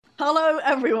Hello,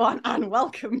 everyone, and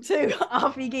welcome to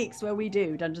RP Geeks, where we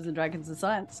do Dungeons and Dragons and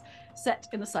Science, set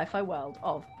in the sci-fi world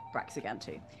of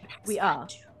Braxigantu. We are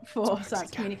four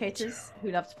science communicators who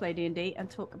love to play D&D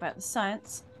and talk about the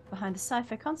science behind the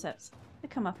sci-fi concepts that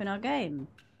come up in our game.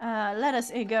 Let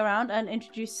us go around and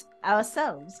introduce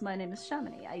ourselves. My name is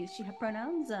Shamini. I use she/her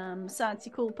pronouns.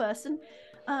 Sciencey cool person.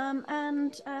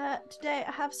 And today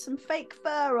I have some fake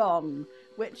fur on,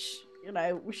 which, you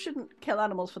know, we shouldn't kill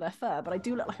animals for their fur, but I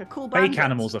do look like a cool bandit. Fake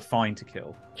animals are fine to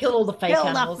kill. Kill all the fake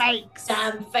animals. The fakes.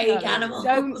 Damn fake animals.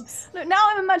 Don't. Look, now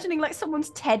I'm imagining like someone's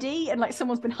teddy and like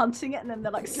someone's been hunting it and then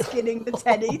they're like skinning the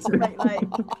teddy to make like.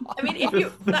 I mean, if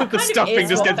you The stuffing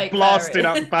just gets blasted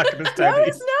out the back of the No, teddy.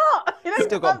 it's not. You know,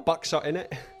 Still got buckshot in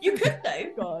it. You could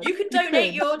though. God. You could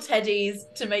donate your teddies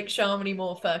to make Sharmony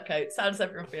more fur coats. How does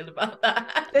everyone feel about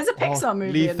that? There's a Pixar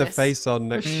movie. Leave in the this, face on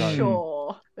next for time.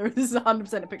 Sure, there is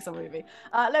 100% a Pixar movie.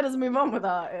 Let us move on with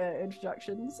our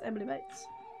introductions. Emily Bates.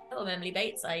 Hello, I'm Emily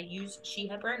Bates. I use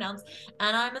she/her pronouns,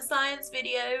 and I'm a science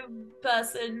video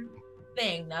person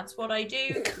thing. That's what I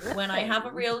do when I have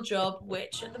a real job,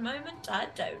 which at the moment I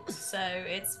don't. So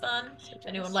it's fun. If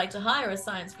anyone like to hire a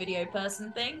science video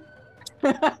person thing,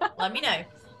 let me know.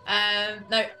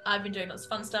 No, I've been doing lots of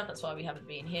fun stuff. That's why we haven't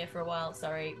been here for a while.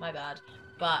 Sorry, my bad.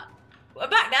 But we're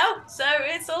back now, so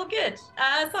it's all good.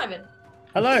 Simon.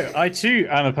 Hello, I too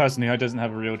am a person who doesn't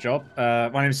have a real job.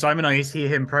 My name is Simon. I use he,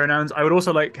 him pronouns. I would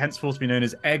also like henceforth be known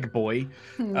as Egg Boy.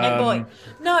 Egg Boy.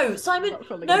 No, Simon,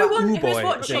 no one Ooh, who's boy.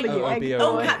 watching J-O-O-B-O-Y.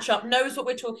 on Catch Up knows what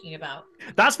we're talking about.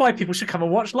 That's why people should come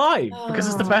and watch live, because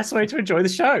it's the best way to enjoy the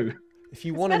show. If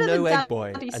you want to better know than Egg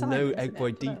Boy Daddy and Simon, know isn't Egg it?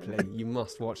 Boy deeply, you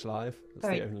must watch live. That's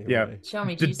Very- the only Yeah. way. Show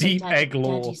me, The do you say deep egg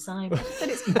lore. Daddy Simon?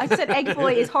 I said Egg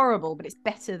Boy is horrible, but it's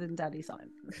better than Daddy Simon.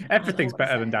 Everything's what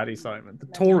better I'm than saying. Daddy Simon. The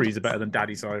Tories are better than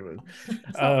Daddy Simon.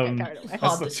 Let's not get carried away.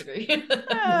 Hard That's- disagree.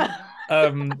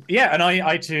 Yeah, and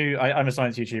I too, I'm a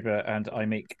science YouTuber, and I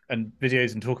make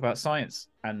videos and talk about science.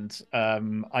 And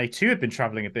I too have been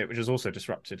traveling a bit, which has also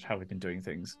disrupted how we've been doing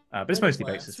things. But it's mostly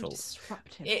Well, Bates' fault.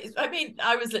 Disruptive. I mean,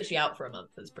 I was literally out for a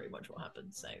month. That's pretty much what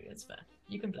happened. So it's fair.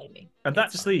 You can blame me. And that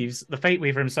It's just fine. leaves the Fate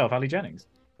Weaver himself, Ali Jennings.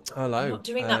 Hello. I'm not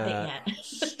doing that bit yet.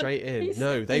 Straight in. He's-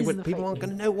 No, they he's would. the People fake aren't going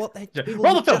to news. know what they. people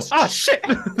Roll the who film! just- Ah, shit!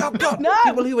 Oh God! No!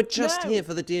 People who are just No! here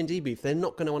for the D&D beef, they're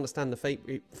not going to understand the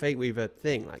Fate Weaver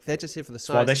thing. Like they're just here for the That's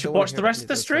why science. they They should don't wanna watch hear the about rest of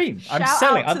the any other stuff. stream. I'm Shout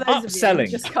selling. out I'm to those of you upselling.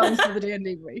 who just comes to the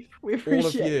D&D brief. We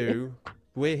appreciate All of you,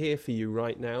 we're here for you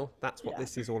right now. That's what Yeah.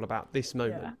 this is all about. This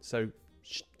moment. Yeah. So,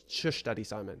 shush, Daddy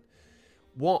Simon.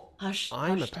 What Hush,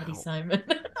 I'm hush, Daddy about- Simon.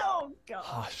 Oh god,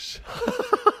 Hush.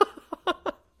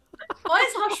 Why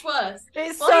is hush worse?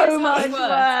 it's Why so is much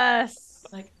hush worse.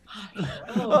 Like, hush.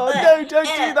 Oh no! Don't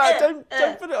do that!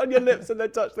 Don't put it on your lips and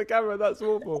then touch the camera. That's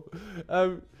awful.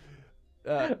 What do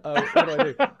I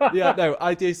do? Yeah, no,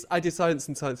 I do science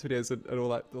and science videos and all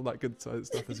that good science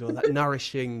stuff as well. That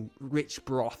nourishing, rich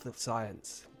broth of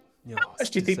science. You know, How much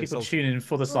do you think so people salty. tune in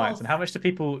for the science, and how much do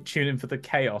people tune in for the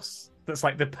chaos that's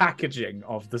like the packaging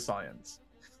of the science?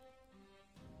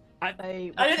 I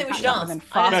don't think we should ask. And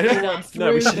I then don't fast think we should forward ask.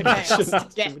 No, we through the shouldn't. chaos to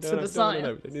shouldn't. get No, to no, the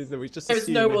science. no, we just There's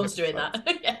assume no we one's have doing science.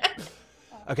 that. Yeah.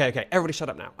 Okay, everybody shut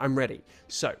up now. I'm ready.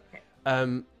 So,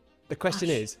 the question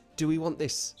Hush. is, do we want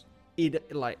this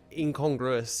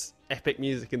incongruous epic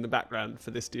music in the background for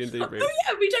this D&D Oh brief?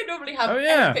 yeah, we don't normally have Oh,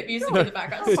 yeah. epic music in the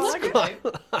background. It's It's like quite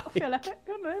I like- feel epic. I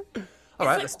don't know. All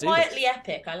right, like let's do quietly this.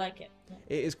 epic. I like it.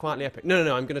 It is quietly epic. No,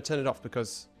 I'm going to turn it off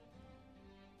because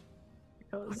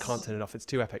I can't turn it off. It's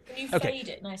too epic. Can you Okay. fade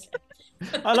it nicely?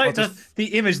 I like I'll the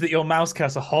image that your mouse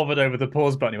cursor hovered over the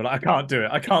pause button. You're like, I can't do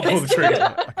it. I can't pull the Let's do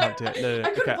trigger. it. I can't do it. No. I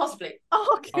couldn't Okay. possibly.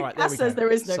 Oh, okay. All right, there Cass we says go. there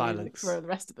is no music Silence. for the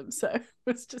rest of them, so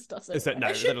it's just us. Is that no?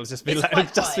 It should- It'll just be it's like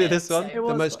quite just be quiet, this one, so- It the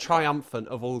was most quite quiet. triumphant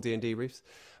of all D&D briefs.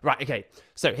 Right. Okay.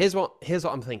 So here's what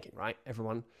I'm thinking. Right,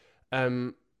 everyone.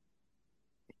 Okay.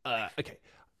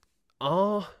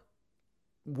 Our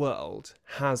world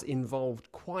has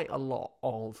involved quite a lot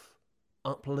of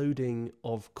uploading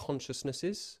of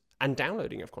consciousnesses and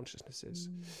downloading of consciousnesses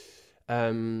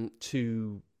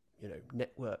to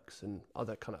networks and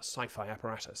other kind of sci-fi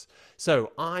apparatus.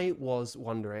 So I was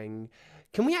wondering,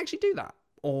 can we actually do that?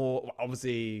 Or well,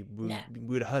 obviously we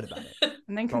would have heard about it.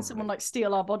 And then can Probably. someone like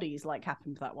steal our bodies, like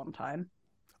happened that one time?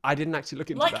 I didn't actually look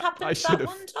into Like that. happened I should that have.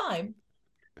 one time.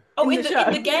 Oh, In in the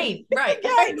the show. game, right?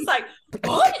 game. It's like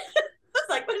what? It's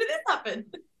like when did this happen?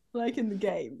 Like in the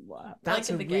game? What happened? That's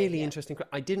in a the really game, yeah. interesting.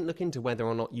 I didn't look into whether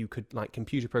or not you could, like,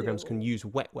 computer programs can use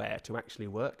wetware to actually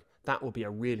work. That would be a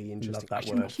really interesting. that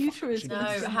actually, word. Computer is actually, No,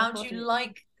 It's how in do my you body.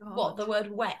 like God. what the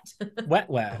word wet?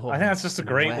 Wetware. Oh, I think that's just a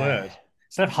great ware. word.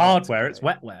 Instead of hardware, it's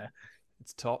wetware.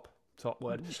 It's top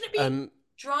word. Shouldn't it be?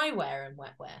 dryware and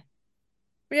wetware.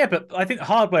 Yeah, but I think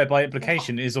hardware by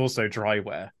implication is also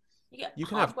dryware. You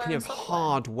can have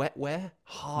hard wetware,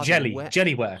 hard wet,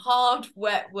 jellyware. Hard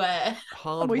wetware.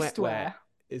 hard Moistware. wetware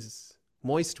is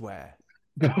moistware.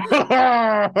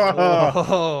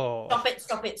 Oh.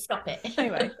 Stop it.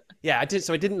 Anyway. Yeah, I did.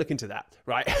 So I didn't look into that,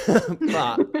 right?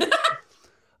 But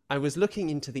I was looking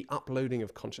into the uploading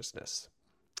of consciousness,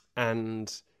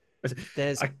 and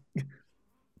there's.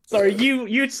 Sorry,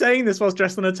 you saying this whilst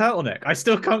dressed in a turtleneck. I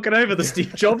still can't get over the Steve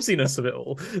Jobsiness of it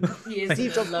all.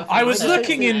 I was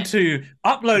looking into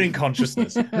uploading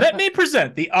consciousness. Let me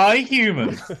present the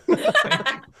iHuman.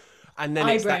 And then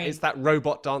it's that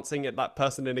robot dancing, at that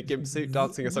person in a gimp suit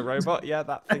dancing as a robot. Yeah,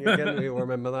 that thing again. We all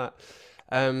remember that.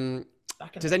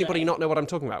 Does anybody not know what I'm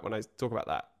talking about when I talk about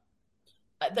that?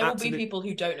 There will be people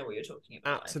who don't know what you're talking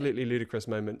about. Absolutely ludicrous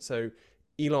moment. So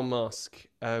Elon Musk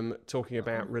talking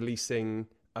about releasing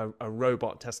a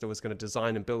robot. Tesla was going to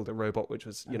design and build a robot which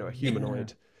was, a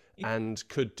humanoid and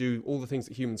could do all the things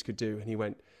that humans could do. And he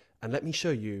went, and let me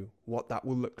show you what that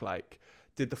will look like.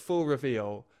 Did the full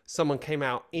reveal. Someone came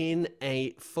out in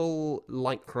a full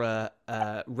lycra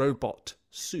robot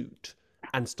suit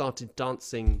and started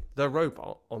dancing the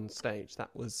robot on stage.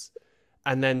 That was,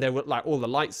 and then there were like all the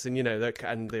lights and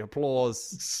and the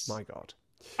applause. My God!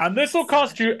 And this will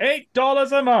cost you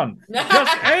 $8 a month.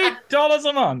 Just $8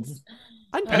 a month.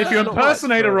 And if you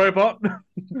impersonate a robot,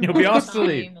 you'll be asked to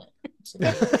leave.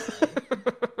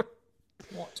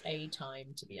 What a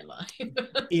time to be alive.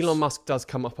 Elon Musk does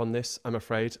come up on this, I'm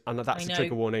afraid, and that's a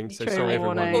trigger warning. So Trigger sorry,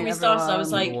 warning. everyone. Before we started, I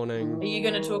was like, Warning. are you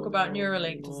going to talk about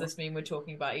Neuralink? Does this mean we're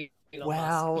talking about Elon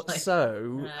Well, Musk?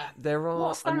 so there are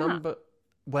What's a that? number.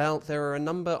 Well, there are a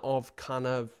number of kind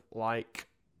of like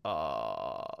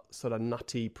sort of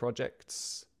nutty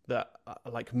projects that are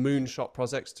like moonshot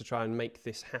projects to try and make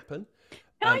this happen.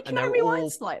 Can I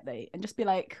rewind slightly and just be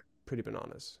like, pretty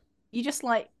bananas. you just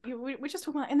like we're just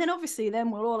talking about, and then obviously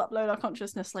then we'll all upload our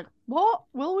consciousness. Like, what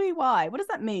will we? Why? What does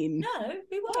that mean? No,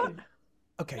 we won't.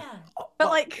 Okay, Yeah. But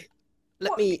like,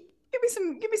 let me give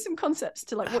me some concepts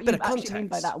to like A what bit you of actually mean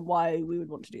by context. that and why we would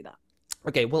want to do that.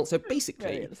 Okay, well, so Really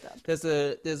basically, understand.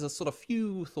 there's a sort of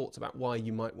few thoughts about why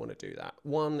you might want to do that.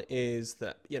 One is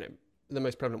that, the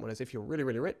most prevalent one is if you're really,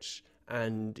 really rich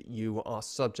and you are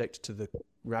subject to the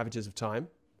ravages of time,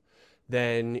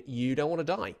 then you don't want to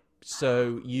die.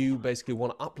 So you basically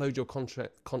want to upload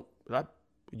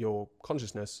your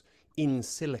consciousness in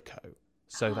silico.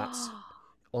 So that's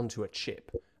onto a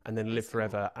chip and then live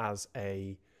forever as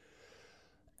an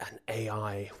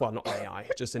AI. Well, not AI,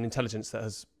 just an intelligence that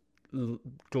has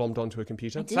glommed onto a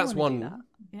computer. So that's one. That.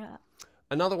 Yeah.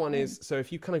 Another one is, so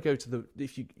if you kind of go to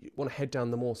if you want to head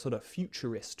down the more sort of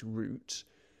futurist route,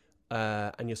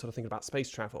 and you're sort of thinking about space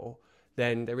travel,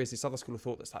 then there is this other school of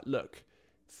thought that's like, look,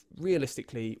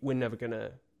 realistically, we're never going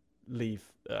to leave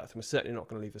Earth, and we're certainly not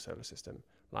going to leave the solar system.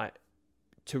 Like,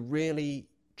 to really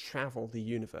travel the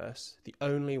universe, the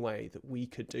only way that we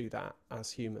could do that as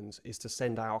humans is to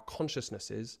send our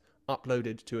consciousnesses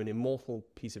uploaded to an immortal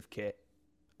piece of kit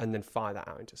and then fire that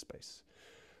out into space.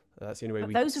 That's the only way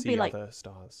we those can would see be like other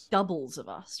stars. doubles of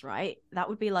us, right? That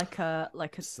would be like a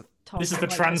This is the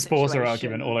transporter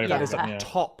argument all over That is again. a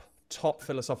top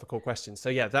philosophical question. So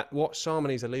yeah, that what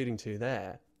Sharmani's alluding to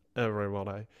there,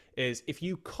 Rowane, is if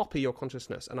you copy your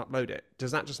consciousness and upload it,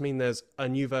 does that just mean there's a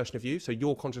new version of you? So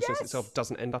your consciousness itself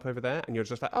doesn't end up over there, and you're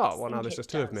just like, oh, well, now there's just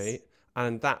two of me,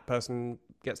 and that person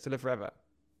gets to live forever.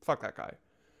 Fuck that guy.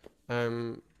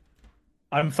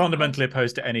 I'm fundamentally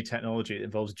opposed to any technology that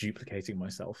involves duplicating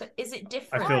myself. But is it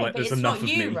different? I feel like but there's it's enough not of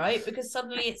you, me. right? Because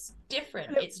suddenly it's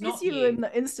different. It's not it's you in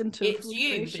the instant of It's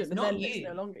you, but it's creation, not and then you. it's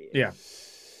no longer you. Yeah.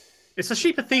 It's a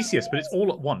sheep of Theseus, but it's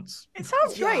all at once. It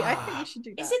sounds great. I think we should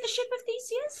do that. Is it the ship of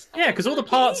Theseus? I Yeah, don't because all feel the like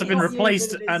it parts have been is.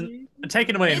 replaced and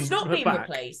taken away and It's not put been back.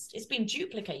 replaced. It's been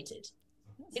duplicated.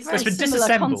 It's It's a very been similar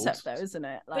disassembled. concept, though, isn't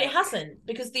it? But it hasn't,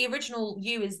 because the original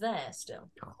you is there still.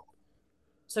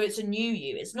 So it's a new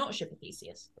you. It's not a ship of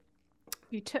Theseus.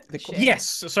 You took the ship. Yes,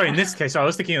 sorry, in this case, I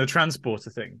was thinking of the transporter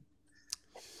thing.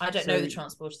 I don't know the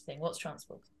transporter thing. What's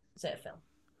transport? Is it a film?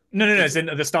 No, it's in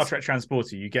the Star Trek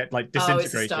transporter. You get like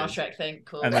disintegrated. Oh, it's a Star Trek thing.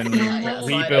 Cool. And then That's why I don't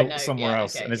know. rebuilt somewhere Yeah,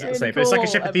 else, okay, and it's yeah. the same. Really But it's like a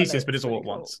cool, ship of Theseus, Evan, but it's it's all really at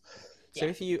cool. once. So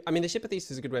the ship of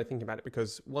Theseus is a good way of thinking about it,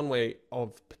 because one way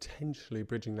of potentially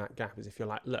bridging that gap is if you're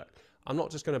like, look, I'm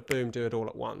not just going to do it all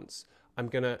at once. I'm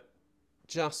going to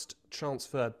just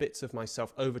transfer bits of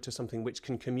myself over to something which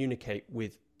can communicate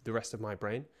with the rest of my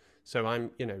brain. So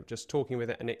I'm, just talking with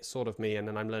it, and it's sort of me, and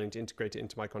then I'm learning to integrate it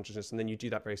into my consciousness. And then you do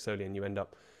that very slowly, and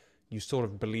you sort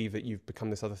of believe that you've become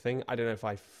this other thing. I don't know if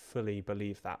I fully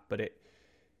believe that, but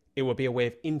it would be a way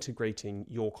of integrating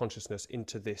your consciousness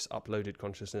into this uploaded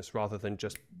consciousness rather than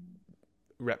just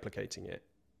replicating it,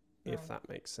 if Right. that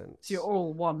makes sense. So you're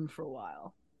all one for a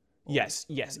while. Yes,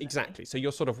 and then- exactly. So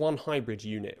you're sort of one hybrid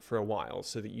unit for a while,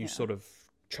 so that you Yeah. sort of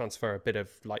transfer a bit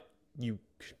of like you.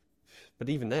 But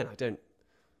even then, I don't.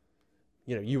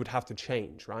 You would have to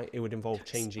change, right? It would involve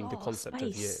changing the Explore concept of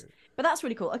you. space. But that's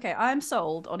really cool. Okay, I'm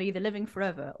sold on either living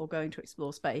forever or going to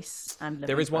explore space and living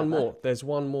There is one forever. more. There's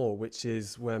one more, which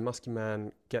is where Musky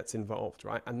Man gets involved,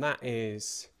 right? And that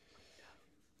is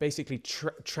basically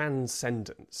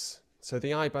transcendence. So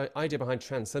the idea behind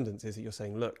transcendence is that you're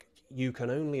saying, look, you can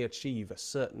only achieve a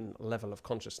certain level of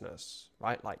consciousness,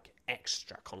 right? Like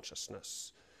extra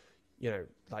consciousness,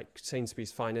 like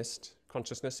Sainsbury's finest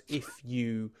consciousness. If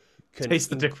you can Taste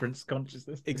the difference,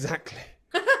 consciousness. Exactly.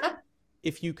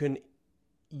 If you can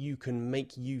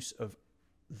make use of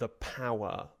the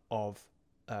power of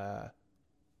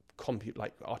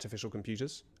like artificial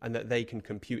computers, and that they can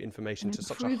compute information I'm to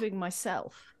such a improving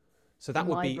myself. so that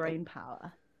would my be brain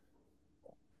power.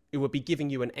 it would be giving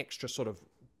you an extra sort of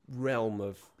realm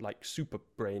of like super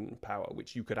brain power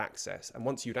which you could access, and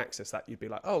once you'd access that, you'd be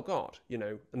like, oh god, and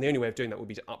the only way of doing that would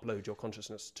be to upload your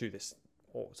consciousness to this,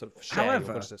 or sort of share However-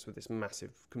 your consciousness with this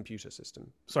massive computer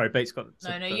system. Sorry, Bates got. No,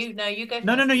 first. you go.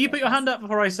 No, first, you go put your first. hand up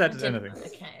before I I said didn't.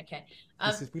 anything. Okay.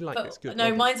 We like but- this. Good. No, Well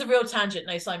done. mine's a real tangent.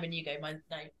 No, Simon, you go. Mine,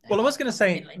 no. Well, I was going to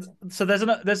say, Later. so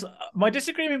there's my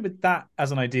disagreement with that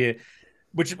as an idea,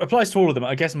 which applies to all of them.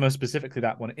 I guess most specifically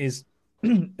that one is,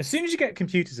 as soon as you get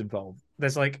computers involved,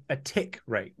 there's like a tick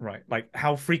rate, right? Like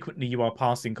how frequently you are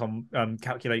passing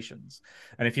calculations,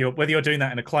 and whether you're doing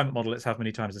that in a climate model, it's how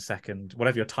many times a second,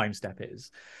 whatever your time step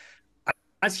is.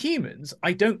 As humans,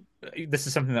 I don't. This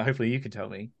is something that hopefully you can tell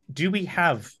me. Do we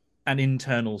have an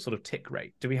internal sort of tick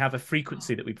rate? Do we have a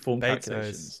frequency that we perform Bates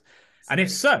calculations? And if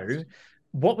so,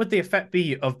 what would the effect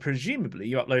be of presumably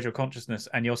you upload your consciousness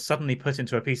and you're suddenly put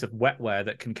into a piece of wetware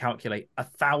that can calculate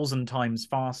 1,000 times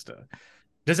faster?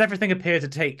 Does everything appear to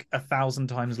take 1,000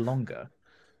 times longer?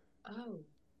 Oh,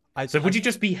 So would you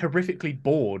just be horrifically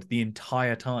bored the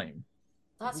entire time?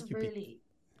 that's You'd be- really.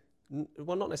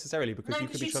 Well, not necessarily, because No, you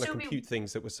could because be you'd trying to still be- compute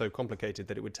things that were so complicated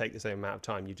that it would take the same amount of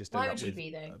time. You just Why end would up you with.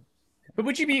 be though? But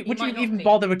would you might not even be.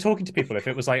 bother with talking to people if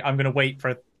it was like, I'm going to wait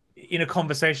in a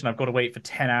conversation, I've got to wait for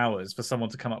 10 hours for someone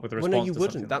to come up with a Well, response no, you to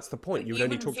wouldn't. something? That's the point. But You would you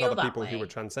only wouldn't talk to feel other that people who way. were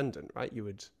transcendent, right? You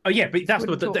would. Oh yeah, but that's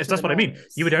Wouldn't talk to that's the what I mean.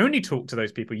 lawyers. You would only talk to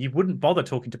those people. You wouldn't bother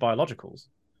talking to biologicals,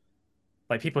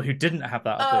 like people who didn't have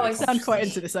that. Oh, uploaded I see. I'm quite consciousness.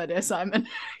 into this idea, Simon.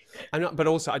 I'm not. But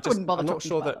also, Wouldn't bother I'm not talking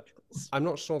sure to that. biologicals. I'm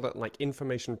not sure that like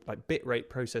information, like bit rate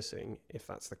processing, if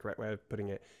that's the correct way of putting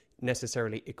it,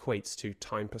 necessarily equates to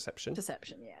time perception.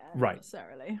 Perception, yeah, Right.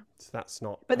 necessarily. So that's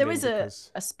not. But there I is mean,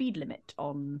 because- a speed limit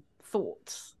on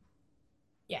thoughts.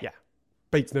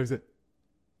 Bates knows it.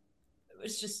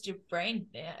 It's just your brain.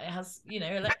 It has,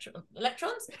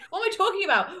 electrons. What am I talking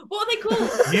about? What are they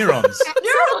called? Neurons.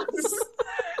 Neurons.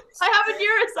 I have a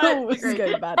Oh, neuroscience this is degree.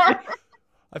 going badly.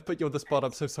 I've put you on the spot.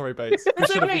 I'm so sorry, Bates. We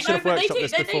It's should have, okay, we should have but workshopped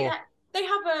this before.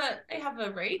 they have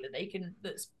a rate that they can.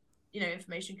 That's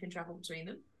information can travel between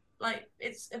them. Like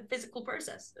it's a physical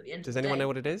process at the end. Does of the anyone day. know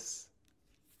what it is?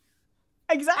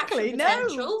 Exactly, Action no.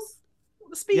 potentials?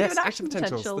 The speed Yes, of an action action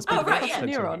potentials, potential. the speed of across action a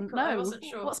potential. neuron. Cool, I No. wasn't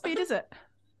sure. What speed is it?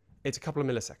 It's a couple of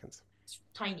milliseconds. It's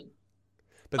tiny.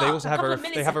 But they also have couple a. of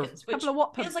They have a. milliseconds, which Couple of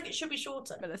what per feels like it should be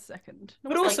shorter. millisecond? No,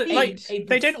 But what's also, the like, speed?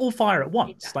 they don't all fire at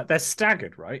once. Yeah. Like they're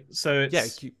staggered, right? So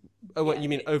it's Yeah. Oh, what Yeah, you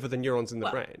mean it- over the neurons in the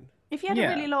well, brain? If you had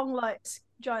Yeah. a really long, like,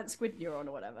 giant squid neuron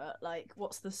or whatever, like,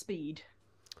 what's the speed?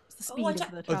 What's the speed I of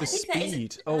don't- the Oh, travel? the think that is-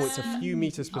 speed. Oh, it's a few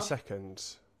meters per oh.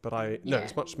 second. But no,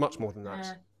 it's Yeah. much more than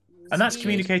that. and that's Speed.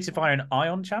 communicated via an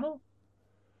ion channel.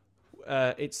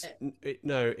 It's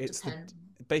Depend.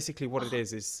 basically what it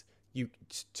is you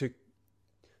to.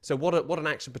 So what an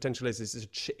action potential is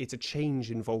it's a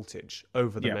change in voltage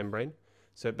over the Yeah. membrane.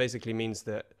 So it basically means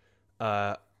that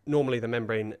normally the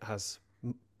membrane has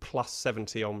plus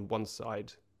 70 on one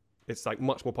side. It's like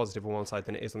much more positive on one side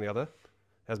than it is on the other.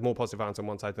 It has more positive ions on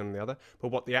one side than on the other. But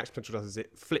what the action potential does is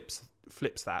it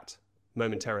flips that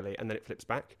momentarily, and then it flips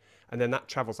back, and then that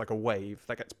travels like a wave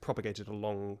that gets propagated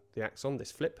along the axon.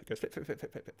 This flip, it goes flip, flip, flip,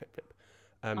 flip, flip, flip, flip, flip,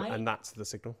 and that's the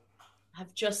signal.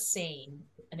 Have just seen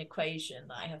an equation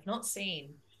that I have not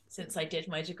seen since I did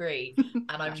my degree, and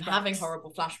I'm having Flashbacks.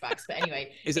 horrible flashbacks. But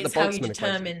anyway, Is it it's the how you Boltzmann equation?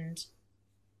 determined.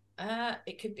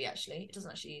 It could be actually. It doesn't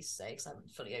actually say because I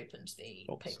haven't fully opened the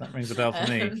Oops, paper. that rings a bell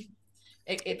for me.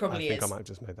 It probably I think is. I might have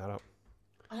just made that up.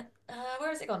 Where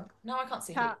has it gone? No, I can't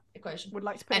see Cat the equation. Would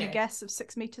like to put in a Anyway. guess of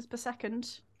 6 meters per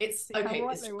second. It's See how okay.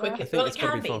 right It's they were. quick. I think Well, it's it can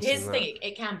probably be. faster Here's the than thing.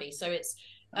 It can be. So it's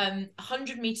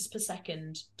 100 meters per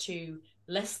second to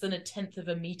less than 1/10 of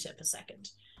a meter per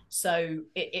second. So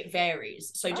it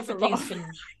varies. So That's different a lot. things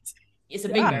can. It's a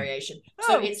big Yeah. variation. Oh.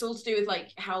 So it's all to do with like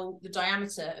how the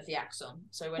diameter of the axon.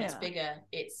 So when it's Yeah. bigger,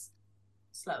 it's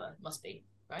slower. Must be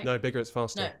right. No, bigger, it's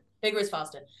faster. No, bigger is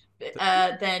faster.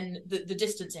 Then the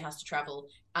distance it has to travel,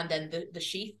 and then the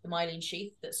sheath, the myelin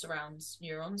sheath that surrounds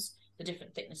neurons, the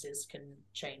different thicknesses can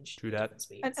change True at that. different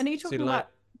speeds. And are you So, talking like,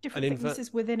 about different an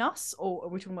thicknesses within us, or are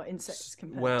we talking about insects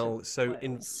compared Well, to so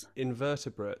whales?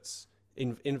 invertebrates.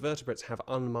 Invertebrates have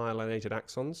unmyelinated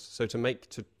axons, so to make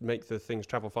the things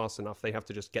travel fast enough, they have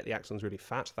to just get the axons really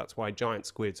fat. That's why giant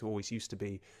squids always used to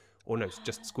be, or no,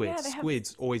 just squids. Yeah, they have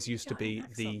Squids always used to be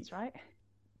giant the axons, right?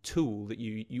 tool that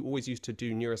you always used to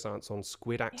do neuroscience on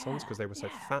squid axons because they were so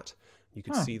yeah. fat you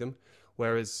could Huh. see them.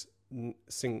 Whereas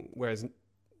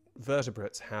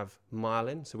vertebrates have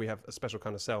myelin, so we have a special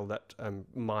kind of cell that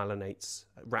myelinates,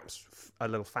 wraps a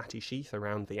little fatty sheath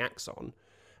around the axon,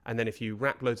 and then if you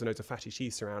wrap loads and loads of fatty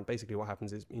sheaths around, basically what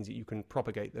happens means that you can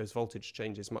propagate those voltage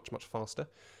changes much faster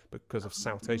because of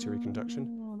saltatory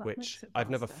conduction, Oh, that which makes it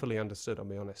I've never faster. fully understood, I'll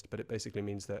be honest, but it basically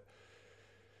means that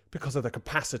because of the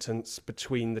capacitance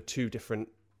between the two different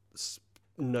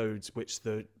nodes which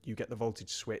you get the voltage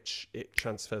switch, it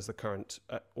transfers the current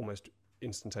almost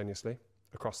instantaneously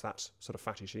across that sort of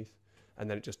fatty sheath, and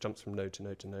then it just jumps from node to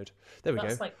node to node. There we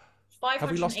That's go. like Have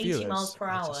we lost 580 viewers? miles per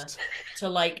I hour just- to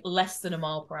like less than a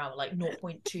mile per hour, like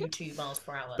 0.22 miles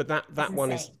per hour. But that That's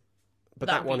one is insane. but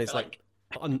That that would one be is for, like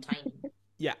un, tiny.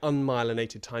 yeah,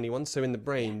 unmyelinated tiny ones. So in the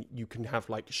brain you can have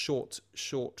like short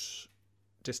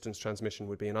distance transmission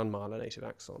would be an unmyelinated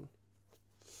axon.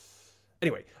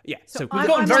 Anyway, yeah. So So, We've I'm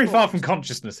gotten on very board. far from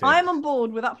consciousness here. I'm on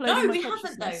board with uploading No, my we haven't,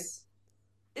 consciousness.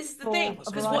 This is the For thing, a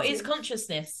because what variety is of-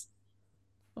 consciousness?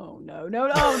 Oh no. Well,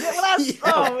 that's is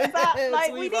that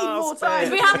like we we've need more asked time?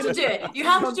 it. We have to do it. You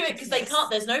have to do it because they can't.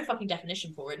 There's no fucking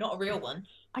definition for it, not a real one.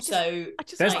 I just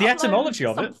So There's want the to etymology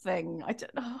upload of it. something. I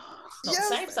don't. not Yes.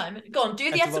 the same, Simon. Go on,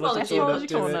 do the Etymology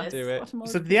etymology. corner, of do it,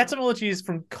 consciousness. do it. So the etymology is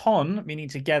from con, meaning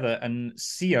together, and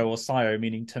sio or sio,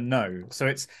 meaning to know. So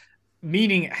it's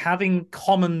meaning having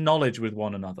common knowledge with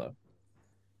one another.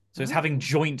 So it's having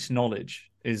joint knowledge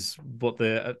is what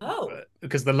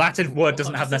because the Latin word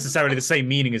doesn't have necessarily the same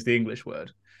meaning as the English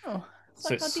word. Oh, it's So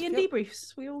like our it's- D&D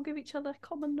briefs. We all give each other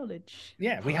common knowledge.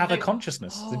 Yeah, we have a No.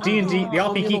 consciousness. The Oh. D&D, the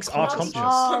RP Communal geeks are consciousness. conscious.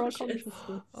 Our Conscious.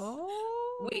 consciousness.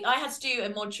 Oh. I had to do a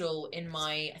module in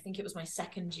I think it was my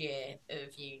second year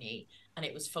of uni, and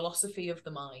it was philosophy of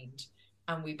the mind,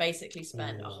 and we basically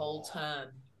spent a whole term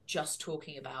just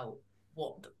talking about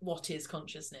what is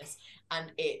consciousness,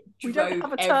 and it We don't drove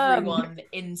have a term. everyone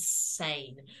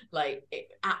insane. Like,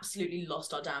 it absolutely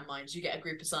lost our damn minds. You get a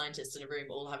group of scientists in a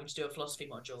room all having to do a philosophy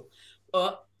module.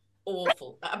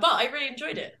 Awful, but I really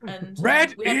enjoyed it. And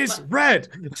Red we had is fun. red.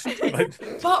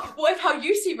 But what if how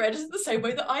you see red isn't the same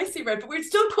way that I see red? But we'd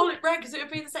still call it red because it would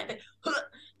be the same thing.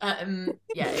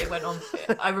 Yeah, it went on.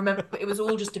 I remember it was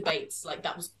all just debates. Like,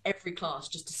 that was every class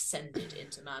just descended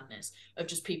into madness of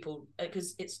just people,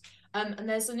 because it's and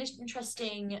there's an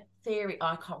interesting theory.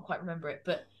 I can't quite remember it,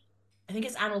 but I think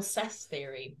it's Anil Seth's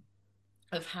theory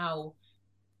of how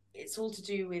it's all to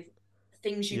do with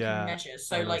things you Yeah, can measure.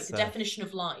 So Anil like the Seth. definition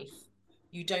of life,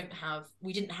 we didn't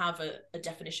have a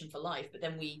definition for life, but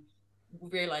then we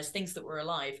realized things that were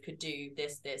alive could do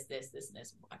this, and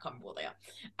this. I can't remember what they are.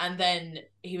 And then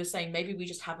he was saying maybe we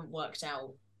just haven't worked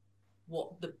out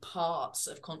what the parts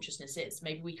of consciousness is.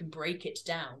 Maybe we can break it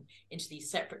down into these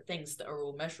separate things that are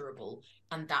all measurable,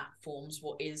 and that forms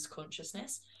what is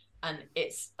consciousness. And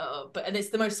it's and it's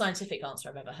the most scientific answer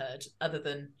I've ever heard, other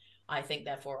than I think,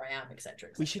 therefore I am,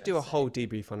 etc. We should do a whole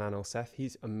debrief on Anil Seth.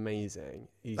 He's amazing.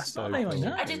 He's That's so not a name I cool.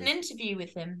 know. I did an interview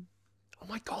with him. Oh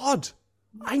my god!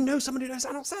 I know someone who knows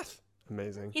Anil Seth.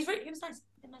 Amazing. He was nice.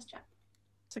 He had a nice chat.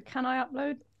 So can I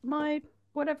upload my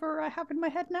whatever I have in my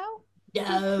head now?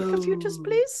 No. Computers,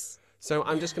 please. So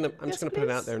I'm just gonna Yes, put it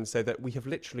out please. there and say that we have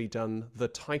literally done the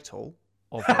title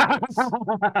of our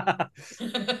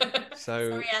So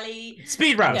Sorry, Ellie.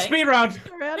 Speed round, Okay. speed round.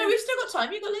 No, we've still got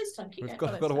time. You've got loads of time. Keep we've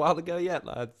going. got a while to go yet,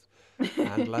 lads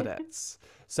and ladettes.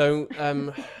 So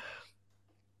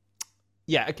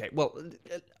yeah, okay. Well,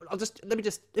 let me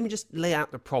just lay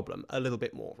out the problem a little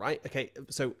bit more, right? Okay,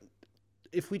 so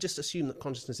if we just assume that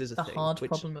consciousness is a The thing, hard which-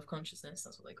 problem of consciousness.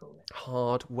 That's what they call it.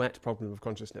 hard, wet problem of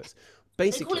consciousness. They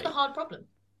Basically, call it the hard problem.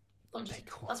 They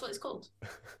call- That's what it's called.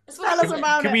 That's Tell what us it's called.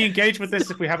 about Can it. we engage with this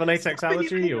if we have a latex What are you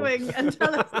allergy? Or... doing? And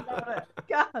tell us about it.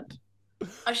 God.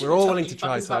 I shouldn't We're all tell willing you to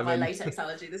try, fuckers about my Simon. latex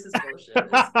allergy. This is bullshit.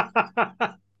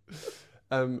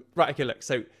 right. Okay. Look.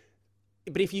 So,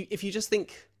 but if you just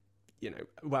think,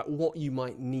 about what you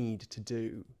might need to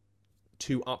do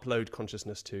to upload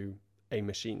consciousness to a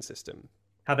machine system.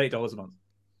 Have $8 a month.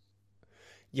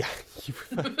 Yeah.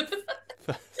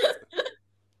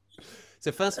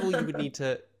 So first of all,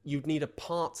 you'd need a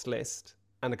parts list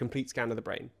and a complete scan of the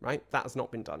brain, right? That has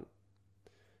not been done.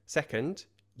 Second,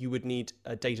 you would need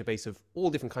a database of all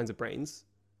different kinds of brains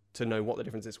to know what the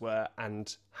differences were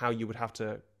and how you would have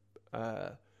to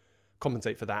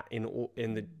compensate for that in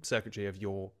the circuitry of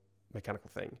your mechanical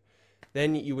thing.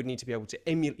 Then you would need to be able to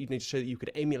emulate. You'd need to show that you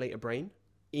could emulate a brain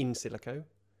in silico,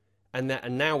 and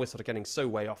now we're sort of getting so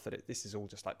way off that this is all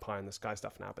just like pie in the sky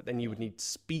stuff now. But then you would need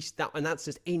species and that's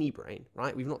just any brain,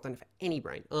 right? We've not done it for any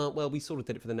brain. Well, we sort of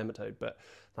did it for the nematode, but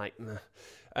like,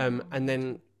 and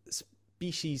then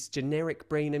species generic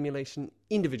brain emulation,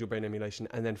 individual brain emulation,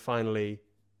 and then finally,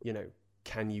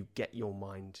 can you get your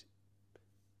mind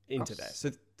into there?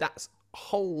 So that's a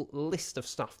whole list of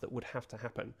stuff that would have to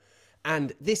happen.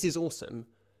 And this is awesome.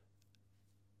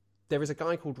 There is a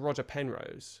guy called Roger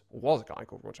Penrose, or was a guy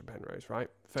called Roger Penrose, right?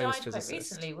 Famous Died physicist. quite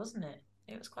recently, wasn't it?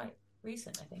 It was quite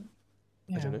recent, I think.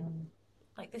 I don't know.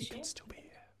 Like this He year? could still be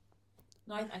here.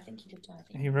 No, I think he did die. I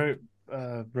think. He wrote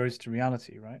Road to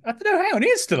Reality, right? I don't know. Hang on, he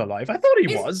is still alive. I thought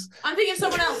he was. I'm thinking of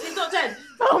someone else. He's not dead.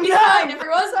 Oh He's no! fine,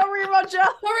 everyone. Sorry, Roger.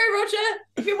 Sorry, Roger.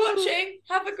 If you're watching,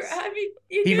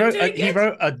 He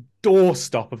wrote a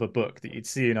doorstop of a book that you'd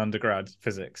see in undergrad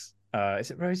physics.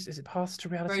 Is it Path to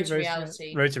Reality? Road to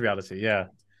Reality. Road to Reality, yeah.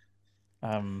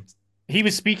 He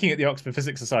was speaking at the Oxford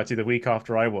Physics Society the week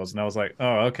after I was, and I was like,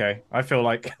 oh, okay. I feel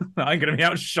like I'm going to be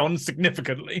outshone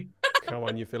significantly. Come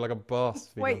on, you feel like a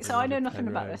boss. Wait, so I know nothing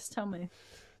about this. Tell me.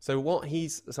 So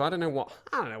I don't know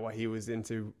what he was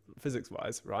into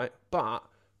physics-wise, right? But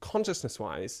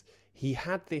consciousness-wise, he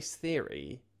had this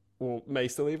theory, or may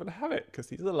still even have it because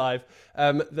he's alive,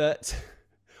 that...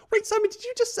 Wait, Simon, did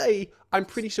you just say, I'm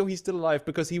pretty sure he's still alive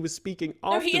because he was speaking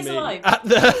after me? he is alive. At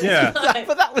the... Yeah.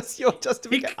 But that was your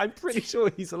justification. I'm pretty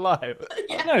sure he's alive.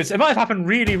 Yeah. No, it might have happened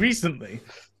really recently.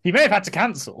 He may have had to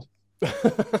cancel. I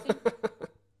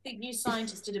think New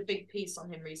Scientist did a big piece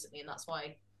on him recently, and that's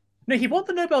why. No, he won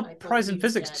the Nobel I thought Prize he in was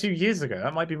Physics dead. 2 years ago.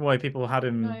 That might be why people had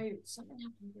him. No, something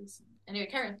happened recently. Anyway,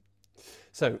 Karen.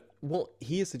 So what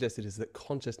he has suggested is that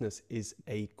consciousness is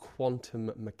a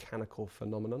quantum mechanical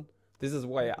phenomenon. This is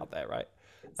way out there, right?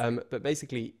 But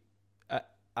basically,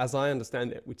 as I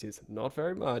understand it, which is not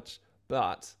very much,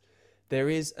 but there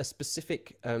is a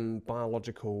specific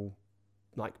biological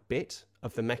bit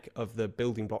of the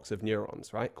building blocks of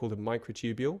neurons, right, called a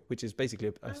microtubule, which is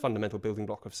basically a fundamental building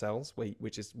block of cells,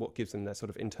 which is what gives them their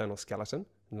sort of internal skeleton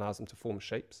and allows them to form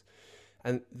shapes.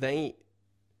 And they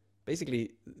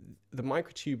basically, the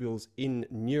microtubules in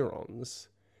neurons,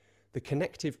 the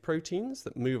connective proteins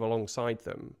that move alongside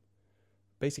them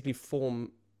basically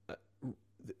form,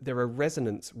 there are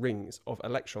resonance rings of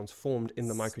electrons formed in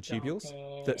the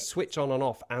microtubules that switch on and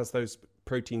off as those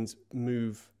proteins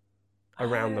move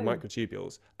around the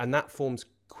microtubules. And that forms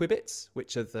qubits,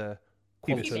 which are the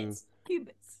quantum...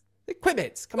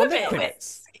 Qubits. Come on, they're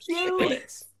qubits.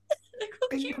 Qubits.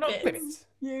 They're Not called qubits.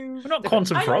 We're not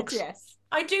quantum frogs. Yes.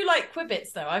 I do like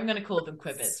qubits, though. I'm going to call them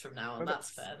qubits from now on. That's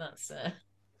fair. That's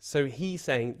So he's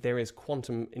saying there is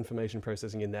quantum information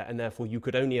processing in there, and therefore you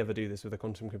could only ever do this with a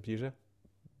quantum computer.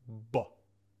 But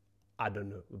I don't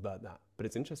know about that, but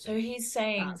it's interesting. So he's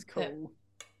saying That's cool.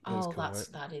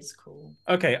 That is cool.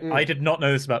 Okay, I did not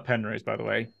know this about Penrose, by the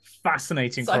way.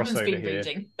 Fascinating Simon's crossover been here.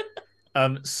 reading.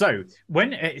 So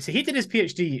he did his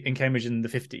PhD in Cambridge in the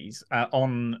 50s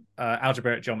on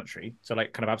algebraic geometry, so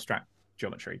like kind of abstract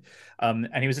geometry. And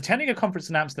he was attending a conference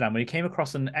in Amsterdam when he came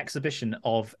across an exhibition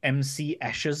of M.C.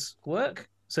 Escher's work.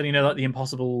 So like the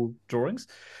impossible drawings.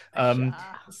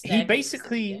 He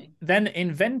basically then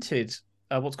invented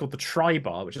what's called the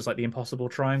tri-bar, which is like the impossible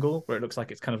triangle, where it looks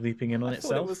like it's kind of looping in on I thought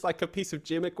itself. it was like a piece of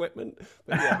gym equipment.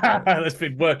 But yeah. That's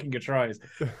been working your tries.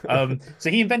 So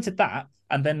he invented that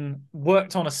and then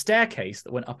worked on a staircase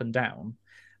that went up and down,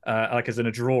 like as in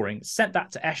a drawing, sent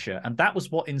that to Escher, and that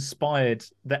was what inspired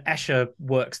the Escher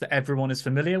works that everyone is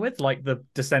familiar with, like the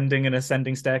descending and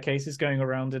ascending staircases going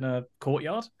around in a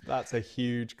courtyard. That's a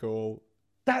huge call.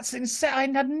 That's insane.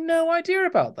 I had no idea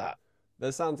about that.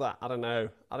 That sounds like, I don't know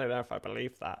if I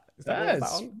believe that. Is that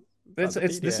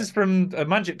This is from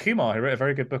Manjit Kumar, who wrote a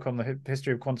very good book on the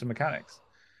history of quantum mechanics.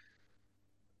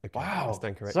 Okay, Wow.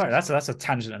 stand corrected. Sorry, that's a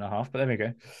tangent and a half, but there we go.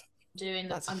 I'm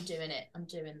doing it. I'm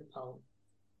doing the poll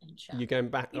in chat. You going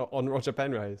back on Roger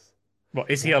Penrose? What,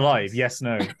 is he alive? Yes,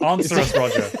 no. Answer us,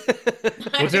 Roger.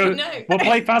 I don't know. We'll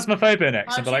play Phasmophobia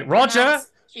next and be like, Roger!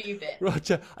 Qubit.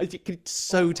 Roger, it's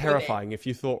so terrifying if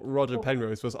you thought Roger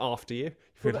Penrose was after you.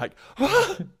 You'd be like,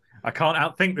 I can't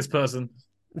outthink this person.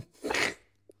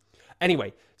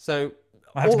 Anyway, so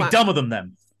I have to be dumber than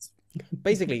them.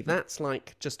 basically, that's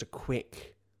like just a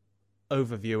quick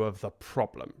overview of the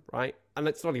problem, right? And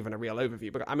it's not even a real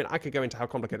overview, but I mean, I could go into how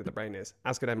complicated the brain is,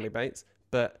 as could Emily Bates,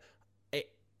 but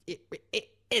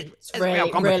it's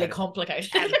really complicated. complicated.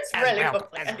 It's really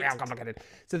complicated. It's real complicated.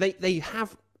 So they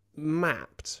have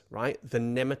mapped, right, the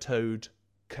nematode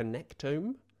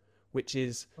connectome, which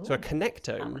is so a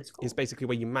connectome what it's called. is basically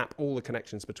where you map all the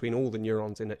connections between all the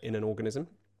neurons in an organism.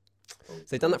 So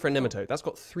they've done that for a nematode. That's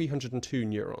got 302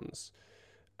 neurons.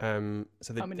 So How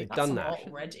many- they've That's done a that, lot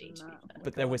already. to be fair.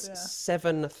 but there was yeah.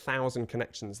 7,000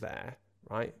 connections there,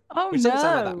 right? Oh Which doesn't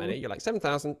sound like that no. many. You're like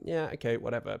 7,000, yeah, okay,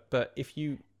 whatever. But if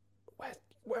you,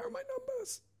 where are my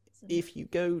numbers? If you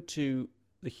go to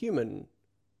the human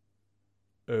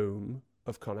of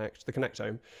the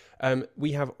connectome,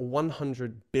 we have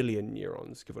 100 billion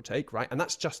neurons, give or take, right? And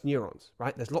that's just neurons,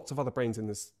 right? There's lots of other brains in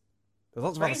this. There's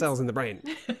lots of other Brains? cells in the brain.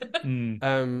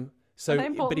 Mm. So, Are they but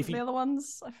important if the you other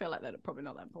ones? I feel like they're probably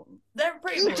not that important. They're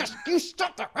pretty you good. just you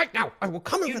stop that right now, I will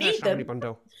come You over there, need them. Shamily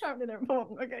Bundle. Apparently they're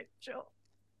important. Okay, sure.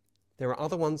 There are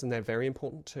other ones, and they're very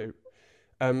important too.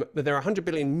 But there are 100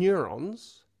 billion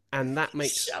neurons, and that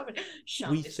makes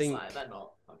we think- Like, they're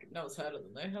not. Fucking, no one's heard of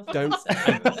them though. Don't-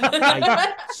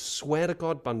 I swear to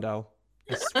God, Bundle.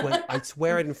 I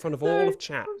swear it in front of all of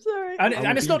chat. I'm sorry. And, I will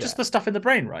and it's be not just there. the stuff in the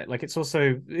brain, right? Like it's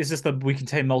also is this the we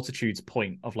contain multitudes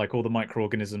point of like all the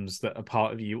microorganisms that are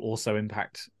part of you also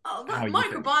impact. Oh, How that you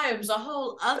think. microbiome's a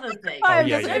whole other thing. Biome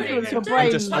yeah, doesn't yeah, yeah, influence yeah. your I'm brain.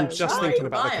 I'm though, just right? thinking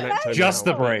about the Biome. connectome. Just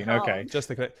now. the brain, Oh. okay. Just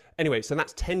the connect. Anyway, so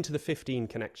that's 10 to the 15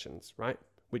 connections, right?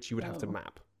 Which you would have to Oh.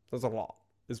 map. There's a lot.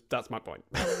 That's my point.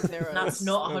 Zeros. That's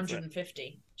not That's it.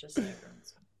 150. Just so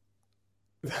everyone's.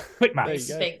 Quick There maths.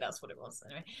 you I go. think that's what it was.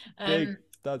 Anyway, Big.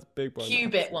 That's big one.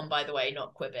 Qubit one, by the way,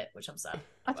 not Quibbit, which I'm sad.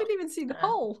 I didn't even see the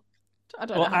poll. I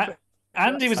don't Well, know. How to...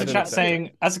 Andy was I in don't chat know.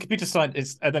 saying, as a computer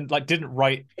scientist, and then like didn't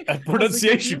write a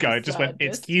pronunciation computer guide, just went,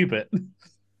 it's scientist. Qubit.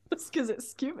 It's because it's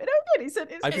stupid. Oh, good. He said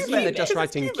it's I It's presume they're Qubit. just It's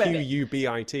writing Qubit.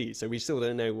 Qubit, so we still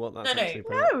don't know what that's No, no. actually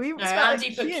pronounced. No, he No, spelled Andy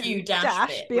it put Q dash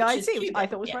bit, bit, which is which I Qubit,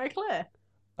 thought was yeah. very clear.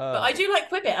 But I do like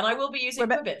Quibbit, and I will be using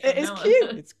Quibbit. Quibbit. It from is now on.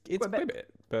 cute. It's Quibbit. Quibbit,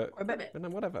 but Quibbit. but no,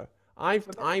 whatever.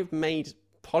 I've made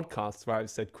podcasts where I've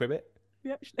said Quibbit,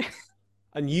 Yeah, actually.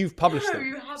 and you've published No, them.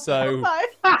 you haven't. So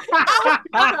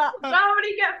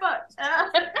Somebody get fucked.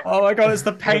 Oh my god, it's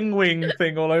the penguin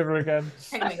thing all over again.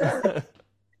 Penguin.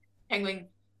 Penguin.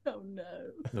 Oh no.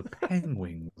 The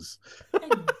penguins.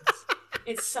 Penguins.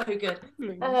 It's so good.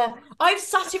 I've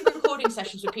sat in recording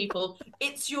sessions with people.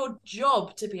 It's your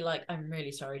job to be like, I'm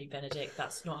really sorry, Benedict.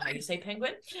 That's not how you say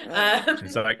penguin.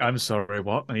 It's like, I'm sorry,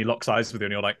 what? And he locks eyes with you,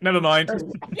 and you're like, never mind.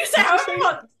 You say however you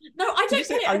want. No, I Did you don't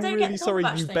say, get it. I I'm don't really get the sorry,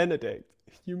 Cumberbatch you thing. Benedict.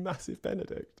 You massive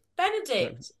Benedict.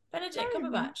 Benedict. Benedict No.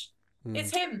 Cumberbatch. Hmm,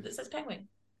 It's him that says penguin.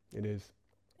 it is.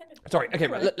 Benedict. Sorry. Okay.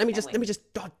 Right, Penguin. let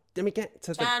me get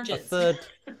to a Tangents.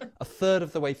 third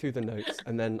of the way through the notes,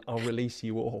 and then I'll release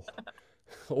you all.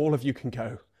 All of you can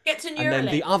go, Get to and then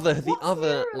the Neuralink. other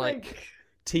Neuralink? like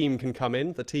team can come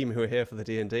in. The team who are here for the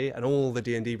D&D, and all the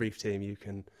D&D brief team. You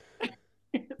can.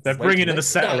 They're Wait bringing till in the next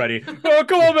set time. already. Oh,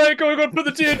 come on, mate. We've got to put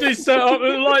the D&D set up. The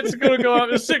lights are going to go up.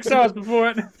 There's 6 hours before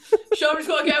it. Sean's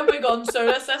got to get a wig on, so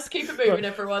let's keep it moving,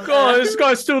 everyone. God, this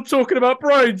guy's still talking about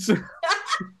brains.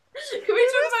 Can we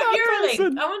talk about that Neuralink?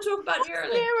 person? I want to talk about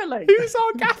Neuralink. Neuralink. Who's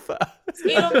our gaffer?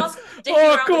 Elon Musk. dicking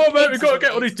Oh, around come with on, mate. kids We've got to or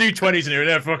get all these something. D20s in here.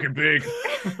 They're fucking big.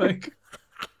 Like,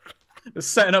 they're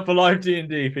setting up a live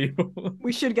D&D, people.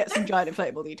 We should get some giant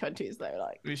inflatable D20s though.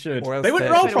 Like, We should. Or else They wouldn't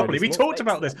they're roll tiny properly. We small. talked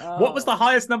about this. Oh. What was the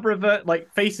highest number of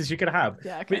like faces you could have?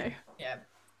 yeah, okay. Yeah.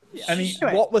 And he-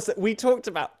 Anyway. What was it? We talked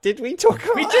about? Did we talk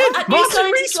about? We did. At Martin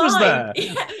New Rees Science was there. Line.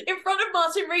 Yeah, in front of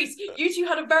Martin Rees, you two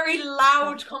had a very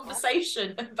loud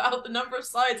conversation about the number of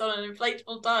sides on an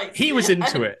inflatable dice. He was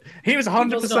into it. He was He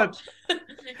 100%. was not.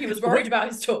 He was worried about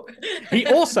his talk. He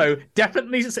also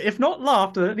definitely, if not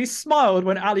laughed, at least smiled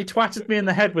when Ali twatted me in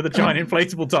the head with a giant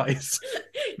inflatable dice.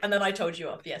 And then I told you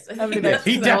off. Yes, I mean, He That's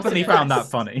definitely not found that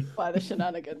impressed funny. by the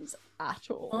shenanigans at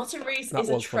all. Martin Rees That is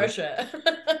a was funny. treasure.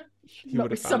 He Not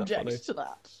would be have found that subject funny. to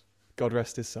that. God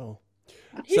rest his soul.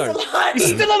 He's So- alive. He's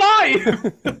still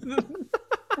alive.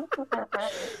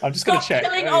 I'm just going to Stop check.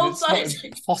 killing I mean, old it's not scientists.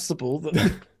 impossible that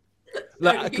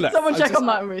Someone I'm check just- on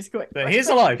Martin Rees quick. he is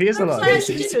alive. He is I'm alive.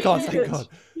 sorry. Thank God, thank God.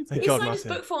 Thank He God, signed his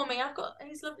Martin. book for me.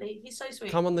 He's lovely. He's so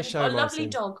sweet. Come on the He's show, got a lovely Martin.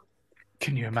 dog.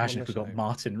 Can you imagine on if we the got show.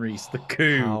 Martin Rees, the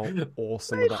coup? How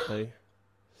awesome would that be?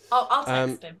 I'll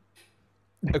text him.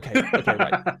 Okay,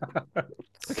 right.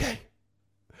 Okay.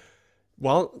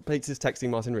 While Bates is texting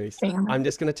Martin Rees, I'm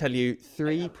just going to tell you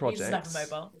 3 He projects. doesn't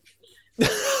have a mobile.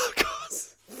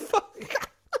 Fuck.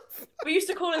 We used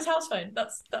to call his house phone.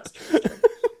 That's true.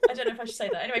 I don't know if I should say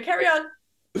that. Anyway, carry on.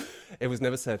 It was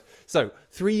never said. So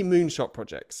 3 moonshot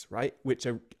projects, right, which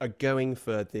are going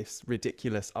for this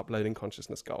ridiculous uploading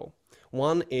consciousness goal.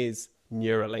 One is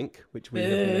Neuralink, which we have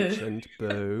mentioned.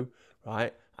 Boo.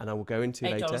 Right. And I will go into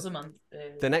 $8 later. a month.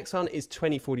 The next one is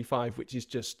 2045, which is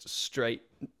just straight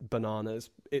bananas.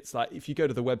 It's like, if you go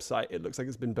to the website, it looks like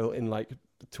it's been built in like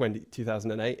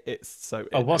 2008. It's so...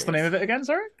 Oh, what's the name of it again,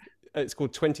 sorry? It's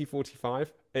called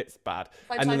 2045. It's bad.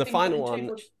 And then the final one...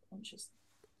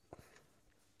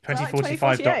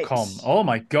 2045.com. Oh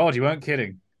my god, you weren't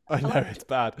kidding. I know, it's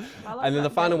bad. like And then the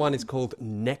that final game. one is called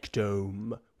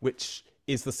Nectome, which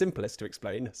is the simplest to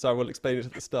explain. So I will explain it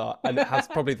at the start. And it has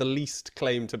probably the least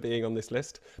claim to being on this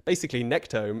list. Basically,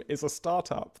 Nectome is a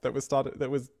startup that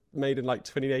was made in like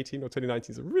 2018 or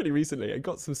 2019, so really recently. It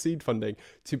got some seed funding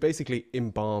to basically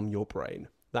embalm your brain.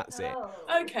 That's it.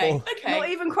 Okay, Oh. okay. Not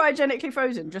even cryogenically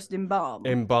frozen, just embalm.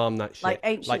 Embalm that shit. Like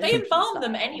ancient They Egyptian embalm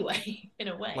them style. anyway, in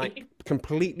a way. Like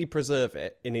completely preserve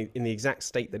it in the exact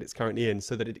state that it's currently in,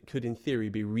 so that it could in theory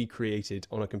be recreated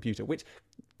on a computer, which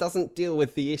doesn't deal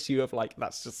with the issue of like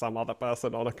that's just some other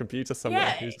person on a computer somewhere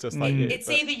Yeah, who's just like you. It's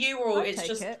But either you or I'd it take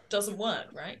just it. doesn't work,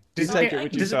 right? You Does take it it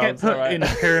with get, your does it get chance, put alright. in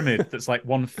a pyramid that's like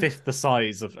 1/5 the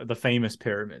size of the famous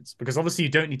pyramids? Because obviously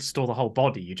you don't need to store the whole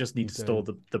body, you just need to store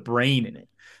the brain in it.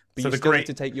 But So you the still great need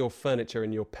to take your furniture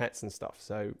and your pets and stuff.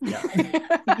 So yeah.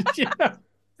 yeah.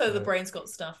 So the brain's got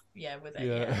stuff, with it.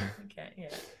 Yeah. Yeah. Okay. Yeah.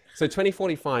 So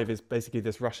 2045 is basically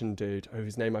this Russian dude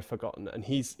whose name I've forgotten, and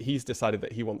he's decided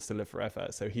that he wants to live forever.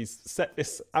 So he's set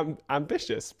this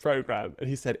ambitious program, and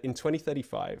he said in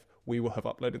 2035 we will have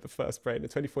uploaded the first brain. In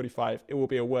 2045 it will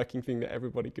be a working thing that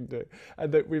everybody can do, and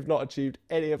that we've not achieved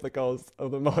any of the goals or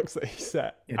the marks that he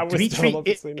set. And we're still Dmitry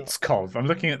obviously not. Itzkov. I'm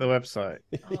looking at the website.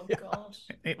 Oh god.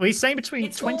 Well, he's saying between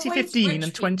It's always 2015 rich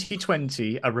and people.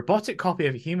 2020, a robotic copy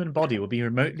of a human body will be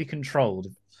remotely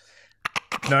controlled.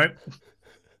 No.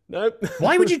 Nope.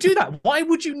 Why would you do that? Why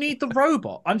would you need the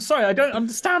robot? I'm sorry, I don't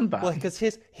understand that. Well, because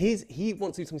he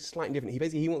wants to do something slightly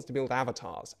different. He wants to build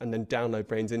avatars and then download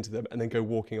brains into them and then go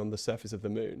walking on the surface of the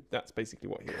moon. That's basically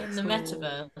what he wants. In the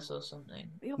metaverse or something.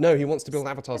 No, he wants to build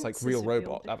avatars like Senses real feel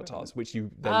robot different. avatars, which you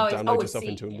then Oh, I download yourself see,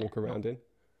 into and yeah. walk around in.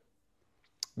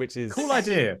 Which is Cool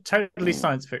idea. Totally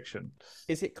science fiction.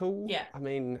 Is it cool? Yeah. I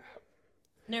mean,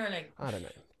 Neuralink. I don't know.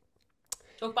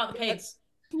 Talk about the pigs.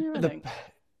 Neuralink.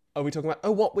 Are we talking about?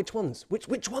 Oh, what? Which ones?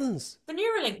 Which ones? The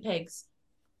Neuralink pigs.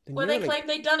 The Where they Neuralink- claimed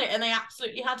they'd done it and they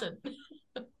absolutely hadn't.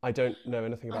 I don't know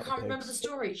anything I about. can't the remember the pigs.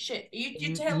 story. Shit.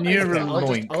 You tell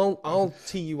Neuralink. me. I'll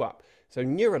tee you up. So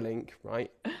Neuralink,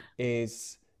 right,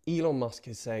 is Elon Musk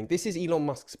is saying this is Elon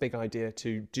Musk's big idea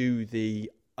to do the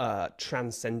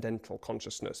transcendental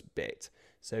consciousness bit.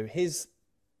 So his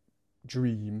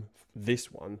dream, this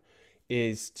one,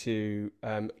 is to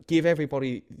give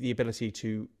everybody the ability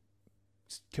to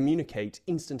communicate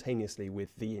instantaneously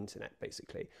with the internet,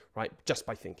 basically, right? Just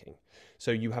by thinking.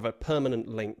 So you have a permanent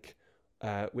link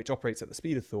which operates at the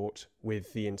speed of thought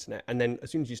with the internet. And then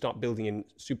as soon as you start building in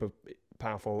super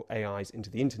powerful AIs into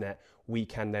the internet, we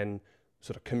can then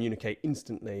sort of communicate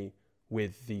instantly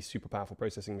with these super powerful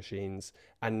processing machines.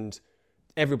 And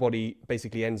everybody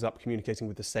basically ends up communicating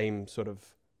with the same sort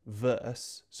of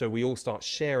verse. So we all start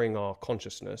sharing our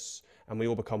consciousness and we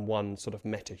all become one sort of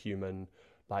meta-human.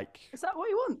 Like, Is that what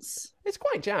he wants? it's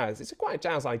quite jazz. It's quite a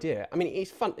jazz idea. I mean, it's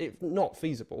fun. It's not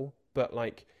feasible, but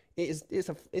like,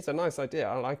 it's a nice idea.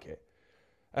 I like it.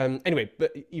 Anyway,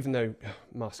 but even though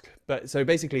Musk, but so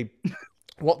basically,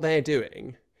 what they're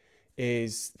doing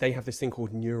is they have this thing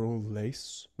called neural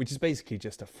lace, which is basically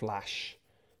just a flash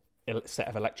set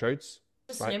of electrodes.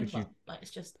 Just Right, an but you- implant. Like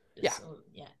it's just. Yeah.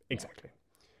 Yeah. Exactly.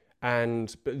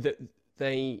 And but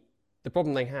the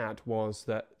problem they had was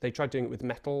that they tried doing it with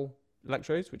metal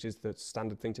electrodes, which is the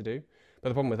standard thing to do. But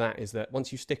the problem with that is that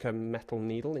once you stick a metal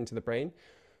needle into the brain,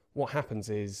 what happens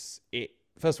is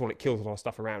first of all, it kills a lot of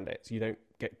stuff around it. So you don't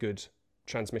get good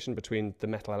transmission between the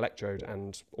metal electrode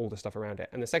and all the stuff around it.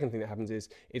 And the second thing that happens is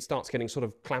it starts getting sort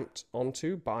of clamped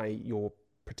onto by your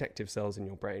protective cells in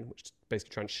your brain, which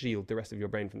basically try and shield the rest of your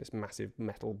brain from this massive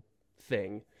metal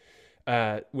thing,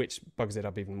 which bugs it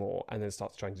up even more and then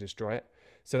starts trying to destroy it.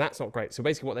 So that's not great. So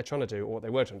basically what they're trying to do, or what they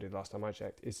were trying to do the last time I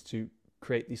checked, is to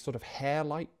create these sort of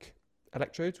hair-like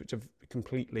electrodes, which are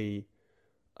completely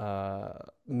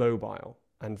mobile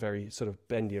and very sort of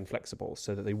bendy and flexible,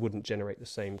 so that they wouldn't generate the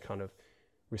same kind of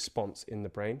response in the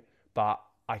brain. But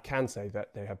I can say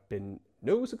that they have been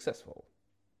no successful.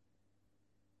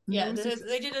 Yeah,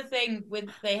 they did a thing with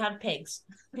they had pigs.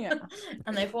 Yeah.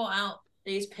 And they brought out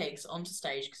these pigs onto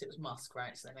stage because it was Musk,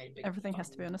 right? So they made a big. Everything has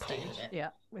to be on a fucking stage. thing of it. Yeah.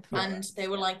 With And they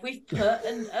were like, we've put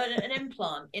an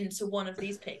implant into one of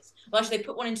these pigs. Well, actually, they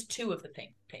put one into two of the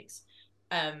pigs.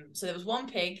 So there was one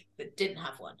pig that didn't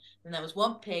have one, and there was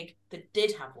one pig that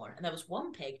did have one, and there was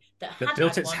one pig that had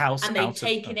built had its one, house and they'd out of-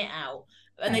 taken it out.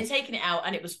 And they'd taken it out,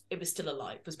 and it was still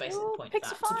alive. Was basically Oh, the point of pigs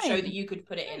that, are to show fine. that you could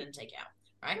put it in and take it out,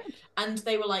 right? Good. And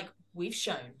they were like, "We've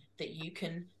shown that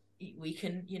we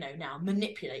can, now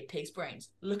manipulate pigs' brains.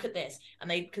 Look at this." And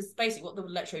because basically what the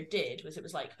electrode did was it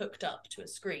was like hooked up to a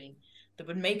screen that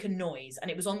would make a noise, and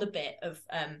it was on the bit of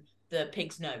the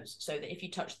pig's nose, so that if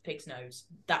you touch the pig's nose,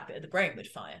 that bit of the brain would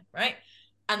fire, right?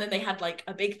 And then they had like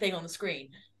a big thing on the screen,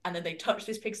 and then they touched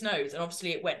this pig's nose, and obviously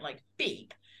it went like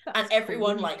beep. And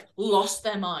everyone like lost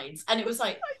their minds, and it was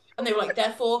like, and they were like,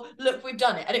 "Therefore, look, we've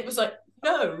done it." And it was like,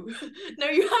 no,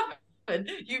 you haven't.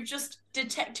 You've just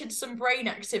detected some brain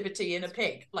activity in a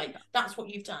pig. Like, that's what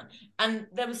you've done. And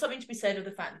there was something to be said of the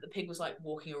fact that the pig was like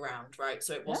walking around, right?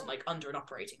 So it wasn't like under an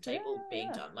operating table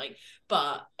being done. Like,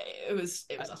 but it was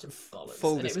utter bollocks.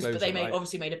 Full And disclosure, but they right?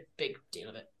 obviously made a big deal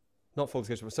of it. Not full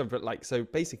disclosure, but so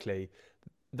basically,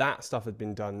 that stuff had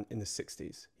been done in the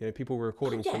 60s. People were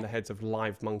recording from the heads of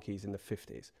live monkeys in the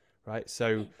 50s, right?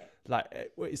 So, like,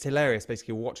 it's hilarious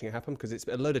basically watching it happen, because it's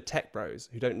a load of tech bros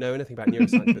who don't know anything about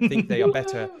neuroscience but think they are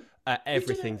better at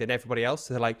everything than everybody else.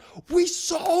 So they're like, "We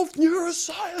solved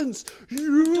neuroscience!"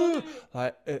 Yeah!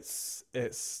 Like, it's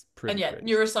pretty. And yeah, cringe.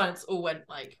 neuroscience all went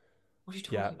like, "What are you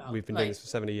talking about?" We've been doing this for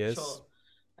 70 years. Sure.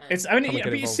 It's only, Come and get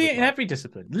but you involved see with it in that. every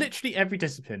discipline. Literally every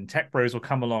discipline, tech bros will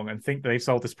come along and think they've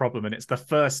solved this problem, and it's the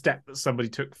first step that somebody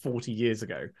took 40 years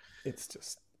ago.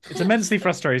 It's immensely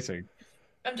frustrating.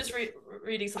 I'm just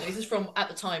reading something. This is from at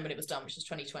the time when it was done, which was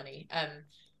 2020.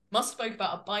 Musk spoke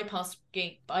about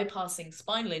bypassing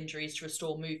spinal injuries to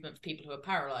restore movement for people who are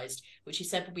paralyzed, which he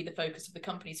said will be the focus of the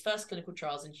company's first clinical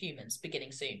trials in humans,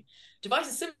 beginning soon.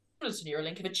 Devices similar to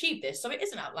Neuralink have achieved this, so it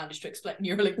isn't outlandish to expect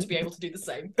Neuralink to be able to do the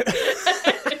same.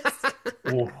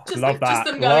 Oh, Just love that.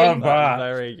 them going, Love that.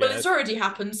 very good. Well, it's already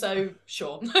happened, so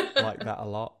sure. Like that a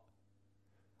lot.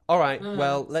 All right,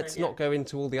 well, so let's yeah. not go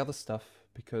into all the other stuff,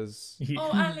 because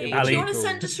Oh, Ali, Ali do you want to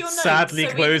send us your notes? sadly so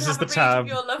we closes can the have a read of tab.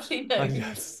 your lovely I notes.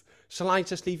 guess. Shall I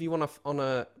just leave you on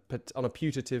a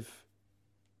putative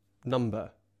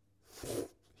number?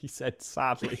 He said,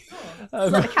 sadly.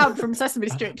 It's like a count from Sesame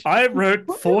Street. I wrote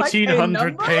Would you like a 1,400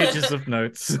 number? pages of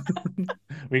notes.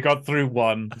 We got through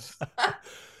one.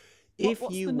 If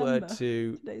What's you the were number?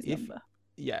 to, Today's if number.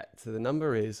 yeah, so the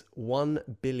number is 1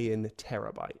 billion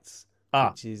terabytes,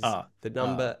 which is the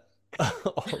number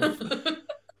of,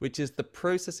 which is the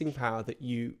processing power that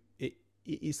it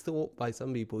is thought by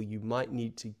some people you might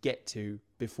need to get to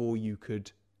before you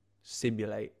could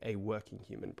simulate a working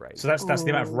human brain. So that's the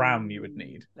amount of RAM you would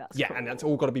need. That's yeah, and that's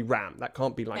all got to be RAM. That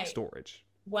can't be like Hey. storage.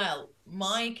 Well,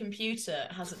 my computer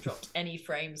hasn't dropped any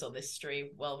frames on this stream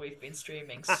while we've been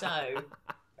streaming, so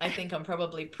I think I'm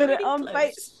probably Put pretty it on close.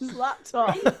 Bates'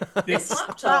 laptop. This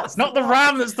laptop. It's not the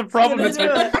RAM that's the problem, gonna it's do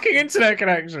my it. fucking internet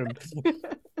connection.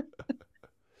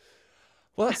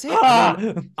 Well, that's it. Ah! I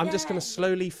mean, I'm just going to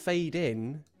slowly fade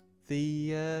in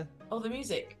the. Oh, the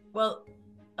music. Well,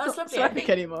 that's It's not lovely. so I epic think...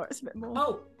 anymore. It's a bit more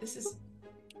Oh, this is.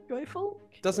 joyful.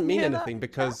 Doesn't You mean hear that? anything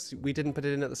because we didn't put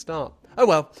it in at the start. Oh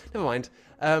well, never mind.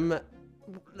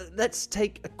 Let's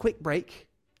take a quick break,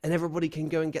 and everybody can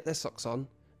go and get their socks on,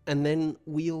 and then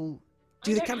we'll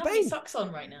do I the don't have any campaign. socks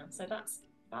on right now, so that's.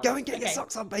 Go and get your okay.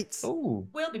 socks on, Bates. Oh.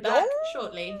 We'll be back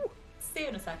shortly. See you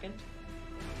in a second.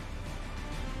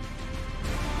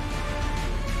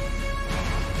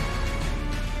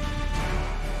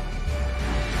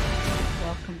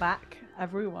 Welcome back,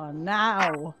 everyone.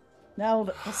 Now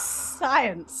that the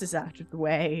science is out of the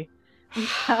way, we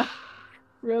have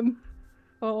room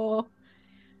for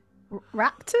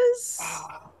raptors,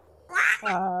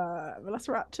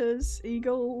 velociraptors,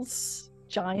 eagles,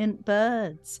 giant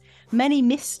birds. Many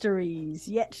mysteries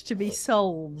yet to be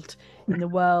solved in the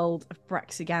world of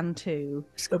Braxigantu.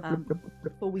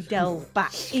 Before we delve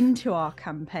back into our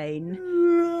campaign,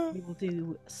 we will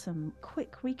do some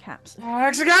quick recaps of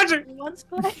everyone's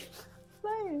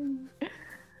playing.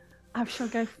 I shall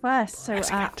go first. So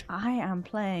I am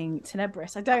playing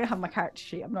Tenebris. I don't have my character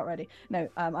sheet. I'm not ready. No,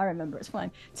 I remember. It's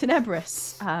fine.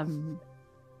 Tenebris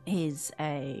is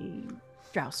a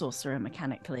drow sorcerer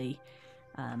mechanically.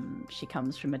 She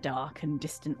comes from a dark and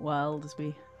distant world, as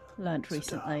we learnt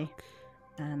recently,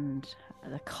 and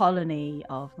the colony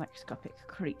of microscopic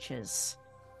creatures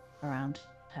around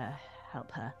her help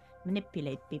her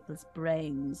manipulate people's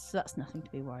brains. So that's nothing to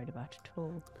be worried about at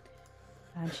all.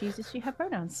 And she uses she/her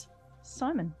pronouns.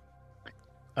 Simon.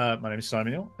 My name is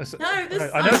Simon Hill. No, this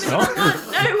I know it's not.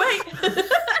 No, wait.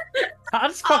 I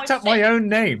just fucked up my own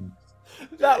name.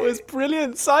 That was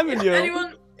brilliant, Simon.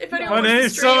 Anyone If anyone My wants to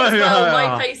name's stream as well,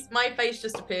 Summer. my face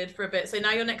just appeared for a bit. So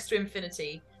now you're next to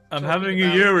infinity. I'm talking having a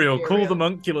about Uriel. Call Uriel. the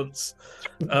Munculants.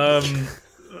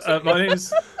 My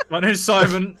name's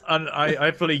Simon, and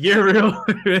I play Uriel,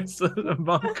 who is a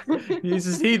monk. He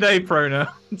uses he/they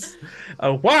pronouns.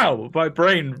 Wow, my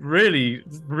brain really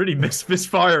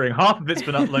misfiring. Half of it's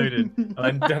been uploaded,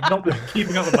 and I have not been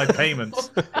keeping up with my payments.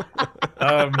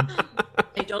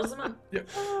 $8 a month.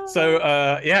 So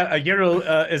Uriel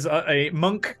is a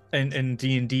monk in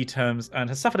D&D terms, and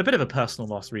has suffered a bit of a personal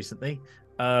loss recently.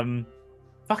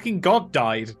 Fucking God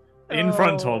died in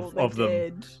front of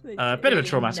them. A bit of a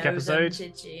traumatic episode.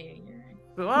 Did you?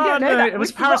 But, We don't know no, that. it was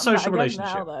We've forgotten that parasocial again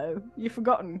relationship. Now, though. You've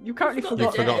forgotten. You've currently You've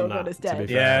forgotten forgotten that God that, is to be dead.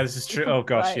 fair. Yeah, this is true. Oh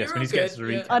gosh, Right. yes. You're We need to all get to the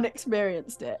good, recap. yeah.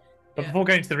 Unexperienced it. But before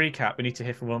going to the recap, we need to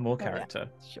hear from one more Oh, yeah. character.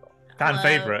 Sure. Fan Hello.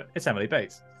 favourite. It's Emily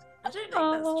Bates. I don't think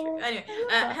that's true. Oh. Anyway,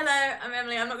 hello, I'm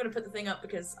Emily. I'm not going to put the thing up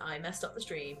because I messed up the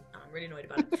stream. I'm really annoyed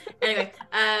about it. Anyway,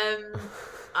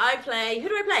 I play. Who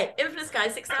do I play? Infinite Sky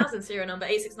 6000, serial number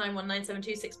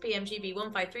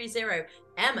 869197226PMGB1530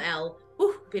 ML.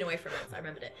 Whew, been away for a month. I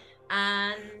remembered it.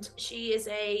 And she is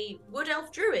a wood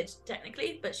elf druid,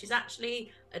 technically, but she's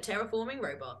actually a terraforming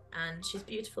robot. And she's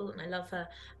beautiful, and I love her.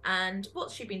 And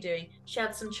what's she been doing? She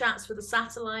had some chats with a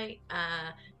satellite.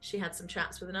 She had some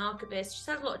chats with an archivist. She's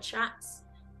had a lot of chats.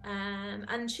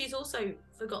 And she's also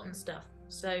forgotten stuff.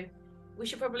 So we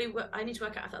should probably... I need to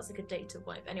work out if that's like a data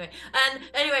wipe. Anyway,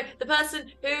 the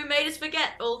person who made us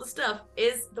forget all the stuff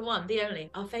is the one, the only,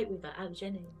 our Fate Weaver, Al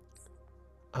Jennings.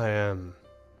 I am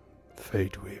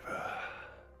Fate Weaver.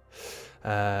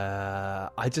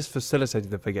 I just facilitated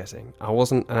the forgetting. I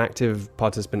wasn't an active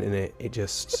participant in it.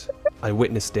 I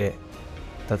witnessed it.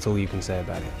 That's all you can say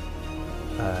about it.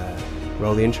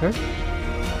 Roll the intro.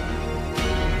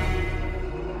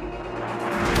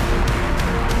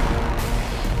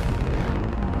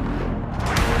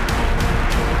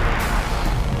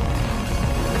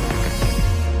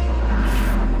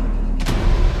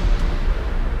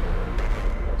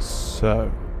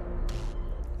 So,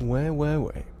 where were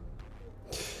we?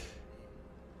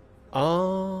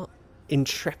 Our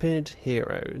intrepid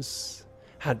heroes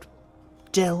had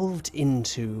delved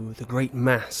into the great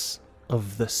mass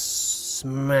of the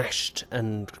smashed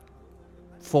and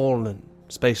fallen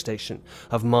space station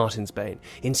of Martin's Bane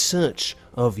in search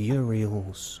of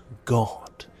Uriel's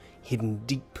god hidden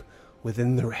deep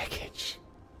within the wreckage.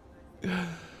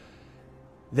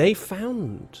 They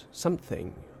found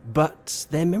something, but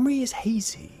their memory is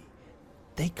hazy.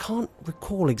 They can't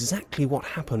recall exactly what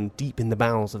happened deep in the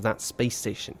bowels of that space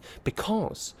station,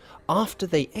 because after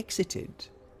they exited,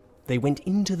 they went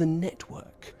into the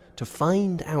network to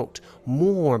find out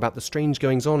more about the strange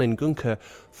goings-on in Gunka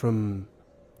from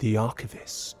the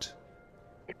Archivist,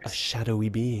 a shadowy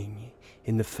being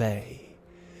in the Fae.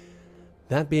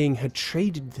 That being had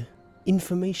traded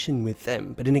information with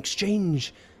them, but in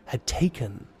exchange had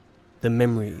taken the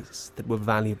memories that were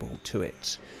valuable to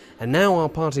it. And now our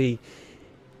party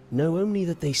know only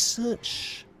that they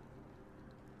search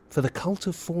for the Cult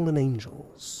of Fallen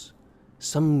Angels,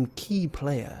 some key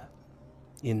player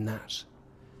in that,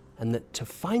 and that to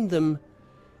find them,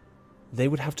 they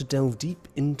would have to delve deep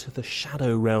into the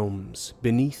shadow realms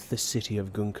beneath the city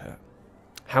of Gunka.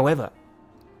 However,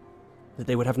 that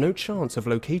they would have no chance of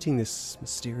locating this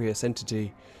mysterious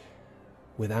entity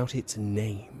without its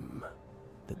name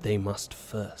that they must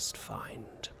first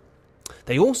find.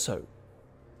 They also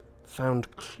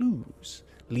found clues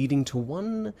leading to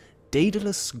one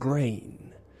Daedalus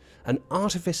Grain, an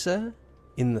artificer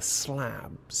in the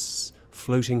slabs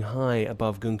floating high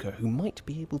above Gunka, who might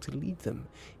be able to lead them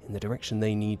in the direction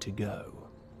they need to go.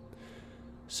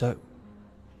 So,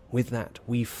 with that,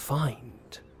 we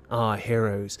find our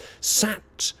heroes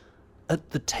sat at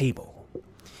the table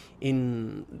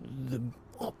in the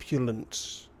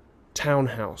opulent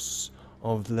townhouse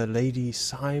of the Lady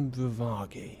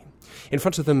Saibravagi. In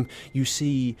front of them, you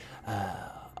see a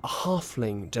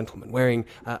halfling gentleman wearing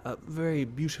a very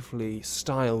beautifully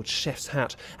styled chef's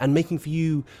hat and making for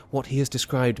you what he has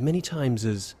described many times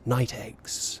as night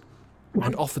eggs,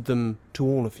 and offered them to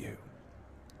all of you.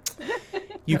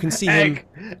 You can see him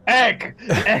Egg!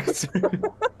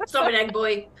 Stop it, egg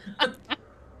boy.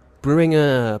 brewing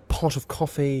a pot of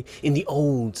coffee in the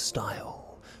old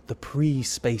style, the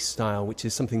pre-space style, which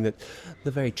is something that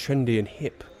the very trendy and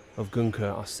hip of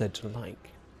Gunka are said to like.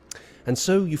 And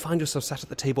so you find yourself sat at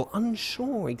the table,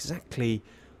 unsure exactly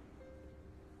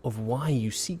of why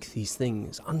you seek these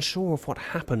things, unsure of what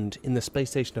happened in the space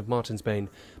station of Martin's Bane,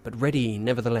 but ready,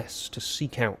 nevertheless, to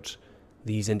seek out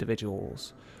these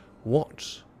individuals.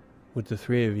 What would the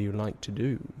three of you like to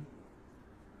do?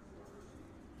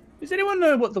 Does anyone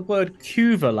know what the word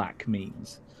Kuvalak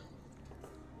means?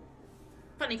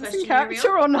 Funny Is this question, in character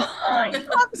Uriel. or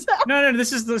not? No,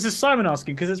 this is Simon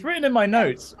asking because it's written in my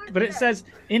notes, but it says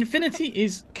infinity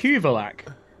is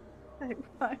Kuvalak.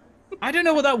 I don't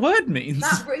know what that word means.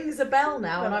 That rings a bell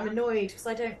now, and I'm annoyed because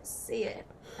I don't see it.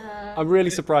 I'm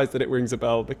really surprised that it rings a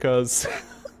bell because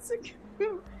I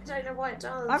don't know why it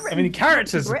does. I mean, the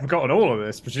characters have forgotten all of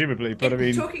this, presumably, but I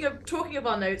mean, talking of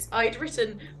our notes, I'd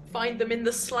written find them in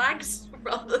the slags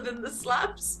rather than the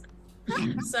slabs.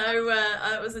 So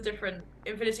it was a different.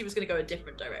 Infinity was going to go a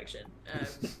different direction,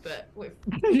 but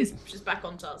she's back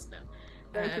on task now.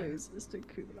 Mr.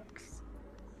 Kuvalaks.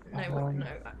 No.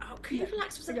 Oh,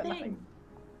 Kuvalaks was a thing.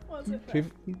 What's it?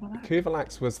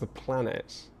 Kuvalax was the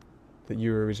planet that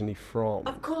you were originally from.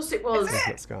 Of course it was.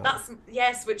 Sky. That's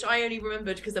yes, which I only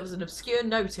remembered because there was an obscure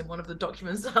note in one of the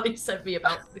documents that Ali sent me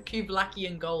about the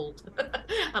Kuvalakian gold,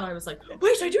 and I was like,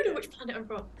 wait, I do know which planet I'm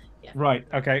from. Yeah. right,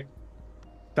 okay.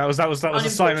 That was a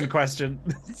Simon question.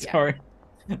 Sorry,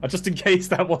 just in case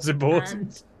that was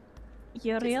important.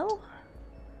 Uriel?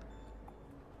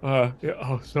 Yeah,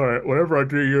 oh, sorry. Whenever I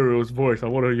do Uriel's voice, I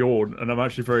want to yawn, and I'm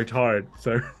actually very tired,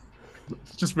 so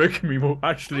it's just making me yawn.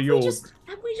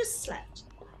 Have we just slept?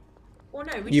 Or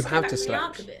no, we You just have came back to from the slept.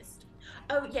 archivist.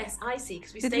 Oh yes, I see.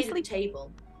 Because we Did we stayed at the sleep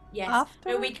table. Yes. after?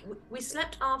 No, we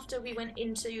slept after we went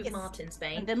into Yes. Martin's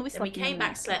Bane. And then we slept in came the back,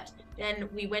 night. slept. Then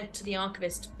we went to the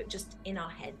archivist, but just in our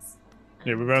heads.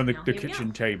 Yeah, And we're around the now here we kitchen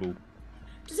are. table.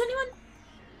 Does anyone?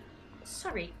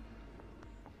 Sorry.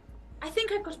 I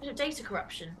think I've got a bit of data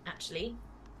corruption, actually.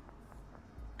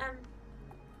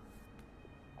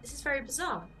 This is very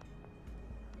bizarre.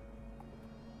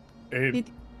 Did-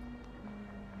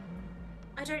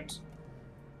 I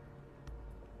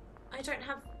don't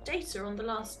have data on the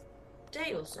last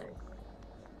day or so.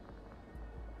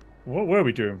 What were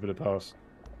we doing for the past?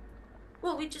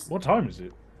 Well, we just What time is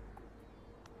it?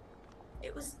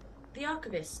 it was the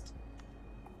archivist.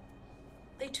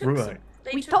 They took Right. some.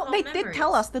 They We took thought our they did memories.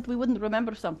 tell us that we wouldn't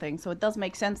remember something, so it does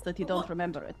make sense that you But don't what-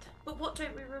 remember it. But what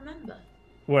don't we remember?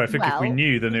 Well, I think if we Well,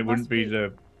 knew, then it it wouldn't must be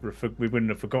be- we wouldn't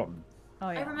have forgotten. Oh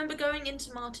I yeah. remember going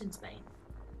into Martin's Bane.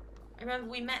 I remember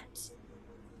we met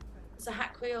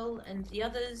Zahaquiel and the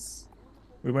others.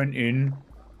 We went in,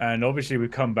 and obviously we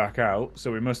come back out,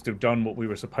 so we must have done what we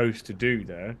were supposed to do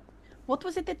there. What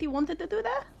was it that you wanted to do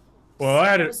there? Well, I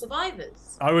had There a, were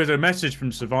survivors. I was a message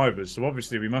from survivors, so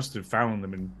obviously we must have found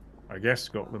them and I guess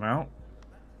got them out.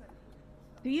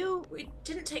 Do you? We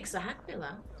didn't take Zahaquiel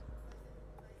out.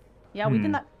 Yeah, we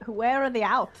didn't. Where are they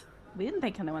out? We didn't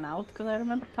take anyone out because I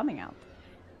remember coming out.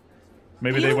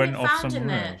 Maybe You they were went off found in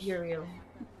somewhere there, else. Uriel.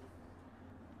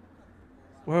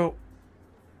 Well,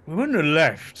 we wouldn't have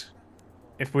left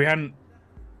if we hadn't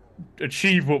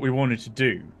achieved what we wanted to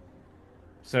do.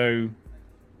 So,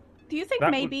 Do you think That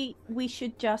would- maybe we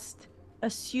should just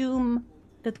assume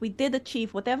that we did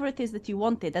achieve whatever it is that you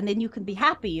wanted, and then you can be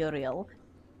happy, Uriel?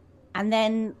 And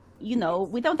then, you know,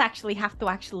 we don't actually have to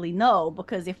actually know,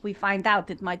 because if we find out,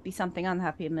 it might be something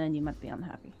unhappy, and then you might be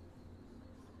unhappy.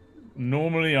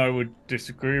 normally I would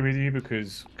disagree with you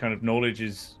because kind of knowledge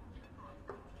is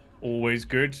always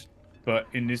good, but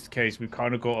in this case we've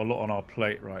kind of got a lot on our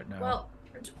plate right now. Well,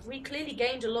 we clearly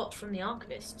gained a lot from the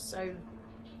archivist, so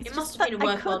It's it just must have been a that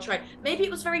I worthwhile could- try. Maybe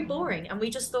it was very boring, and we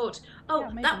just thought, oh, Yeah,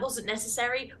 maybe. that wasn't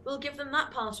necessary. We'll give them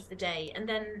that part of the day, and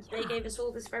then they Yeah. gave us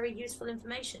all this very useful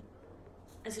information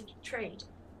as a trade.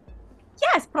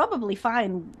 Yes, probably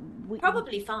fine.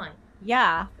 Probably fine.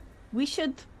 Yeah, we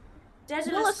should.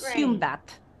 Daedalus We'll assume Grain.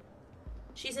 that.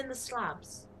 She's in the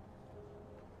slabs.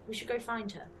 We should go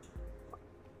find her.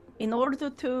 In order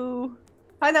to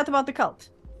find out about the cult,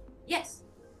 Yes.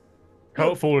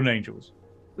 Cult of Fallen Angels.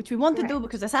 which we want to do Correct.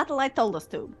 because the satellite told us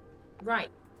to. Right.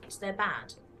 They're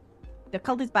bad. The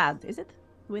cult is bad, is it?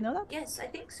 Do we know that? Yes, I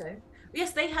think so.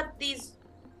 Yes, they had these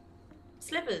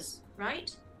slivers,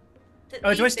 right?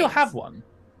 Oh, do I still have one?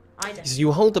 I don't. So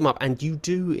you hold them up, and you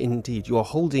do indeed. You are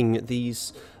holding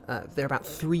these. They're about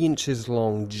 3 inches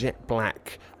long, jet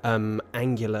black,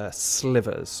 angular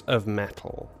slivers of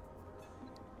metal.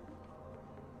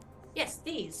 Yes,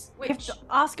 these. We have Which? to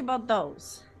ask about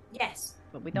those, Yes.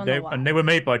 but we don't They, know why. and they were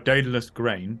made by Daedalus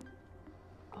Grain,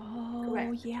 Oh,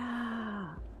 Correct.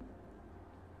 yeah.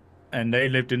 and they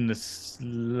lived in the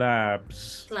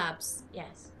slabs. Slabs.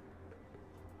 Yes.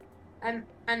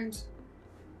 And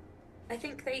I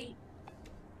think they.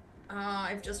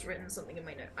 I've just written something in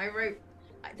my note. I wrote.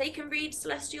 They can read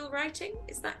celestial writing.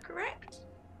 Is that correct?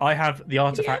 I have the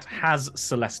artifact has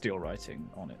celestial writing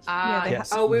on it. Yeah, they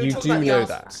Yes, Oh, we were you talking do about the know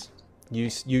artifact.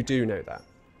 that. You do know that.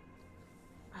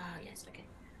 Ah, yes. Okay.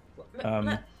 Well,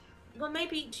 Um, Well,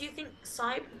 maybe. Do you think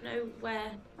Saib know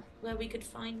where we could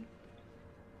find,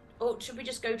 or should we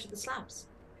just go to the slabs?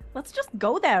 Let's just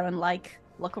go there and like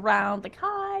look around. Like,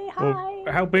 hi. Well,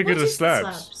 how big What are the is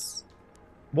slabs?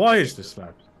 Why is the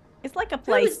slabs? It's like a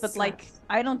place, is but the like slabs?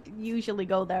 I don't usually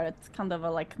go there. It's kind of a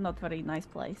like not very nice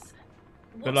place.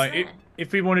 What's But like, there?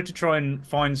 if we wanted to try and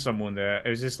find someone there,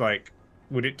 is this like,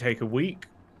 would it take a week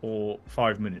or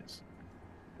 5 minutes?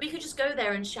 We could just go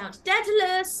there and shout,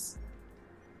 Daedalus!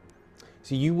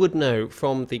 So you would know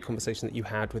from the conversation that you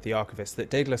had with the archivist that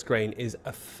Daedalus Grain is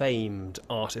a famed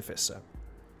artificer,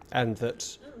 and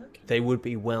that Oh, okay. they would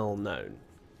be well known.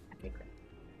 Okay, great.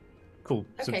 Cool.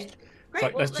 So Okay. it's Great.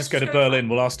 like, well, let's just go to Berlin.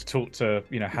 We'll ask to talk to,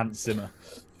 Hans Zimmer.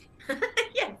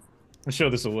 Yeah. I'm sure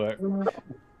this will work.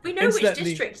 We know which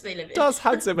Incidentally, district they live in. Does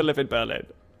Hans Zimmer live in Berlin,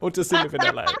 or does he live in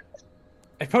LA?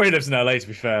 He probably lives in LA, to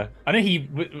be fair. I know he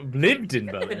lived in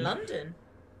They live in Berlin. London.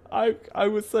 I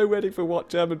was so ready for what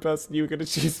German person you were going to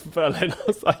choose for Berlin. I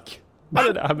was like, I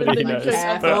don't know how many he knows.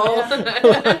 Yeah.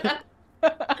 But...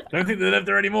 I don't think they live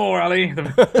there anymore, Ali.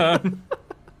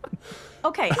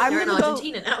 Okay, I'm They're in gonna go.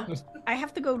 Argentina now. I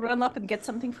have to go run up and get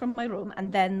something from my room,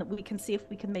 and then we can see if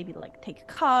we can maybe like take a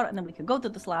car, and then we can go to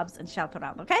the slabs and shout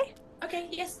around. Okay? Okay,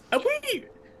 yes. Are we...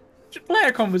 Just play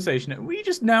a conversation. Are we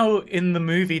just now in the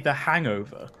movie The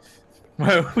Hangover?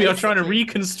 Where we are trying to Basically.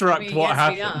 reconstruct what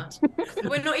happened. We are.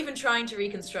 We're not even trying to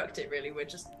reconstruct it, really. We're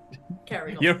just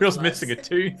carrying on. Uriel's with our lives. missing a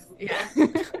tooth. Yeah.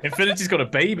 Infinity's got a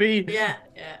baby. Yeah.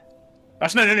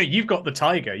 Actually, no. You've got the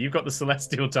tiger. You've got the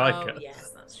celestial tiger. Oh,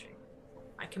 yes, that's true.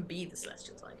 I can be the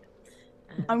celestial tiger.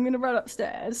 I'm gonna run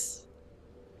upstairs,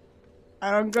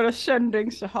 and I'm gonna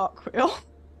sending to Hawkwill.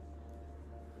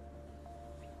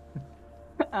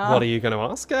 What are you going to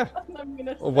ask her? I'm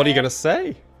gonna Or what are you say, going to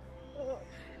say?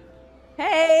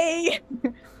 Hey,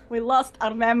 we lost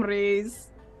our memories.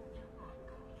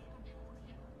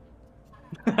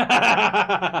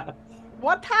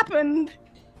 What happened?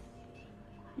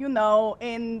 You know,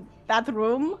 in that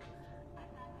room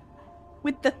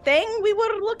with the thing we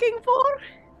were looking for?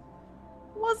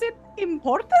 Was it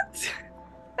important?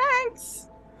 Thanks.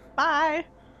 Bye.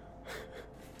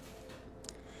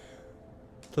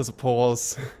 There's a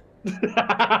pause. That's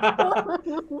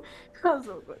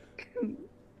so good.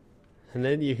 And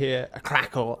then you hear a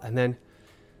crackle, and then...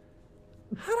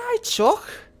 Alright, Chuck.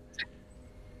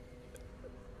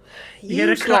 You get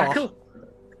a lot crackle.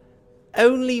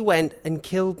 only went and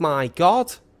killed my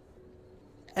god,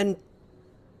 and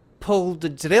pulled the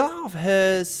drill out of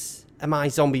hers and my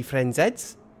zombie friends'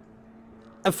 heads,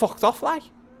 and fucked off like.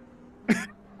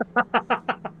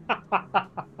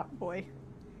 Boy.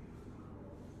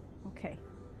 Okay.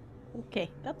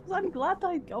 I'm glad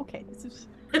okay, this is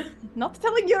not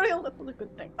telling Uriel, that was a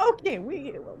good thing. Okay,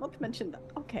 we will not mention that.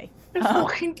 Okay.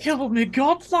 Fucking killed me,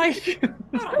 God, like.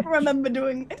 I don't remember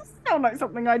doing it. Doesn't sound like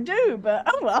something I do, but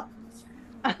oh well.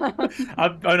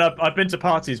 I've been to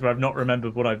parties where I've not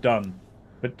remembered what I've done,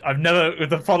 but I've never,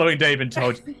 the following day, been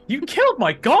told, "You killed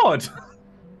my god."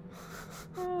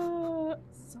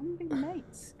 Zombie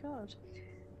mates, God.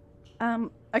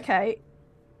 Okay.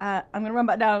 I'm gonna run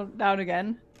back down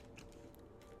again.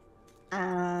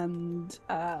 And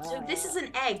So this is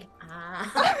an egg.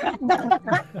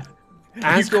 Ah.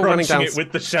 As you're running crunching down, it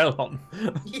with the shell on.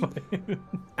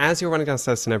 as you're running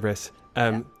downstairs to Nebris,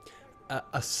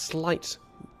 a slight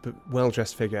but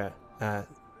well-dressed figure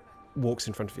walks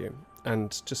in front of you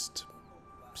and just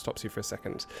stops you for a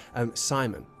second.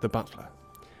 Simon, the butler,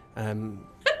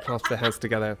 clasp their hands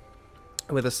together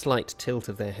with a slight tilt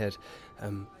of their head.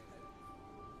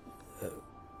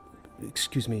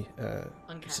 Excuse me,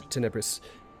 Uncanny. Tenebris.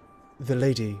 The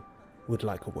lady would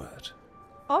like a word.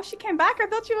 oh, she came back. I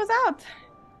thought she was out.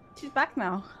 She's back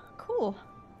now. Cool.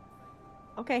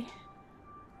 Okay.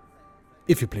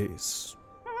 If you please.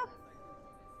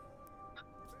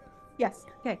 Yes.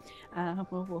 Okay.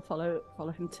 We'll follow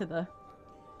him to the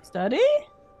study.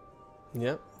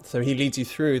 Yeah. So he leads you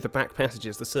through the back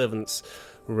passages, the servants'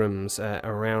 rooms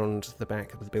around the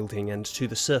back of the building, and to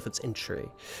the servants' entry,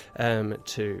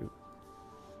 to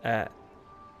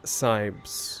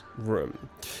Saib's room.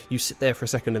 You sit there for a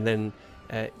second, and then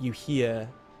you hear,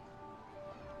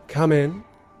 "Come in."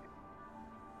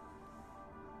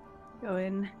 Go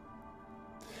in.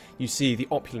 You see the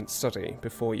opulent study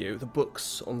before you, the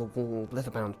books on the wall,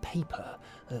 leather-bound paper,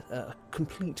 a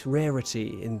complete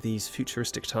rarity in these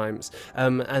futuristic times,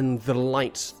 and the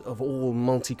light of all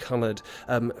multicoloured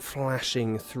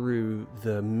flashing through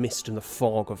the mist and the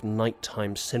fog of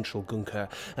nighttime central Gunka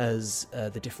as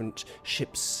the different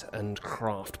ships and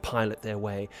craft pilot their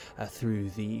way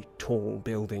through the tall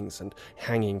buildings and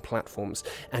hanging platforms.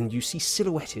 And you see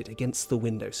silhouetted against the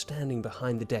window, standing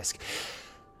behind the desk,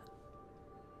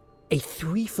 a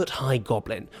 3-foot-high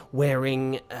goblin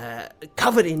wearing,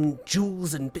 covered in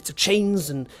jewels and bits of chains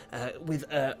and with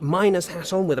a miner's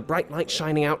hat on with a bright light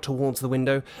shining out towards the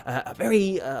window, a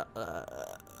very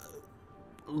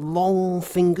long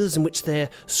fingers in which they're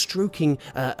stroking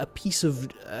a piece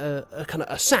of a kind of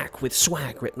a sack with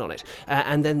swag written on it,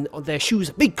 and then their shoes,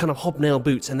 big kind of hobnail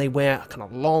boots, and they wear a kind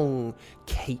of long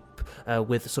cape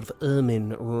with a sort of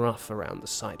ermine ruff around the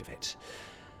side of it.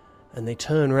 And they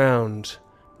turn round,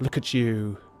 look at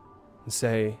you, and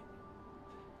say,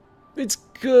 "It's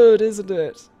good, isn't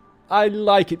it? I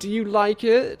like it. Do you like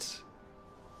it?"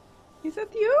 Is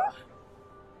it you?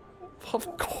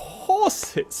 Of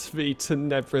course it's me,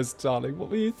 Tenebris, darling. What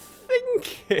were you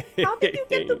thinking? How did you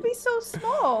get to be so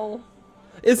small?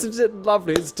 Isn't it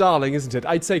lovely? It's darling, isn't it?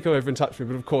 I'd say go over and touch me,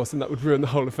 but of course, then that would ruin the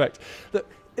whole effect.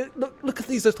 Look at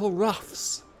these little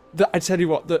ruffs. I tell you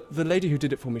what, the lady who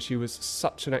did it for me, she was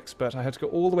such an expert. I had to go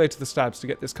all the way to the Stabs to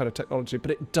get this kind of technology,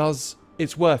 but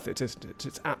it's worth it, isn't it?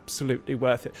 It's absolutely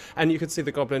worth it. And you can see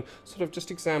the goblin sort of just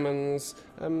examines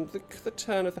the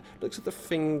turn of looks at the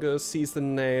fingers, sees the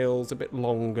nails a bit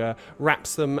longer,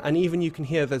 wraps them, and even you can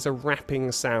hear there's a rapping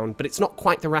sound, but it's not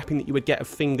quite the rapping that you would get of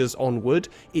fingers on wood.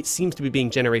 It seems to be being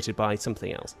generated by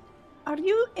something else. Are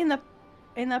you in a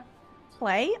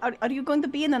play? Are you going to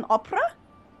be in an opera?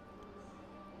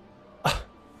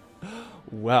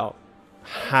 Well,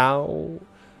 how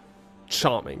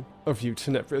charming of you,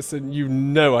 Tenebris, and you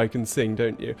know I can sing,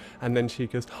 don't you? And then she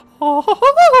goes,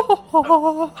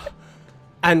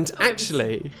 and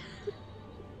actually,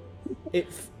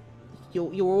 if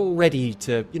you're all ready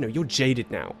to, you're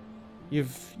jaded now.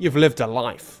 You've lived a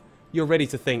life. You're ready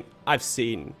to think, I've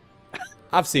seen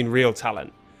real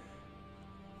talent.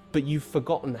 But you've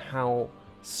forgotten how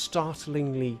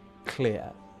startlingly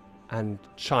clear and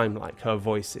chime-like her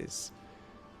voice is.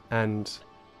 And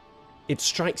it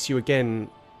strikes you again,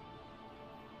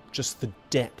 just the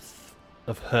depth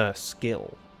of her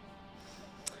skill.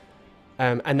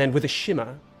 And then with a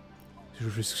shimmer,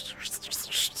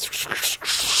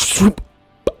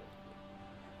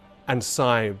 and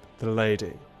Saib, the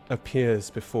lady, appears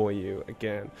before you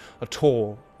again, a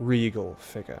tall, regal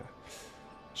figure.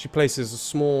 She places a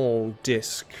small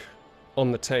disc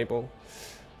on the table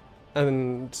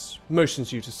and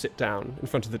motions you to sit down in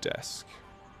front of the desk.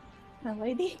 The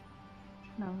lady?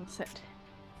 No, we'll sit.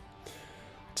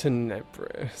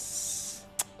 Tenebris.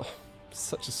 Oh,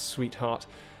 such a sweetheart.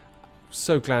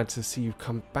 So glad to see you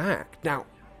come back. Now,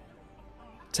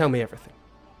 tell me everything.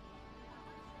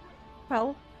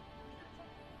 Well,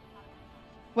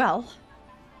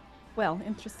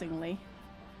 interestingly,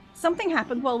 something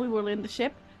happened while we were in the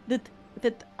ship that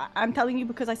I'm telling you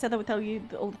because I said I would tell you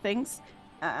all the things,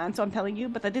 and so I'm telling you,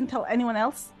 but I didn't tell anyone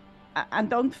else,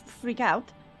 and don't freak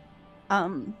out.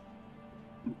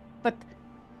 But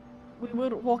we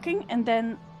were walking, and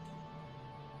then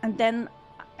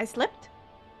I slipped,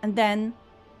 and then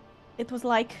it was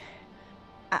like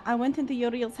I went into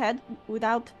Uriel's head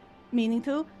without meaning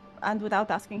to, and without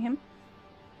asking him.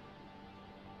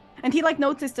 And he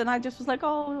noticed, and I just was like,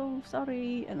 "Oh,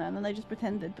 sorry," and then I just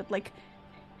pretended. But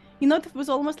it was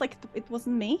almost like it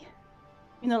wasn't me.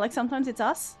 Sometimes it's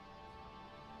us,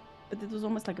 but it was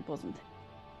almost like it wasn't.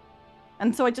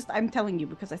 And so I'm telling you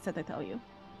because I said I'd tell you.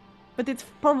 But it's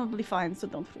probably fine, so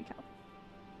don't freak out.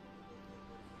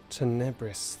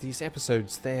 Tenebris, these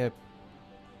episodes, they're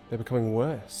becoming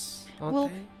worse,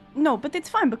 aren't they? No, but it's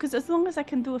fine because as long as I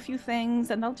can do a few things,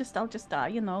 and I'll just just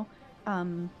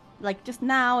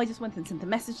now I just went and sent a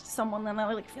message to someone, and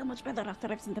I feel much better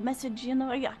after I've sent a message.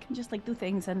 I can just do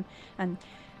things, and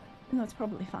it's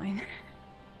probably fine.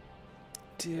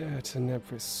 Dear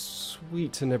Tenebris,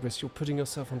 sweet Tenebris, you're putting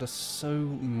yourself under so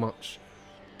much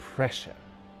pressure.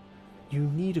 You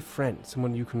need a friend,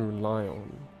 someone you can rely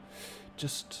on.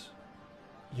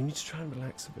 You need to try and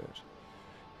relax a bit.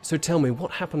 So tell me,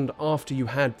 what happened after you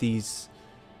had these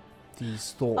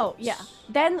thoughts? Oh, yeah.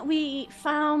 Then we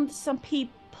found some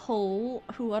people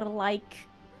who are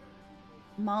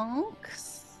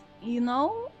monks,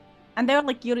 and they're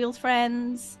Uriel's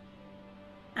friends.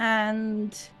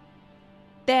 And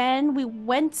then we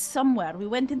went somewhere. We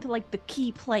went into the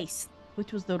key place,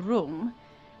 which was the room,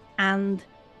 and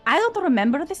I don't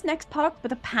remember this next part,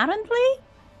 but apparently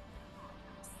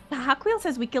Sahakwil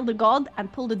says we killed a god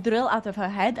and pulled a drill out of her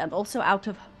head and also out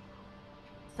of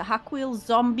Sahakwil's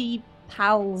zombie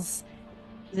pals'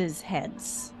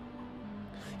 heads.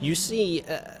 You see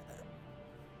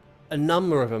a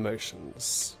number of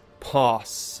emotions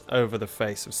pass over the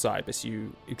face of Sybe as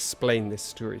you explain this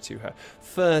story to her.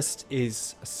 First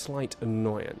is a slight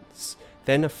annoyance,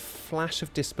 then a flash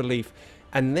of disbelief,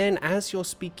 and then as you're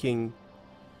speaking,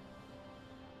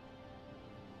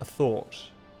 a thought.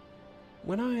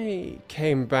 When I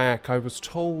came back, I was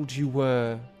told you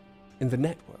were in the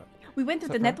network. We went to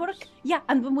Is the that right? network, yeah,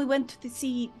 and when we went to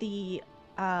see the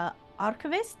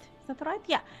archivist, is that right?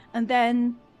 Yeah, and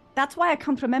then that's why I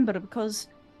can't remember, because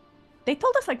they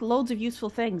told us like loads of useful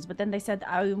things, but then they said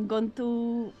I'm going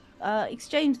to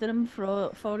exchange them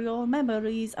for your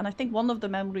memories, and I think one of the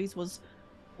memories was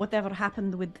whatever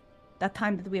happened with that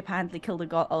time that we apparently killed a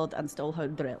god and stole her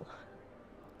drill.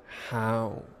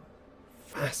 How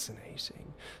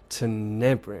fascinating.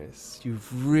 Tenebris,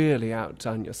 you've really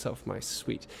outdone yourself, my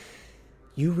sweet.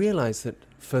 You realize that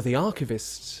for the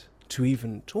archivist to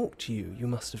even talk to you, you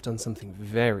must have done something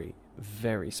very,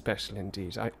 very special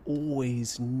indeed. I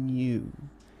always knew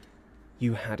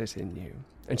you had it in you.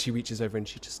 And she reaches over and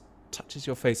she just touches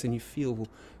your face, and you feel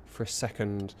for a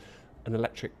second an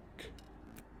electric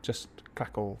just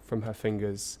crackle from her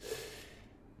fingers.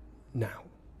 Now,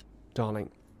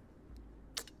 darling,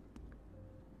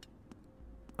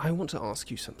 I want to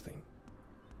ask you something.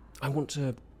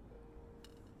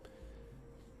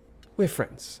 We're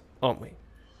friends, aren't we?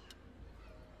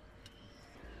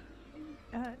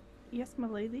 Yes, my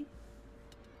lady.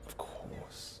 Of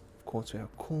course we are.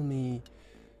 Call me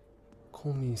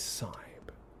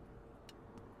Sybe.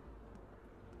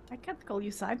 I can't call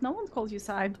you Sybe. No one calls you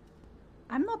Sybe.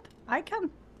 I can.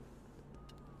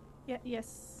 Yeah,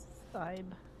 yes,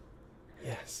 Sybe.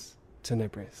 Yes,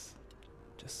 Tenebris.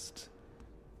 Just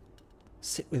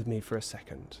sit with me for a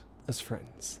second, as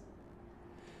friends.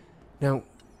 Now,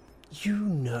 you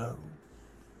know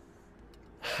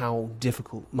how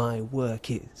difficult my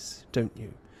work is, don't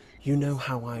you? You know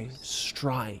how I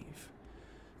strive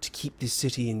to keep this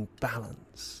city in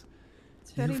balance.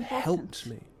 It's very You've important. helped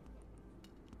me.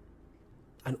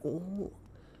 And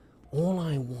all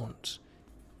I want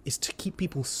is to keep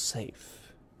people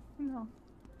safe. No.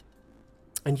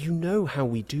 And you know how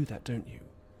we do that, don't you?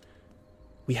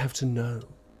 We have to know.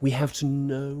 We have to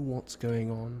know what's going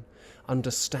on,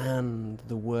 understand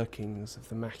the workings of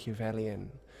the Machiavellian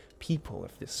people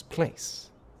of this place.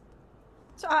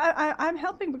 So I'm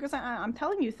helping because I'm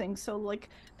telling you things. So like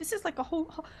this is like a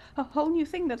whole new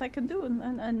thing that I can do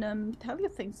and tell you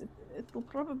things. It will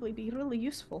probably be really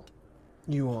useful.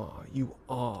 You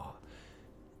are.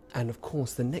 And of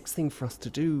course, the next thing for us to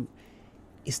do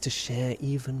is to share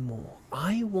even more.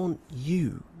 I want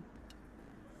you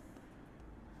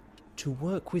to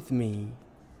work with me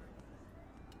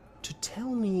to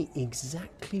tell me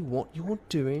exactly what you're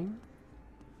doing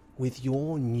with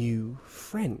your new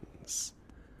friends.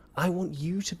 I want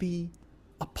you to be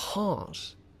a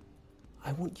part.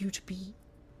 I want you to be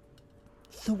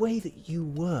the way that you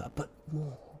were, but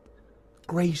more,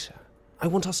 greater. I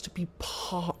want us to be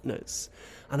partners,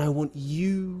 and I want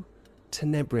you,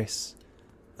 Tenebris,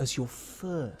 as your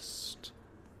first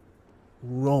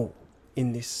role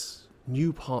in this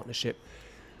new partnership,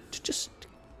 to just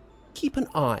keep an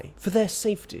eye for their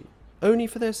safety, only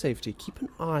for their safety. Keep an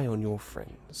eye on your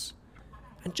friends,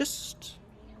 and just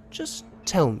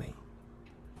tell me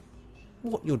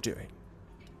what you're doing.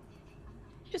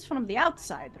 Just from the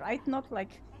outside, right? Not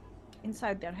like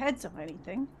inside their heads or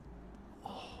anything.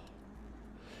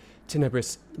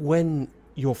 Tenebris, when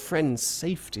your friends'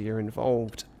 safety are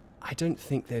involved, I don't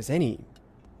think there's any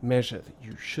measure that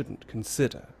you shouldn't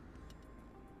consider.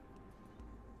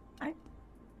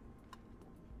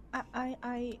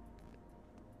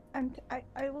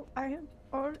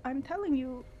 I'm telling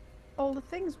you all the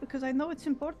things because I know it's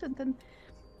important,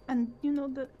 and you know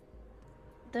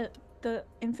the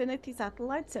Infinity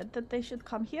Satellite said that they should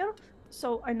come here,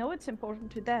 so I know it's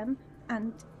important to them,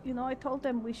 and you know I told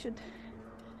them we should,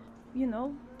 you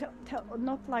know,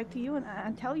 not lie to you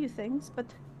and tell you things, but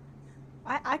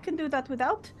I can do that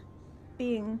without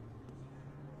being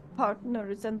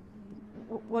partners and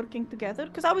working together,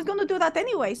 because I was going to do that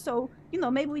anyway, so you know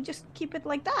maybe we just keep it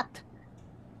like that.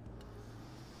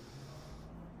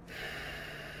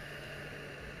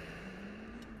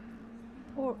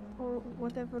 Or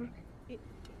whatever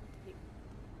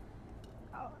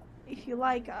if you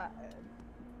like,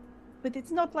 but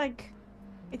it's not like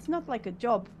a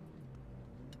job,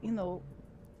 you know,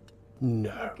 No.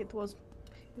 like it was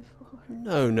before.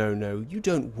 No, no, no. You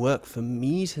don't work for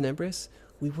me, Tenebris.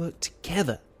 We work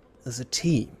together as a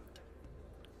team.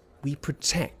 We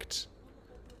protect.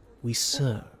 We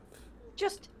serve.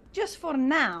 Just for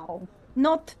now,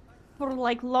 not for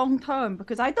like long term,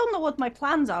 because I don't know what my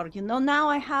plans are. You know, now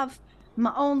I have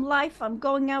my own life. I'm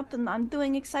going out and I'm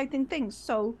doing exciting things.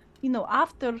 So, you know,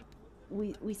 after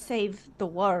we save the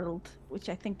world, which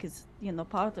I think is, you know,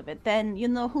 part of it, then, you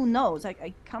know, who knows?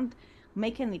 I can't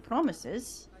make any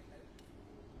promises.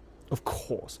 Of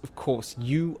course.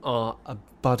 You are a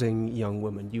budding young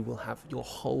woman. You will have your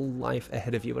whole life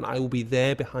ahead of you, and I will be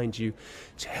there behind you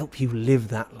to help you live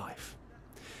that life.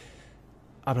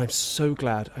 And I'm so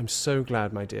glad,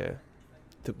 my dear,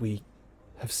 that we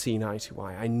have seen eye to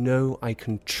eye. I know I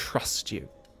can trust you,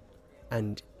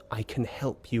 and I can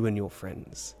help you and your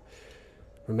friends.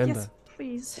 Remember. Yes,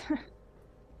 please.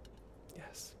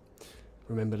 Yes.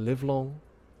 Remember, live long,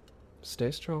 stay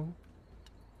strong,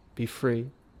 be free.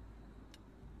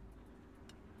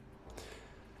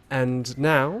 And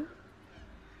now,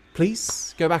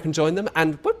 please go back and join them.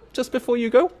 And whoop, just before you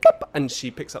go, whoop, and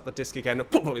she picks up the disc again. And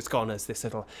whoop, it's gone as this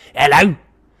little hello.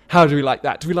 How do we like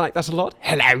that? Do we like that a lot?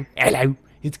 Hello, hello.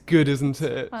 It's good, isn't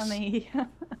it? Funny.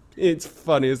 It's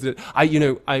funny, isn't it?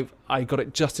 I got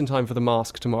it just in time for the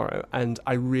mask tomorrow, and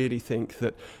I really think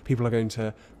that people are going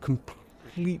to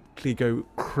completely go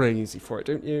crazy for it,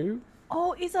 don't you?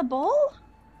 Oh, Isabel?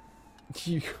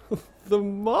 You, the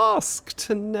mask,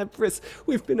 Tenebris.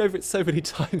 We've been over it so many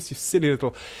times, you silly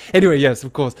little. Anyway, yes,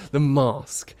 of course, the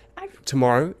mask.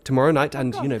 Tomorrow night,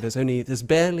 and you know, there's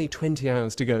barely 20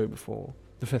 hours to go before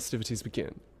the festivities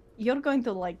begin. You're going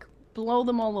to like blow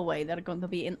them all away. They're going to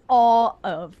be in awe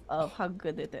of how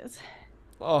good it is.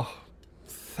 Oh,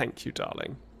 thank you,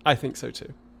 darling. I think so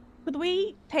too. Could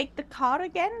we take the car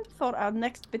again for our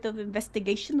next bit of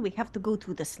investigation? We have to go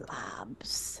to the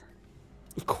slabs.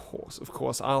 Of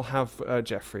course. I'll have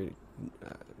Jeffrey.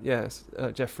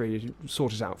 Jeffrey,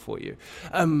 sort it out for you.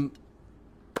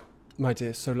 My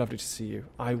dear, so lovely to see you.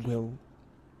 I will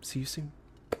see you soon.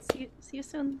 See you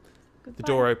soon. Goodbye. The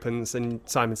door opens and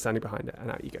Simon's standing behind it, and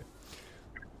out you go.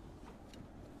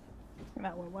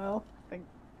 That went well. I think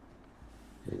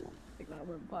that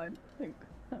went fine. I think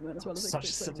that went as well as Such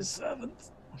a civil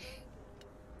servant.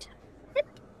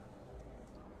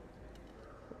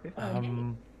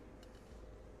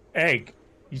 Egg.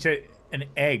 You said an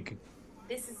egg.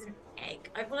 This is an egg.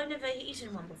 I've never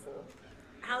eaten one before.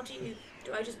 How do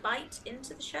I just bite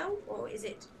into the shell, or is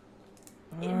it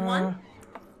in one?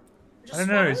 I don't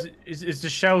know. Is the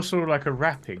shell sort of like a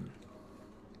wrapping?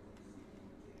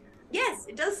 Yes,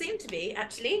 it does seem to be,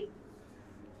 actually.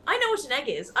 I know what an egg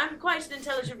is. I'm quite an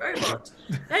intelligent robot.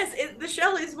 The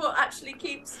shell is what actually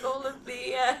keeps all of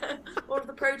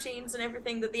the proteins and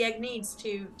everything that the egg needs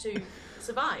to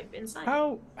survive inside.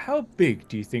 How big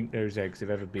do you think those eggs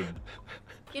have ever been?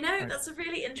 You know, that's a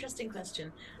really interesting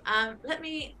question. Let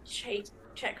me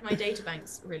check my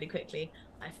databanks really quickly.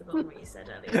 I forgot what you said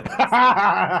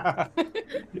earlier.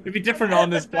 It'd be different on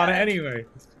this planet anyway.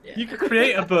 Yeah. You could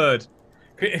create a bird.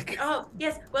 Oh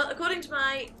yes. Well, according to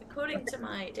my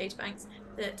databanks,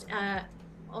 that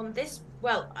on this,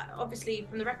 obviously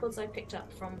from the records I picked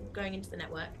up from going into the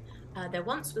network, there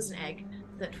once was an egg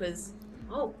that was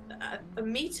a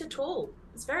meter tall.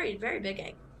 It's a very, very big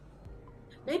egg.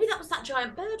 Maybe that was that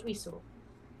giant bird we saw.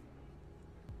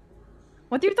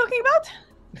 What are you talking about?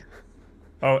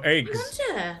 Oh, eggs.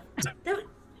 Do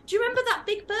you remember that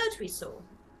big bird we saw?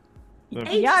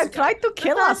 Yeah, it tried to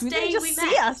kill us. We didn't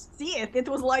just see it. It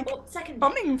was like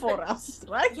coming for us,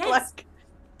 right? Yes. Like...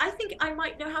 I think I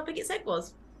might know how big its egg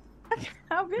was.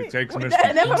 How big?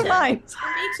 Never mind.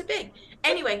 A meter big.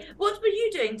 Anyway, what were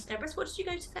you doing, Tenebris? What did you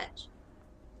go to fetch?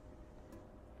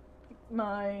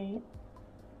 My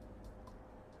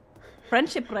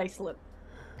friendship bracelet.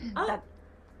 Oh, that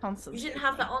you didn't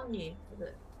have that on you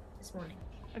this morning?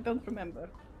 I don't remember.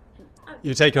 Oh.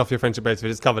 You take off your friendship bracelet,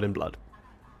 it's covered in blood.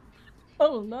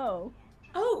 Oh no.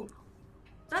 Oh,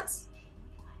 that's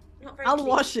not very I'll clean.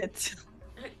 wash it.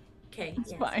 Okay,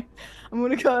 it's fine. I'm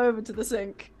gonna go over to the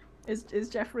sink. Is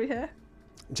Jeffrey here?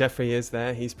 Jeffrey is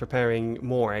there. He's preparing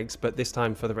more eggs, but this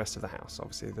time for the rest of the house,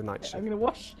 obviously, the night shift. I'm gonna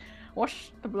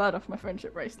wash the blood off my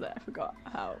friendship bracelet. I forgot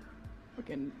how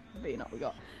freaking being up we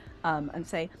got. And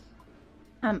say,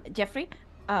 Jeffrey,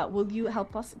 will you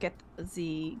help us get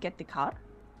the car?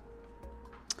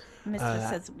 Mistress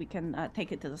says we can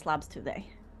take it to the slabs today.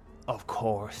 Of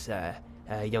course.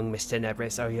 young Mr.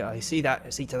 Nebris. I see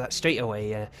to that straight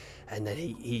away. And then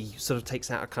he sort of takes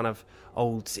out a kind of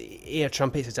old ear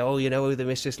trumpet and says, "Oh, the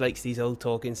mistress likes these old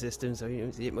talking systems. So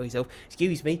see it myself.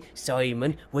 Excuse me,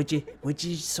 Simon, would you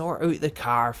sort out the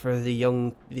car for the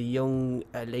young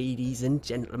ladies and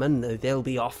gentlemen? They'll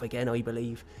be off again, I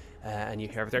believe." And you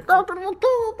hear everything,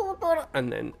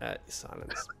 and then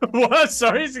silence. What?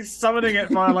 Sorry, is he summoning it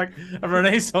via like a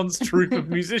Renaissance troupe of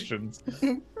musicians?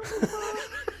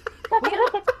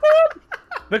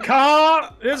 The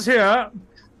car is here.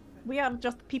 We are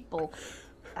just people,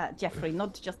 Jeffrey,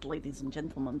 not just ladies and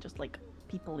gentlemen, just like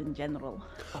people in general.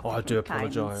 Oh, I do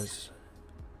Kinds. apologise.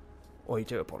 Oh, you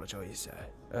do apologise.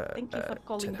 Thank you for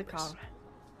calling the car.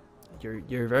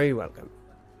 You're very welcome.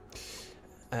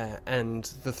 And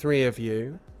the three of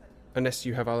you, unless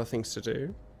you have other things to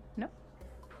do, No.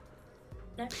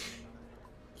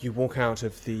 you walk out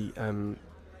of the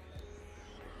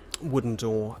wooden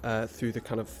door through the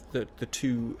kind of the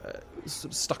two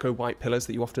sort of stucco white pillars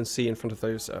that you often see in front of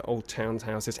those old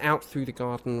townhouses, out through the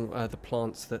garden, the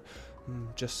plants that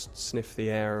just sniff the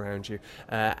air around you,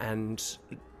 and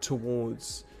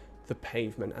towards the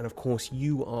pavement. And of course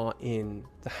you are in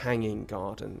the Hanging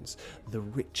Gardens, the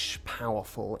rich,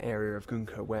 powerful area of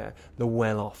Gunka where the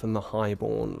well-off and the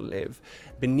highborn live.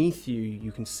 Beneath you,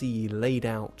 you can see laid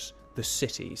out the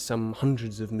city, some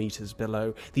hundreds of meters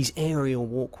below. These aerial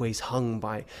walkways hung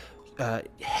by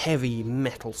heavy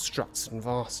metal struts and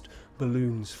vast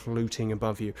balloons floating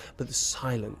above you. But the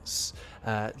silence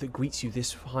that greets you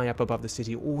this high up above the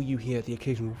city, all you hear, the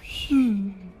occasional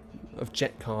of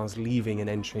jet cars leaving and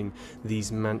entering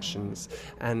these mansions,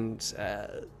 and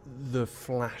the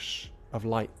flash of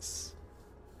lights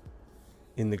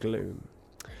in the gloom.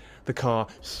 The car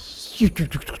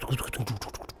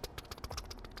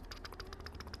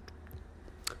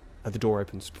the door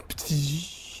opens.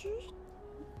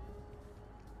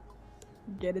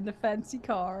 Get in the fancy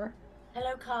car.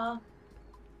 Hello, car.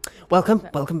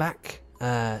 Welcome back.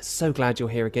 So glad you're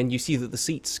here again. You see that the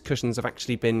seats cushions have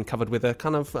actually been covered with a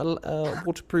kind of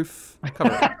waterproof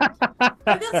cover. Oh,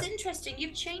 that's interesting.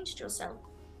 You've changed yourself.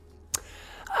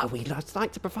 We'd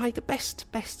like to provide the best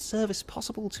service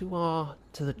possible to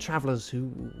the travellers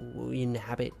who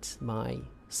inhabit my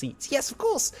seats. Yes, of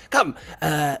course. Come,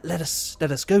 let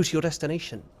us go to your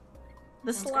destination.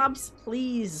 The slabs,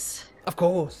 please. Of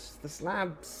course, the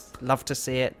slabs. Love to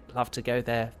see it. Love to go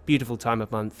there. Beautiful time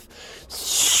of month.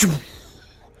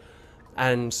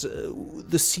 And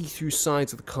the see-through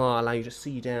sides of the car allow you to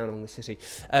see down on the city.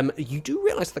 You do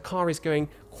realise the car is going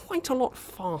quite a lot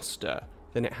faster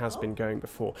than it has been going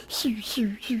before,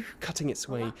 cutting its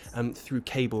way through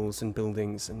cables and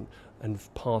buildings and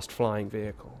past flying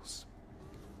vehicles.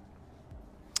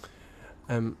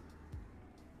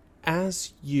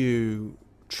 As you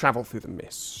travel through the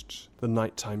mist, the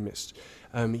nighttime mist,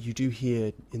 you do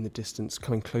hear in the distance,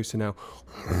 coming closer now,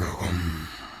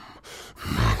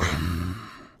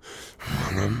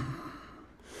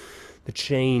 the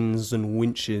chains and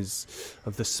winches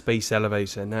of the space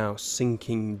elevator now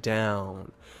sinking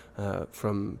down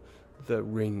from the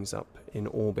rings up in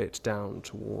orbit down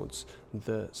towards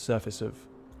the surface of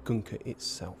Gunka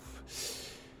itself.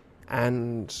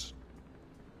 And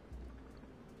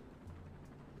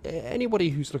anybody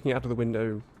who's looking out of the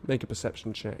window, make a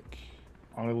perception check.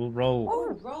 I will roll.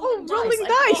 Oh, rolling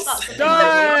dice.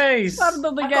 Dice! Started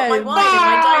on the I got my game. wine and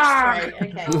my dice tray.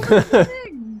 Okay.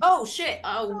 Ding. Oh shit!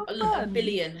 Oh, a Fun.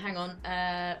 billion. Hang on.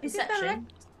 Is it Perception.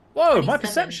 Whoa, my 27.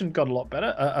 perception got a lot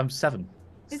better. I'm 7.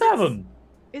 Is it- 7!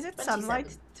 Is it 27.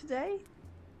 sunlight today?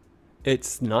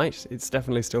 It's night. It's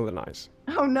definitely still the night.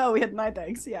 Oh no, we had night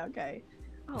eggs. Yeah, okay.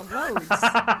 Oh, loads.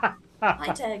 Hi,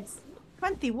 Tegs.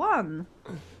 21.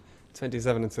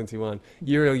 27 and 21.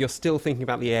 Uriel, you're still thinking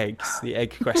about the eggs, the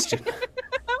egg question.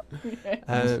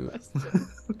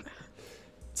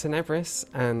 Tenebris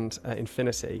and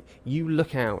Infinity, you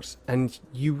look out and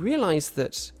you realise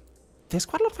that there's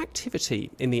quite a lot of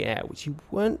activity in the air, which you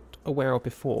weren't aware of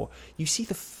before. You see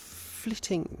the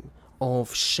flitting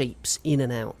of shapes in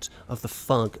and out of the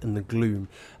fog and the gloom,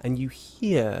 and you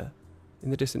hear in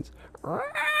the distance,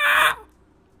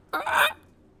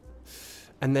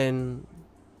 and then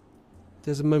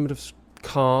there's a moment of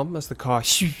calm as the car,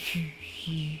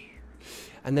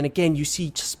 and then again you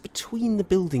see just between the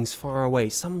buildings far away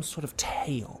some sort of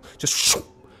tail just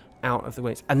out of the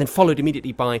way, and then followed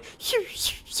immediately by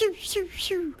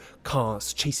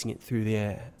cars chasing it through the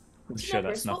air. Sure,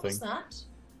 that's What nothing. was that?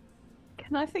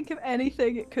 Can I think of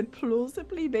anything it could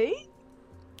plausibly be?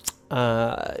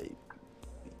 I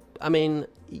mean,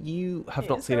 you have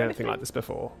not Is seen there anything anything? like this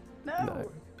before. No.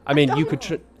 No. I mean, you could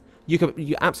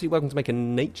You're absolutely welcome to make a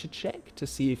nature check to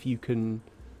see if you can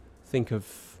think of.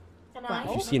 Can Well, I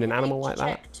if you've seen an animal like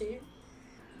that. check too?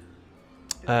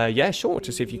 Yeah, sure.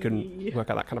 To see if you can work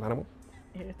out that kind of animal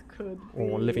It could be...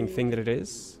 or living thing that it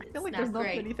is. I feel like Not there's not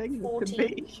great. many things it 14.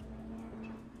 could be.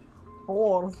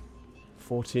 4.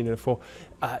 14 and a 4.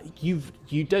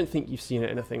 You don't think you've seen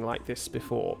anything like this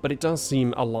before, but it does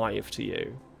seem alive to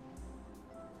you.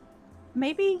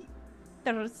 Maybe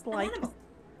there's like... animal.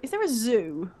 Is there a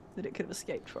zoo that it could have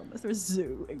escaped from? Is there a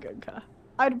zoo in Gunka?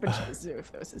 I'd have been to the zoo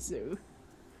if there was a zoo.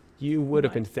 You would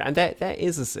have been, and there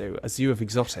is a zoo of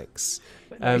exotics.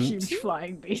 But no huge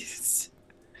flying beasts.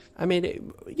 I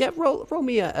mean, roll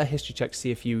me a history check to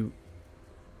see if you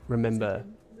remember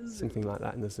something like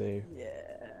that in the zoo. Yeah,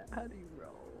 how do you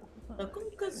roll? The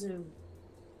Gunka Zoo.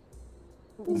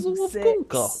 Zoo of 6.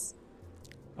 Gunka.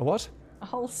 A what? A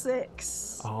whole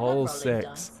 6. A Not whole rolling 6.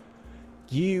 dice.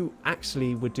 You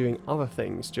actually were doing other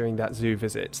things during that zoo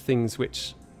visit, things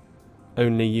which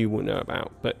only you will know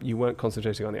about, but you weren't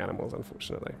concentrating on the animals,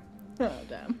 unfortunately. Oh,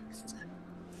 damn.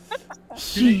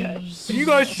 Can you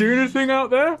guys see anything out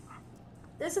there?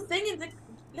 There's a thing in the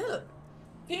look.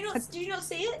 Do you not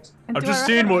see it? And I've do I just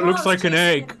seen what recognise- looks like an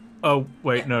egg. Oh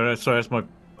wait, no, that's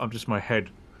I'm just my head.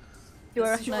 Do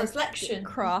I This is your recognise reflection.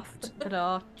 craft that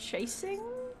are chasing?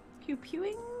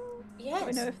 Pew-pewing? Yes. Do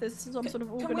I know if there's some sort of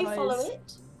Can organised... we follow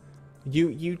it?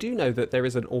 You do know that there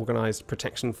is an organised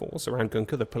protection force around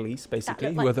Gunka, the police, That basically.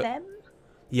 look who are like the... them?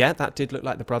 Yeah, that did look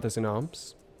like the brothers in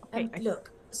arms. Okay, I-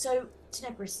 Look, so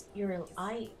Tenebris, Uriel,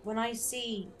 when I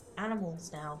see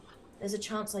animals now, there's a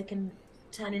chance I can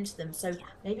turn into them. So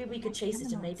maybe we could chase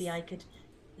it, and maybe I could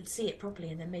see it properly,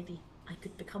 and then maybe I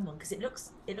could become one. Because it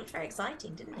looked very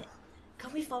exciting, didn't it?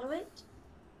 Can we follow it?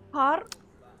 Are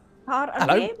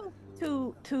Hello? we able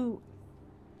to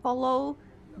follow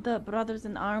the brothers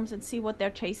in arms and see what they're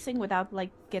chasing without like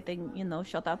getting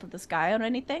shot out of the sky or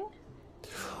anything?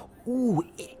 Ooh,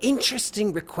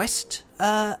 interesting request,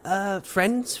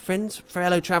 friends,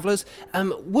 fellow travellers.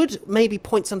 Would maybe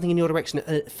point something in your direction.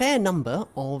 A fair number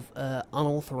of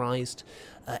unauthorised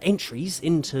entries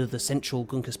into the central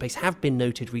Gunka space have been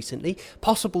noted recently.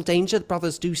 Possible danger, the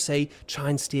brothers do say, try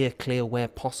and steer clear where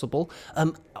possible.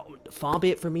 Far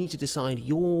be it from me to decide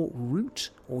your route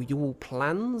or your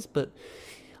plans, but...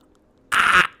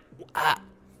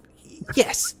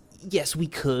 yes, we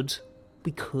could.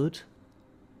 We could.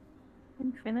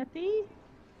 Infinity?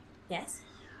 Yes.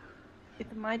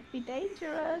 It might be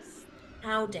dangerous.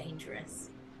 How dangerous?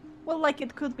 Well, like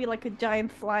it could be like a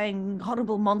giant flying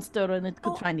horrible monster and it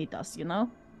could Oh. try and eat us, you know?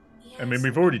 I mean,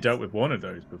 we've already dealt with one of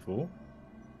those before.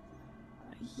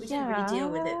 We didn't really deal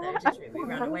with it though, did we? We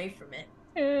ran away from it.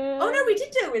 Oh Oh no, we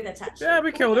did deal with it actually. Yeah,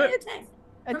 we killed it.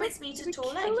 I From its don't- meat did and we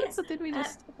tall kill leg, it, yes. or did we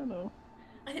just? I don't know.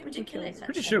 I think we did kill it. Pretty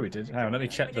actually. sure we did. Hang on, let me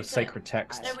check We the did kill it. sacred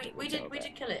text. No, we did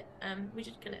kill it. We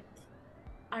did kill it.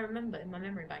 I remember in my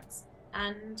memory banks.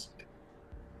 And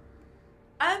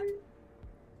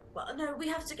well no, we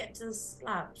have to get to the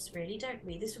slabs, really, don't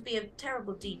we? This would be a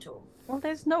terrible detour. Well,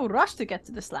 there's no rush to get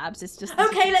to the slabs. It's just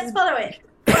Okay, let's follow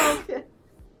it.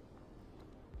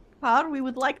 Par, we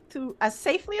would like to, as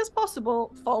safely as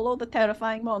possible, follow the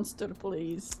terrifying monster,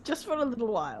 please, just for a little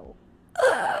while.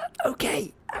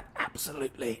 Okay,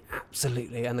 absolutely.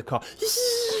 And the car,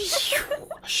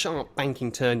 a sharp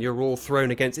banking turn. You're all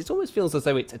thrown against. It almost feels as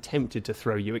though it's attempted to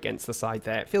throw you against the side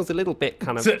there. It feels a little bit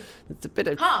kind of. It's a bit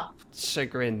of Ha!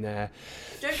 chagrin there.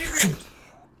 Don't be rude.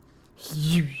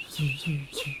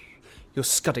 You're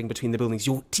scudding between the buildings.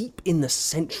 You're deep in the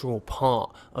central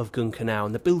part of Gunka now,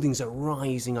 and the buildings are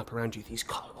rising up around you. These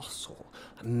colossal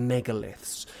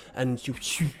megaliths, and you.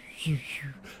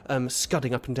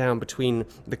 Scudding up and down between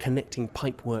the connecting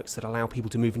pipeworks that allow people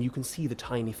to move, and you can see the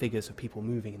tiny figures of people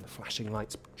moving in the flashing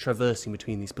lights, traversing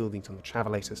between these buildings on the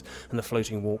travelators and the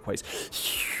floating walkways.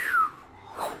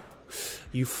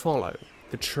 You follow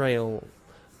the trail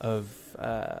of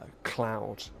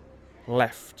cloud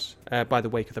left by the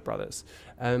wake of the brothers.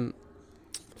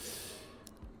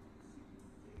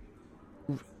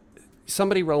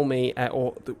 Somebody roll me,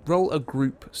 roll a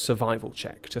group survival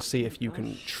check to see if you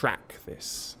can track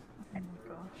this.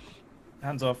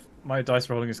 Hands off. My dice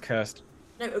rolling is cursed.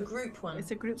 No, a group one.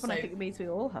 It's a group one. I So think it means we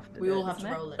all have to. we do all it, have to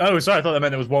doesn't it? roll it. Oh, sorry. I thought that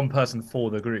meant there was one person for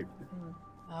the group.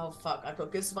 Oh fuck! I've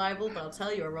got good survival, but I'll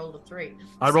tell you, I rolled a 3.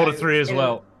 I rolled a So, 3 as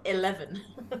well. 11.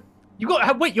 You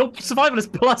got wait. Your survival is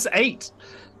 +8.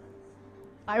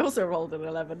 I also rolled an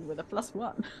 11 with a +1.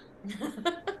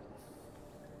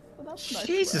 Well, that's nice for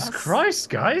Jesus us. Christ,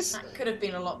 guys. That could have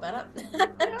been a lot better.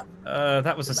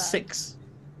 That was a 6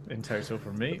 in total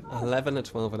from me. 11, a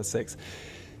 12, and a 6.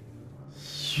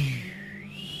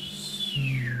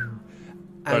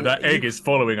 Oh, that egg is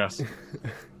following us.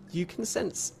 You can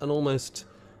sense an almost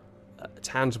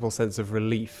tangible sense of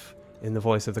relief in the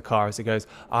voice of the car as it goes,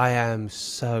 I am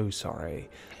so sorry.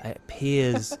 It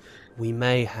appears we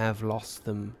may have lost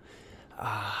them.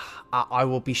 I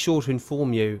will be sure to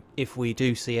inform you if we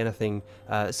do see anything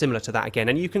similar to that again.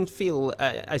 And you can feel,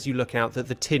 as you look out, that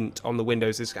the tint on the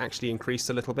windows is actually increased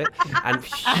a little bit. And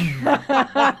Shit.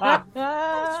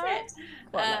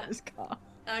 This car.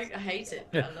 I hate it.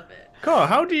 I love it. Car,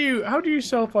 how do you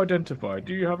self-identify?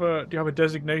 Do you have a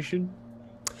designation?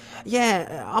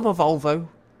 yeah, I'm a Volvo,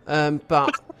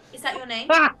 but Is that your name?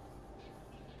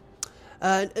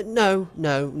 no,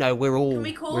 we're all. Can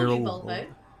we call we're you all- Volvo?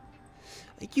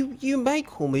 You may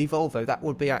call me Volvo. That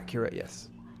would be accurate. Yes.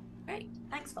 Great.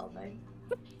 Thanks, Volvo.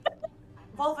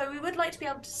 Volvo, we would like to be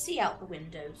able to see out the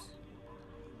windows,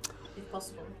 if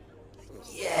possible.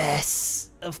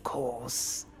 Yes, of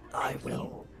course. I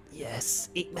will. Yes,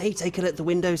 it may take it at the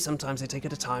window. Sometimes they take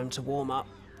it a time to warm up.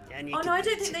 And you Oh can- no, I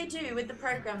don't think they do with the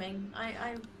programming.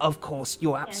 I Of course,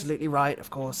 you're absolutely right. Of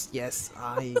course, yes.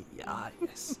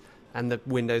 Yes. And the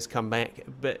windows come back,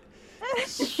 but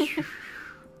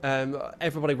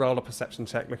everybody roll a perception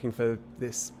check looking for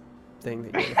this thing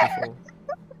that you're looking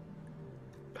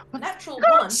for. natural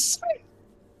one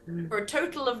for a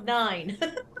total of 9.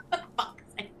 Fuck's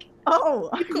sake. Oh,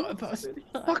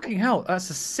 Fucking hell, that's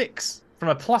a 6 from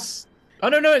a plus. Oh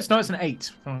no, it's not. It's an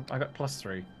 8. I got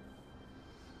 +3.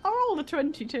 I rolled a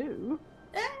 22.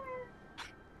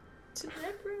 Tenebris.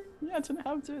 Yeah, to know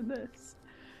how I'm doing this.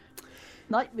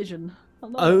 Night vision. I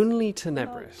love it. Only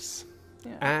Tenebris.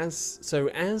 Yeah.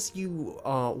 As you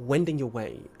are wending your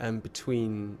way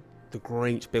between the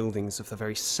great buildings of the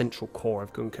very central core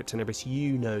of Gunka Tenebris,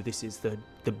 you know this is the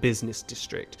business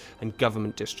district and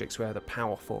government districts where the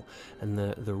powerful and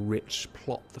the rich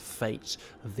plot the fate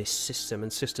of this system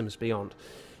and systems beyond.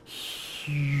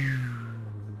 You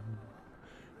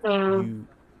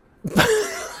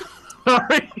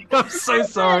Sorry, I'm so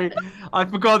sorry. I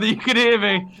forgot that you could hear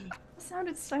me. It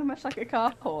sounded so much like a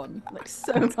car horn. Like,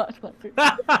 so much like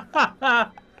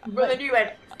a But then you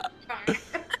went.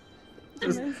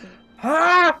 Amazing.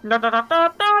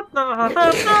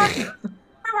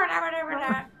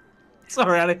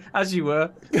 Sorry, Ali, as you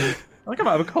were. I come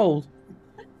out of a cold.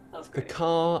 The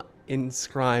car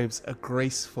inscribes a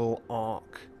graceful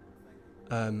arc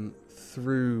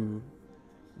through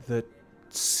the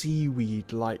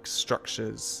seaweed-like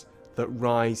structures that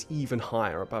rise even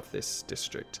higher above this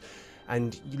district.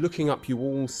 And looking up, you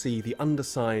all see the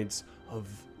undersides of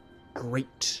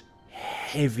great,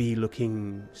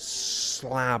 heavy-looking,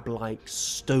 slab-like,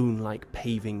 stone-like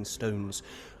paving stones,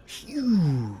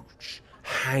 huge,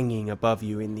 hanging above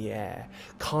you in the air,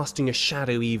 casting a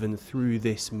shadow even through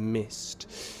this mist.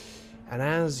 And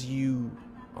as you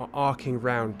are arcing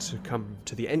round to come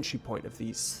to the entry point of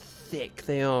these thick,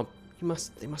 they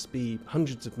must be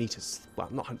hundreds of meters, well,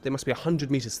 they must be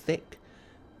 100 meters thick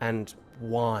and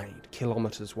wide,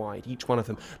 kilometers wide, each one of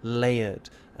them layered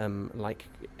like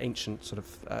ancient sort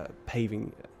of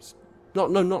paving, not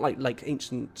like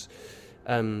ancient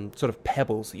sort of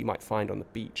pebbles that you might find on the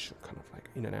beach, kind of like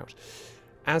in and out.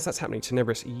 As that's happening,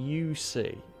 Tenebris, you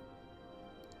see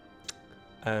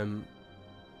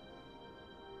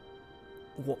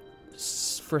what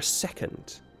for a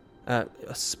second, a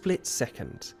split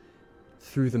second,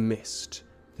 through the mist,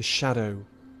 the shadow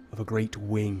of a great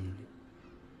wing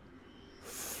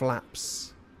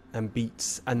flaps and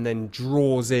beats and then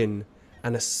draws in,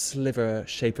 and a sliver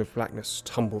shape of blackness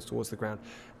tumbles towards the ground,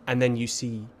 and then you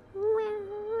see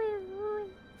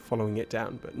following it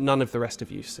down, but none of the rest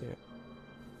of you see it.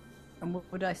 And what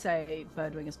would I say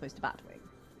birdwing as opposed to batwing,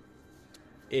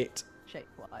 It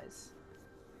shape-wise?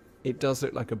 does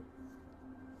look like a,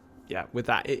 yeah, with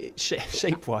that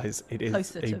shape-wise it is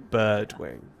Closer a to- bird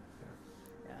wing.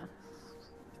 Yeah.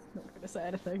 Not going to say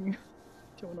anything.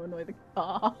 Don't want to annoy the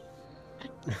car.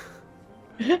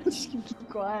 Just keep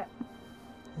quiet.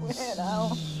 We're here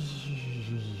now.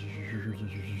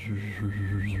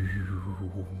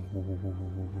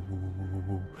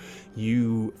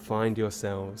 You find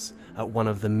yourselves at one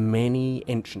of the many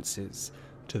entrances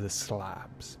to the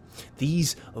slabs.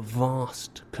 These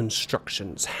vast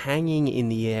constructions hanging in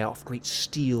the air off great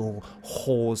steel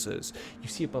hawsers. You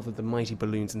see above them the mighty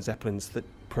balloons and zeppelins that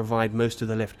provide most of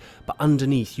the lift, but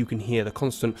underneath you can hear the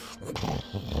constant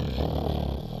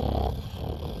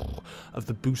of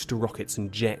the booster rockets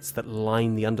and jets that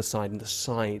line the underside and the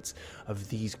sides of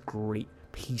these great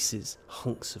pieces,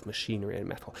 hunks of machinery and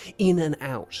metal, in and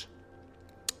out.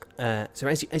 So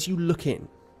as you look in,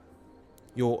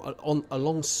 you're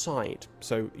alongside,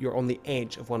 so you're on the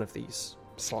edge of one of these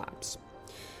slabs.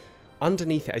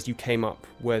 underneath it, as you came up,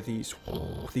 were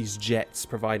these jets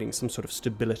providing some sort of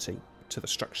stability to the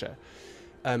structure.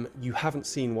 You haven't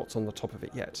seen what's on the top of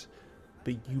it yet,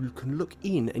 but you can look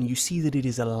in and you see that it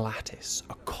is a lattice,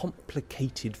 a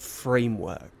complicated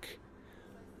framework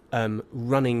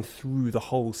running through the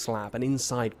whole slab, and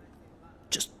inside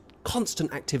just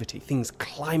constant activity, things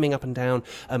climbing up and down,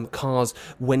 cars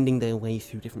wending their way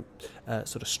through different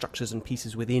sort of structures and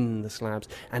pieces within the slabs,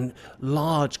 and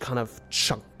large kind of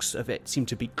chunks of it seem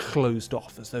to be closed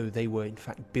off as though they were in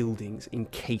fact buildings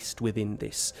encased within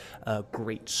this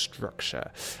great structure.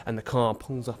 And the car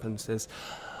pulls up and says,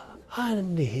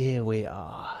 and here we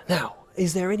are. Now,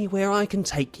 is there anywhere I can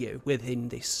take you within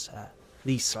this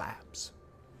these slabs?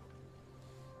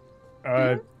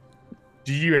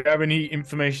 Do you have any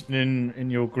information in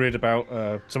your grid about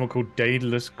someone called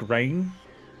Daedalus Grain?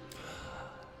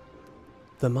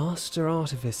 The Master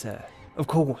Artificer. Of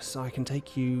course, I can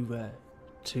take you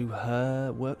to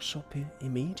her workshop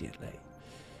immediately.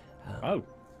 Oh,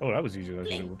 that was easier than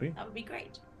it would be. That would be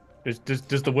great.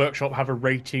 Does the workshop have a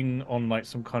rating on like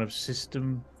some kind of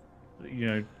system? You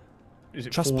know, is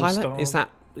it Trustpilot? 4 Is stars? that?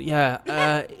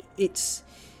 Yeah. It's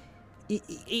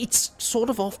sort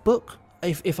of off book.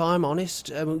 If I'm honest,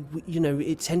 you know,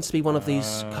 it tends to be one of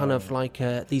these kind of like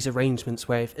these arrangements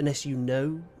where, unless you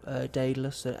know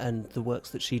Daedalus and the works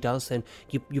that she does, then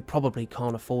you probably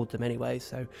can't afford them anyway.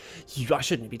 So I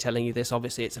shouldn't be telling you this.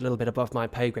 Obviously, it's a little bit above my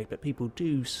pay grade, but people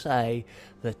do say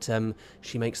that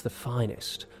she makes the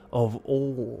finest of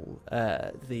all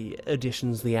the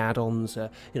additions, the add-ons.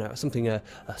 You know, something a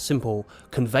simple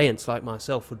conveyance like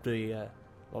myself would be.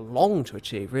 Long to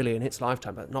achieve, really, in its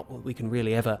lifetime, but not what we can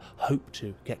really ever hope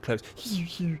to get close.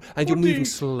 And you're moving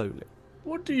slowly.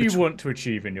 What do you want to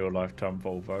achieve in your lifetime,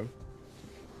 Volvo?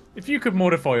 If you could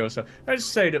modify yourself, let's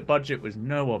say that budget was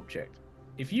no object.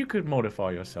 If you could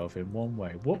modify yourself in one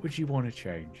way, what would you want to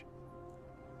change?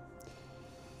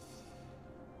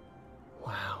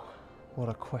 Wow, what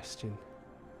a question.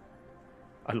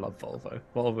 I love Volvo.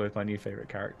 Volvo is my new favourite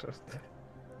character.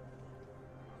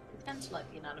 I tend to like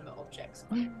the inanimate objects.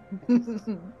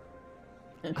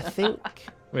 I think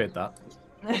Weird that.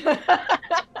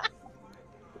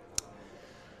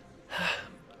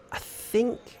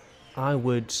 I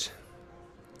would.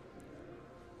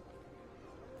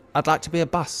 I'd like to be a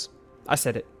bus. I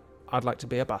said it. I'd like to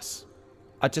be a bus.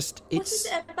 What is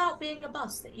it about being a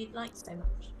bus that you'd like so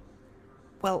much?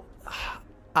 Well,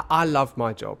 I love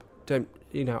my job. I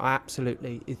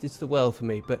absolutely, it's the world for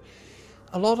me, but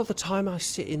a lot of the time I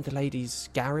sit in the ladies'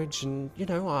 garage and,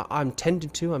 I'm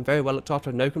tended to, I'm very well looked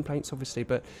after, no complaints obviously,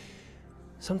 but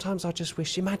sometimes I just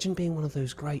wish, imagine being one of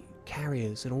those great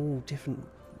carriers and all different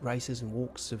races and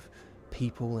walks of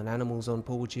people and animals on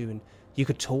board you, and you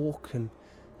could talk and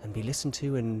be listened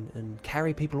to and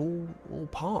carry people all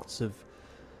parts of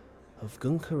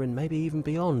Gunka and maybe even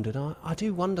beyond. And I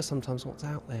do wonder sometimes what's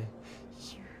out there.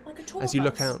 Like a tour As you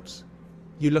bus.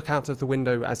 look out of the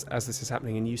window as this is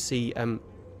happening, and you see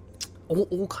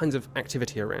all kinds of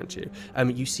activity around you.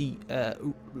 You see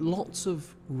lots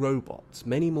of robots,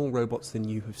 many more robots than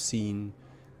you have seen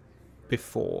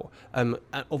before,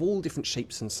 of all different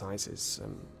shapes and sizes,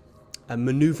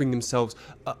 manoeuvring themselves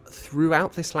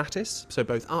throughout this lattice, so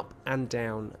both up and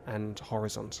down and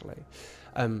horizontally.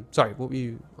 Sorry, what were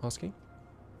you asking?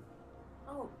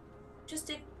 Oh,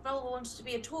 just if Volvo wanted to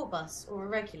be a tour bus or a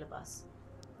regular bus.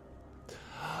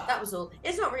 That was all.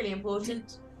 It's not really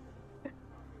important.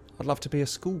 I'd love to be a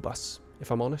school bus,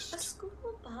 if I'm honest. A school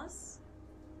bus?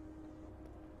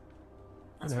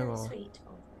 I That's know, very sweet.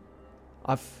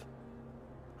 I've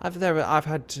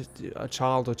had a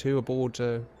child or two aboard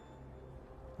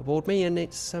me, and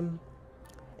it's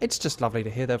just lovely to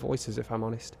hear their voices, if I'm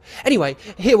honest. Anyway,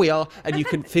 here we are, and you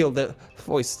can feel the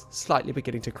voice slightly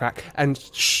beginning to crack, and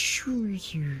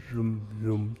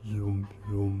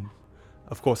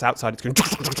of course outside it's going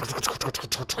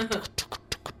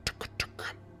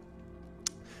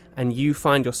and you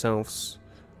find yourselves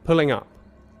pulling up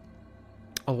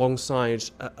alongside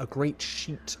a great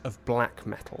sheet of black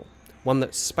metal, one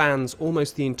that spans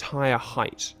almost the entire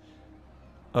height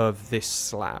of this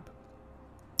slab.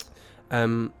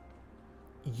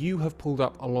 You have pulled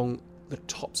up along the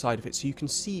top side of it, so you can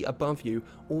see above you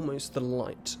almost the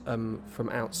light from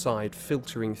outside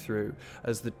filtering through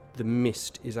as the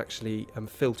mist is actually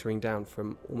filtering down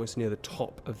from almost near the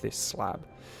top of this slab.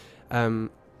 And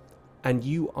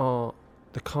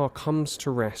the car comes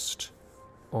to rest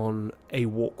on a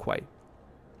walkway,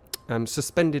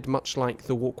 suspended much like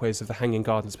the walkways of the Hanging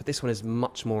Gardens, but this one is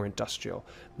much more industrial.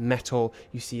 Metal,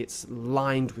 you see it's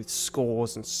lined with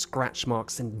scores and scratch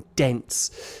marks and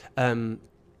dents.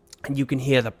 and you can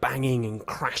hear the banging and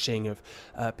crashing of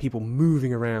people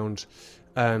moving around,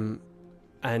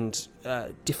 and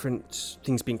different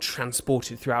things being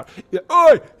transported throughout. Yeah,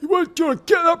 oi! You want to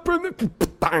get up and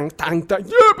bang, bang, bang!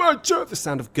 Yeah, man! The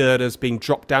sound of girders being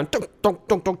dropped down. Dunk, dunk,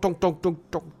 dunk, dunk, dunk, dunk,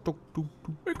 dunk, dunk, dunk, dunk.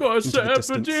 We got to Into set the up a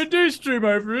distance. D&D stream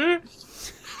over here.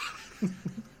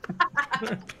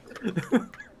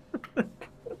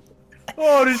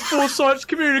 Oh, these four science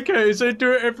communicators, they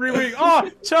do it every week. Oh,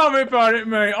 tell me about it,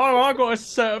 mate. Oh, I got to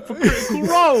set up for Critical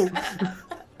Role.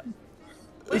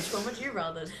 Which one would you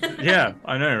rather? Yeah,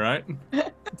 I know, right?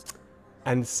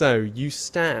 And so you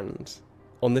stand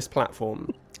on this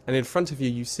platform, and in front of you,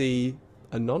 you see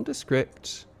a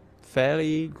nondescript,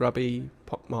 fairly grubby,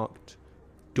 pockmarked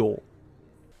door.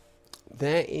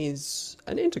 There is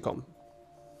an intercom.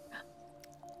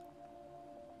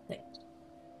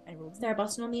 Is there a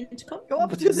button on the intercom? Go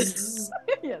up to this.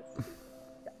 Yes.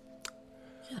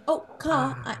 Oh,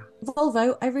 car.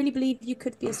 Volvo, I really believe you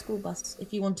could be a school bus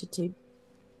if you wanted to.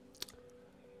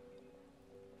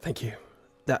 Thank you.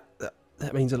 That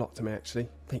means a lot to me, actually.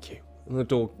 Thank you. And the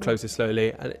door closes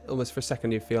slowly, and almost for a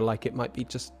second you feel like it might be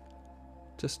just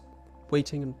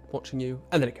waiting and watching you,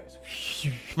 and then it goes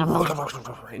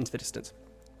into the distance.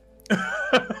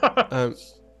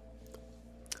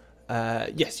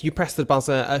 Yes, you press the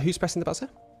buzzer. Who's pressing the buzzer?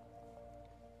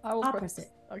 I'll press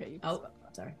it. Okay, you press Oh,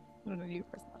 that. sorry. No, you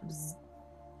press that.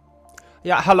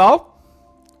 Yeah, hello?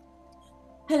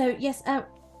 Hello. Yes. Are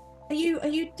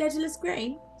you Daedalus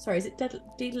Grain? Sorry, is it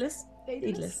Daedalus?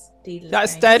 Daedalus. Yeah,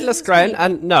 it's Daedalus Grain,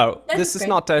 and no, Daedalus this is Grain.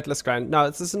 not Daedalus Grain. No,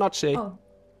 this is not she. Oh.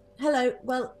 Hello.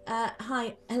 Well,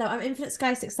 hi. Hello. I'm Infinite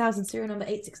Sky 6000, serial number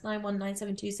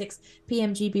 869197226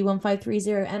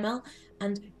 PMGB1530ML,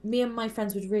 and me and my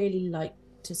friends would really like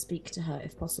to speak to her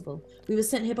if possible. We were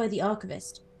sent here by the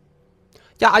archivist.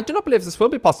 Yeah, I do not believe this will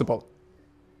be possible.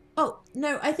 Oh,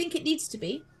 no, I think it needs to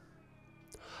be.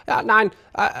 Yeah, Nine,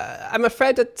 I'm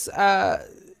afraid that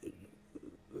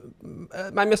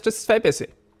my mistress is very busy.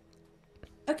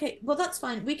 Okay, well, that's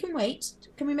fine. We can wait.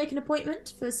 Can we make an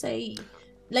appointment for, say,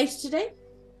 later today?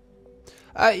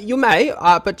 You may,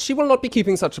 but she will not be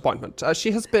keeping such appointment.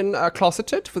 She has been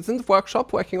closeted within the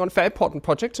workshop working on a very important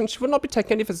project, and she will not be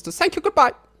taking any visitors. Thank you,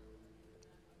 goodbye.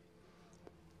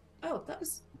 Oh, that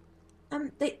was...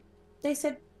 They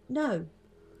said no.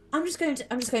 I'm just going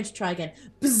to try again.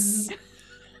 Bzz.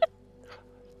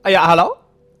 Yeah, hello?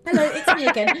 Hello, it's me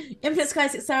again. Infinite Sky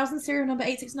 6000, serial number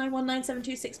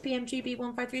 869197226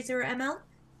 PMGB1530ML.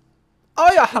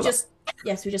 Oh, yeah, hello.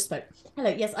 We just spoke. Hello,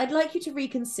 yes, I'd like you to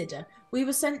reconsider. We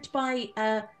were sent by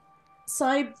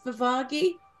Saib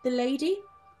Vivagi, the lady.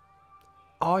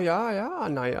 Oh, yeah,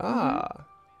 no, yeah. Mm-hmm.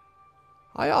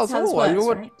 Oh, yeah, That's how this so, works, you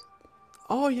would... right?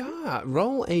 Oh, yeah,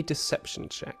 roll a deception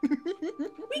check. We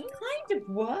kind of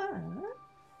were.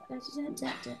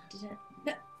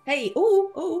 Hey,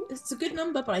 oh, it's a good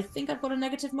number, but I think I've got a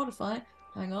negative modifier.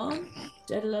 Hang on.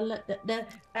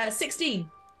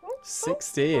 16.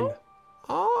 16.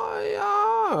 Oh,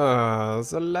 yeah,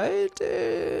 the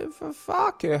lady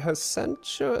Vivaki has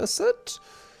sent you, is it?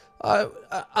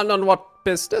 And on what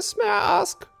business, may I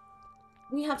ask?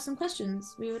 We have some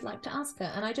questions we would like to ask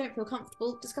her, and I don't feel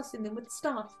comfortable discussing them with the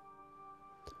staff.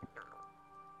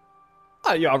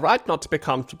 You're right not to be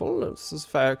comfortable. This is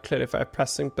very clearly very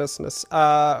pressing business.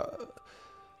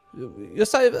 You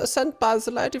say sent by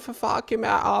the lady Vivaki, may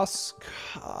I ask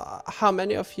how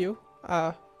many of you?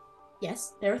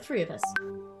 Yes, there are 3 of us.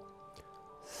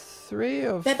 3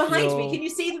 of They're behind you. me. Can you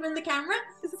see them in the camera?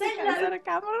 Is Say that a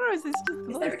camera or is this just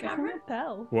Is there a camera? I can't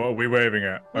tell. What are we waving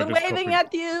at? We're waving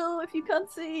at you if you can't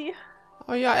see.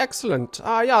 Oh, yeah, excellent.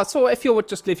 Yeah, so if you would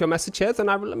just leave your message here, then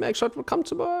I will make sure it will come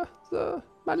to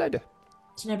my lady.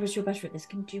 Tenebris, you're better at this.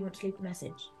 Do you want to leave a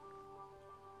message?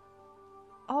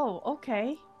 Oh,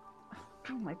 okay.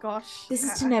 Oh my gosh. This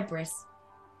is Tenebris.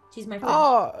 She's my friend.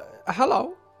 Oh,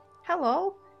 hello.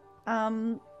 Hello.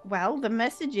 Well, the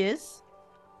message is.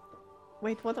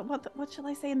 Wait, what shall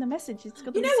I say in the message? It's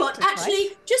got to You be know what? secret, Actually,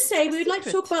 right? just say we would like to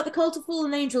Secret. talk about the Cult of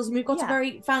Fallen Angels, and we've got a Yeah.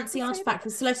 very fancy Let's say artifact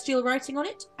with celestial writing on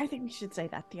it. I think we should say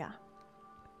that. Yeah.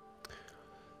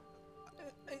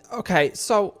 Okay,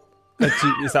 so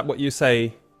is that what you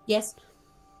say? Yes.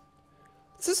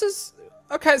 This is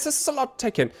okay. This is a lot to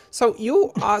take in. So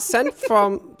you are sent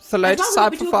from the I'd lady rather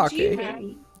not be talking to you, Vivaki.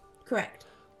 Harry. Correct.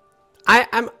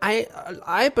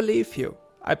 I believe you.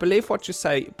 I believe what you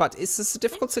say, but this is a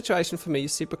difficult situation for me, you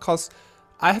see, because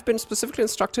I have been specifically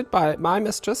instructed by my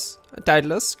mistress,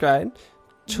 Daedalus Grain,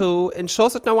 to ensure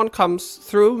that no one comes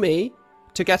through me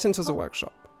to get into the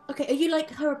workshop. Okay, are you like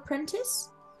her apprentice?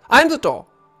 I am the door.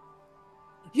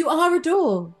 You are a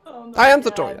door. Oh, I am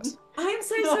the door, yes. I'm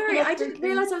so No, sorry. I'm I didn't freaking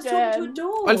realise I was talking to a scared.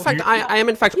 door. Well, in fact, You- I am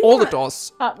in fact You all the are-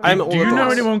 doors. Pat, I'm Do all you the know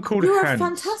doors. anyone called You are Hans?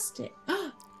 fantastic.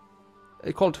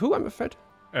 Called who? I'm afraid.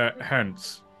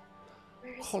 Hans.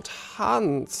 Called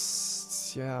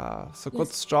Hans. Yeah, it's a good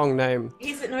Yes. strong name.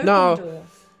 He's an open No. door.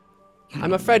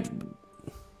 I'm afraid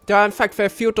there are in fact very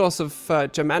few doors of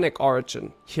Germanic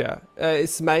origin here.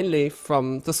 It's mainly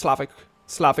from the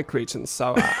Slavic region.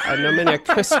 So I know many are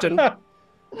Christian,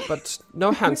 but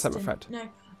no Hans, I'm afraid. No.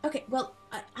 Okay, well,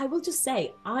 I will just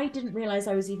say, I didn't realise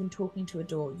I was even talking to a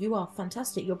door. You are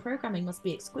fantastic. Your programming must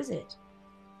be exquisite.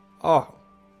 Oh,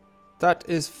 that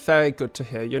is very good to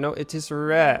hear. You know, it is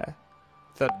rare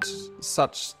that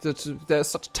there's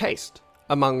such taste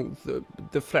among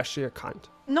the fleshier kind.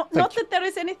 Not Thank that there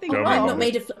is anything Don't wrong. I'm worry. not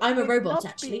made of. I'm a with robot, not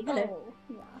actually. being- Hello. Oh,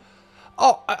 yeah.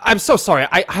 Oh, I'm so sorry.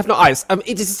 I have no eyes.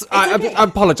 It is. okay. I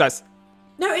apologize.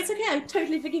 No, it's okay. I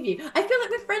totally forgive you. I feel like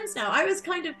we're friends now. I was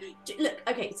kind of look.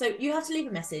 Okay, so you have to leave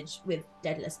a message with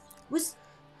Daedalus.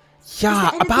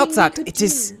 Yeah, there about anything that, we could it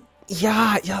is. do?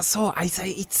 Yeah. So I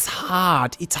say it's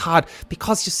hard. It's hard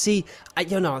because you see,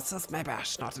 maybe I'm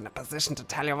not in a position to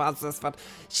tell you about this, but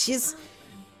she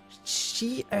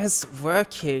is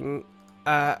working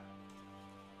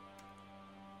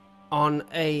on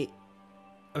a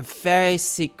very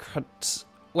secret.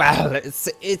 Well, it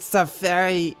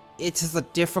is a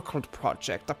difficult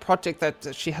project, a project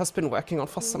that she has been working on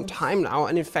for some time now,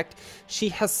 and in fact, she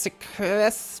has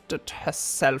sequestered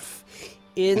herself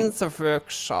in the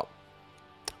workshop,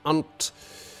 and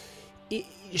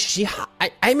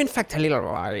I'm in fact a little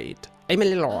worried. I'm a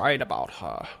little worried about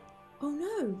her. Oh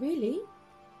no, really?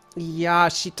 Yeah,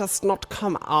 she does not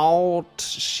come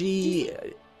out. Do you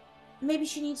Maybe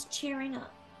she needs cheering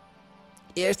up.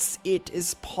 It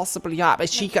is possible, yeah, but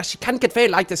she can get very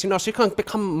like this, she can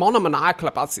become monomaniacal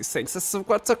about these things. It's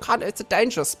a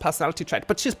dangerous personality trait,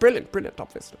 but she's brilliant,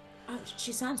 obviously. Oh,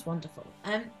 she sounds wonderful.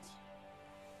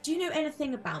 Do you know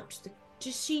anything about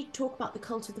does she talk about the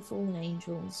cult of the fallen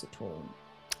angels at all?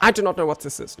 I do not know what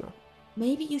this is now.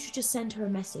 Maybe you should just send her a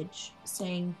message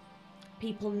saying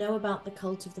people know about the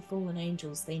cult of the fallen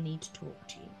angels. They need to talk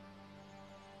to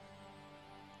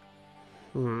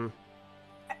you.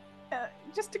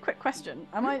 Just a quick question.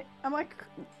 I might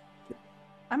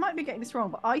be getting this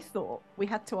wrong, but I thought we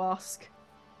had to ask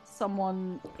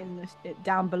someone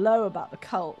down below about the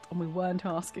cult, and we weren't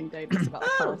asking Daedalus about the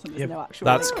cult, and there's no actual.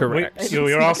 That's link. correct.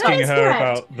 You're asking That is her correct.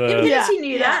 about the. Infinity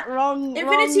knew that. Wrong.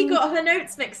 Infinity wrong got her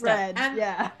notes mixed thread. up.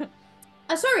 Yeah.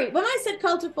 Sorry, when I said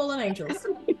cult of fallen angels,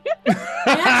 I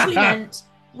actually meant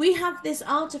we have this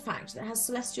artifact that has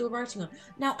celestial writing on.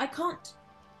 Now I can't.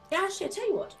 Actually, I tell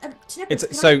you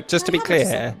what. Just to be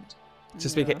clear,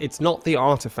 it's not the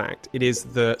artifact. It is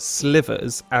the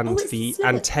slivers and Oh, it's the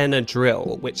slivers. antenna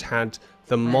drill, which had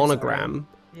the I'm monogram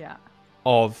Yeah.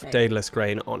 of Okay. Daedalus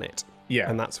Grain on it, Yeah.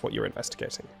 and that's what you're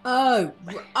investigating. Oh.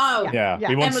 Yeah, Yeah.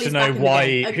 we wanted Emily's to know back in the why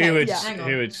game. Okay, who would yeah, hang on.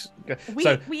 who would.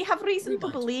 We we have reason to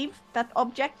Rewind. believe that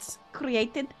objects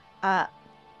created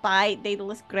by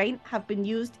Daedalus Grain have been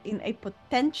used in a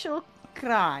potential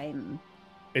crime.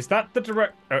 Is that the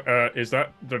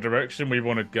direction we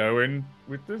want to go in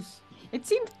with this? It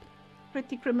seemed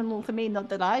pretty criminal to me. Not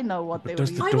that I know what they But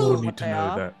does were the I using will- or door need what to they know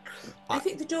are. that? I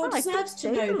think the door Well, I think deserves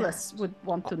to know Daedalus that. would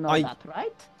want to know I- that,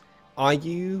 right?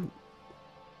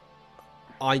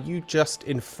 Are you just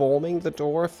informing the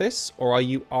door of this, or are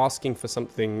you asking for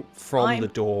something from the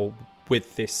door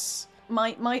with this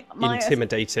My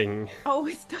intimidating? Oh,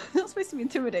 it's not supposed to be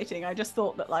intimidating. I just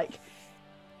thought that, like,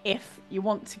 if you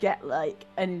want to get, like,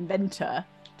 an inventor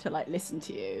to, like, listen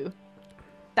to you,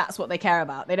 that's what they care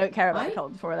about. They don't care about the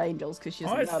cult for angels because she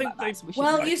doesn't I know think about that. they- So we should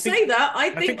Well, know. you think- say that. I I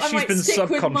think think I she's might been stick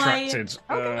with my. subcontracted.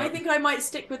 I think I might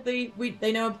stick with the.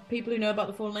 They know people who know about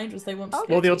the fallen angels. They want to.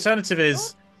 Okay. Well, the alternative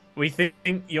is we think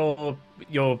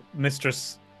your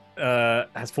mistress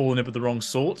has fallen in with the wrong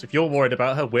sort. If you're worried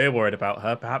about her, we're worried about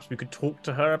her. Perhaps we could talk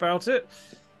to her about it.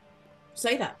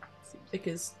 say that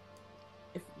because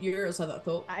if Uriel's had that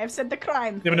thought, I have said the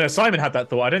crime. Yeah, but no, Simon had that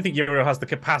thought. I don't think Uriel has the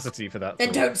capacity for that. then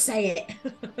thought. don't say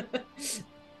it.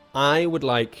 I would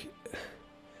like.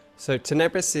 So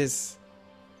Tenebris is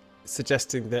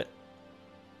suggesting that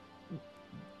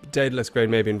Daedalus Grain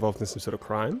may be involved in some sort of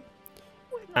crime,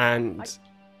 and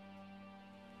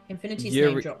Infinity's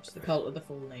Uri- name dropped. The cult of the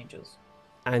fallen angels.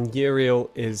 Uriel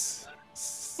is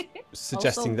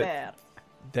suggesting Also that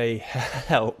they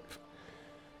help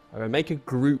make a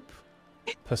group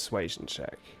persuasion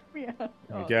check. there. Yeah.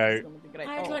 we Oh, go. this is gonna be great.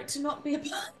 I'd Oh, like to not be a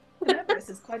part. This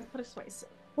is quite persuasive.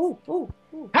 Oh.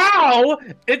 How?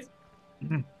 It's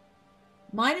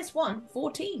 -1,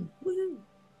 14. Woohoo.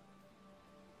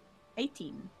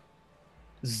 18.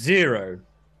 0.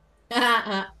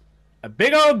 A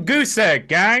big old goose egg,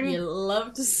 gang. You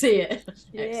love to see it.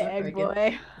 Yeah, Excellent, very egg good.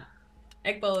 boy.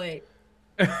 Egg boy.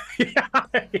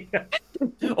 Yeah.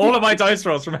 All of my dice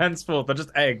rolls from henceforth are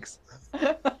just eggs.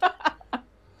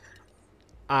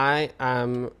 I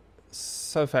am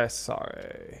so very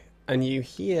sorry. And you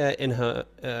hear in her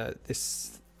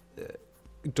this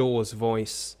Door's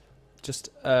voice just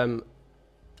a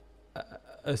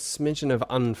smidgen of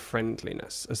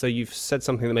unfriendliness, as though you've said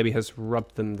something that maybe has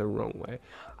rubbed them the wrong way.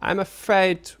 I'm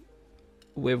afraid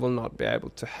we will not be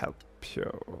able to help you.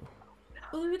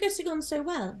 Well, we were getting on so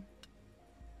well.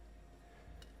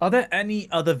 Are there any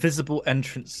other visible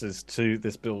entrances to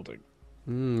this building?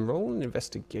 Roll an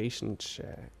investigation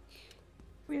check.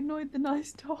 We annoyed the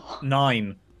nice dog.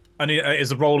 9. I mean, it's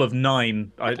a roll of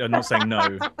 9. I'm not saying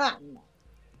no. A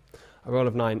roll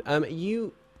of 9.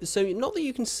 So not that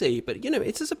you can see, but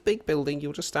it's just a big building.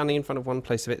 You're just standing in front of one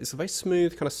place of it. It's a very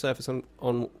smooth kind of surface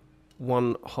on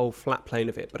one whole flat plane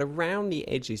of it. But around the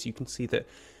edges, you can see that,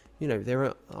 there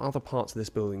are other parts of this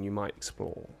building you might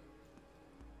explore.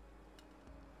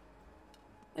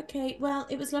 Okay, well,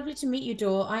 it was lovely to meet you,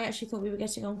 Dor. I actually thought we were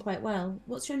getting on quite well.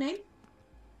 What's your name?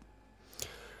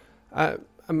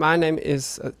 My name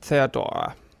is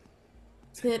Theodora.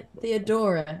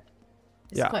 Theodora.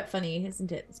 It's Yeah. quite funny,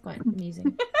 isn't it? It's quite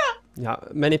amusing. Yeah,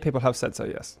 many people have said so,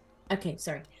 yes. Okay,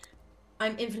 sorry.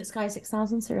 I'm Infinite Sky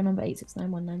 6000, serial number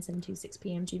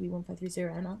 8691972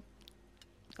 GB1530NR.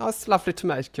 Oh, it's lovely to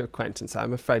make your acquaintance.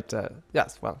 I'm afraid,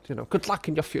 yes, well, good luck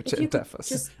in your future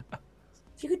endeavours.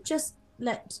 If you could just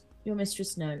let your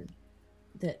mistress know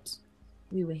that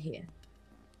we were here.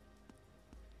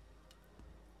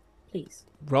 Please.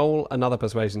 Roll another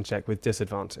persuasion check with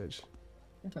disadvantage.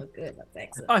 Oh, good. That's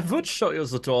excellent. I would show you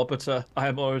the door, but I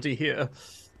am already here.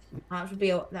 That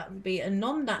would be a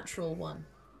non-natural one.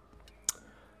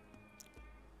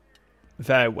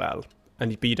 Very well.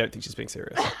 But you don't think she's being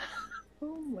serious.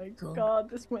 Oh my Cool. god,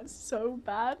 this went so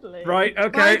badly. Right, Bye,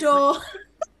 okay. Dor.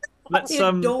 Let's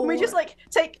Theodora. We just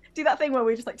do that thing where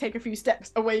we just take a few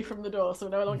steps away from the door, so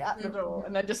we're no longer at the door,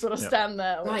 and then just sort of Yep. stand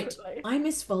there. Right. awkwardly. I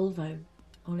miss Volvo,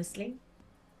 honestly.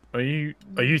 Are you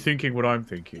thinking what I'm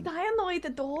thinking? Did I annoy the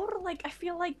door? I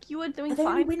feel like you were doing Are there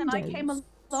fine, any and then I came windows?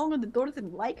 along and the door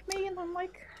didn't like me, and I'm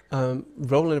like,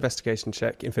 Roll an investigation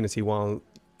check, Infinity, while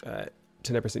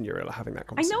Tenebris and Uriel are having that I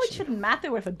conversation. know it shouldn't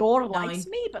matter if a door likes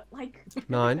 9. me, but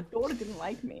 9. the door didn't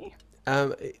like me.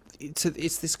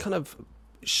 It's this kind of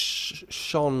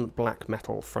shone black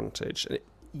metal frontage. And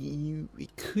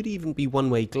it could even be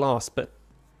one-way glass, but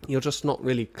you're just not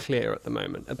really clear at the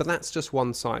moment. But that's just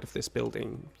one side of this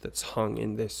building that's hung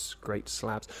in this great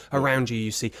slabs. Around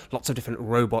you see lots of different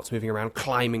robots moving around,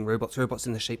 climbing robots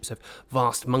in the shapes of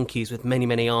vast monkeys with many,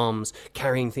 many arms,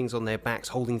 carrying things on their backs,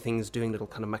 holding things, doing little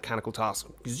kind of mechanical tasks,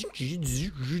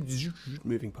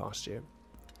 moving past you.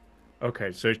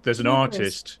 Okay, so there's an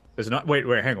artist. Wait,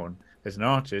 hang on. There's an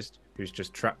artist who's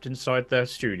just trapped inside their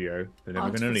studio. They're never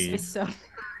going to leave. So,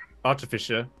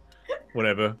 Artificer,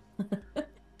 whatever.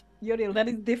 Uriel, that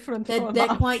is different from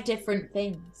They're us. quite different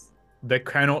things. They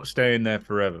cannot stay in there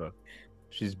forever.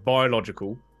 She's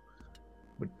biological,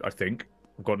 I think.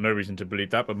 I've got no reason to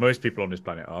believe that, but most people on this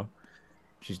planet are.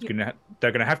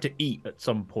 They're gonna have to eat at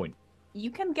some point. You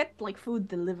can get food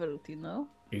delivered,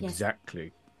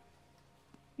 Exactly.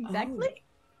 Exactly.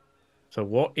 So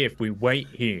what if we wait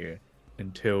here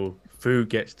until food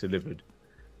gets delivered,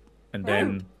 and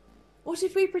then? What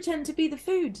if we pretend to be the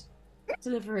food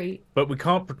delivery? But we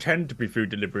can't pretend to be food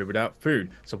delivery without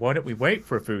food. So why don't we wait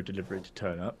for a food delivery to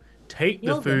turn up, take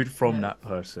You'll the food get- from no. that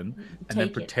person, and Take then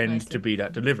it pretend nicely. to be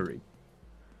that delivery?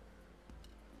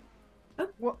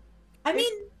 I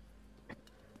mean,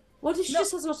 what if she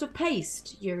just has a lot of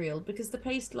paste, Uriel? Because the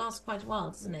paste lasts quite a while,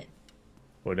 doesn't it?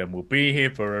 Well, then we'll be here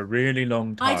for a really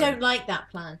long time. I don't like that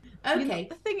plan. Okay.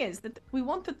 The thing is that we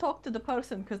want to talk to the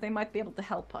person because they might be able to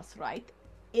help us, right?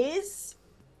 Is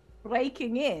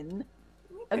breaking in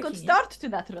a good Breaking in. start to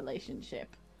that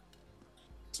relationship?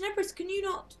 Tenebris, can you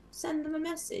not send them a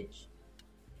message?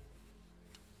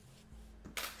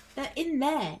 They're in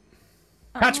there.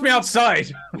 Catch me outside.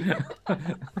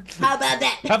 How about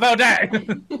that? How about that?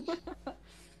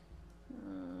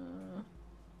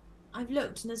 I've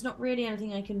looked and there's not really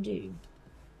anything I can do.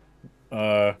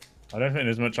 I don't think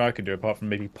there's much I can do apart from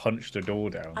maybe punch the door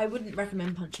down. I wouldn't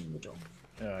recommend punching the door.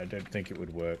 I don't think it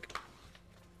would work.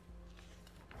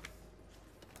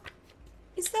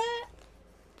 Is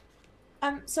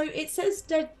there... so it says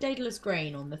Daedalus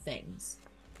grain on the things.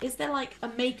 Is there a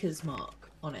maker's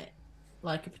mark on it?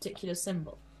 Like a particular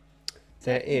symbol?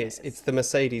 There is. It's the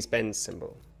Mercedes-Benz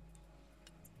symbol.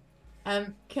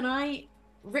 Can I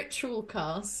ritual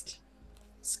cast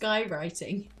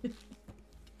skywriting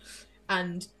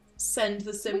and send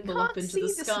the symbol we up can't into see the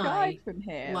the sky from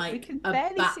here. like we can a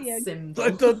barely bat see a... symbol.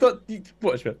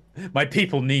 Watch me. My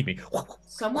people need me.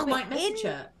 Someone We're might message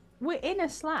in- her. We're in a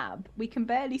slab. We can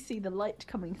barely see the light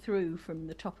coming through from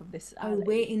the top of this alley. Oh,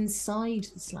 we're inside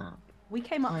the slab. We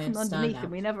came up I from understand underneath now.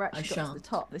 and we never I actually got to the shan't.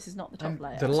 top. This is not the top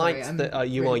layer. The Sorry, lights I'm that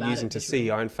you really are bad using at to see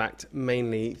visual. are in fact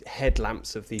mainly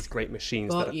headlamps of these great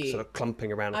machines Got that are you. sort of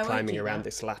clumping around I and won't climbing do around that.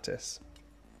 this lattice.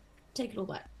 Take it all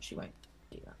back. She won't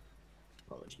do that.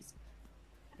 Apologies.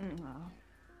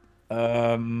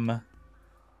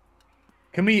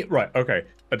 Can we? Right. Okay.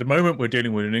 At the moment, we're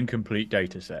dealing with an incomplete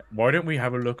data set. Why don't we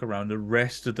have a look around the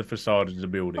rest of the facade of the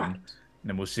building, Right. and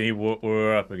then we'll see what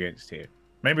we're up against here.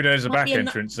 Maybe there's a Might back be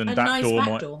entrance, and a that nice door back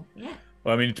might. door. Yeah.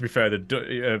 Well, I mean, to be fair,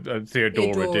 Theodora did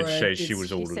Theodora say she did- was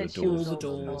she all of the said she doors. was All the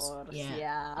all the doors. doors, Yeah.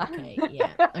 yeah. Okay. Yeah.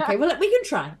 Okay. Well, we can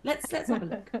try. Let's have a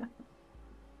look.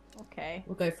 Okay.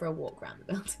 We'll go for a walk around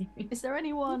the building. Is there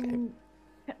anyone...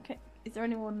 Okay. Is there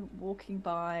anyone walking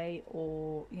by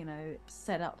or,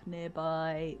 set up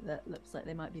nearby that looks like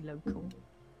they might be local?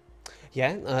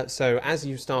 Yeah, so as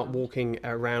you start walking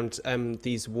around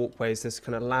these walkways, there's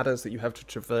kind of ladders that you have to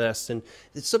traverse, and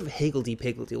it's sort of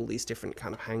higgledy-piggledy, all these different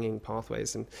kind of hanging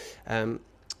pathways. And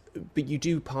but you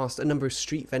do pass a number of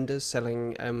street vendors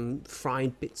selling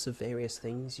fried bits of various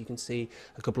things. You can see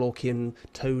a Gablorkian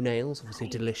toenails, obviously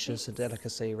delicious, a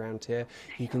delicacy around here.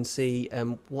 You can see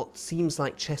what seems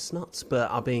like chestnuts, but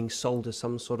are being sold as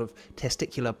some sort of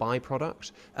testicular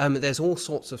byproduct. There's all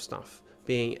sorts of stuff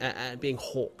being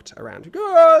hawked around.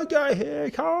 Go here,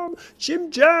 come,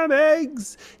 Jim Jam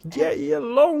eggs, get your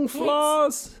long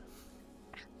flowers.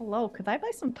 Hello, could I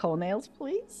buy some toenails,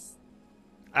 please?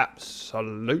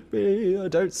 Absolutely. I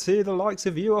don't see the likes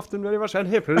of you often very much. And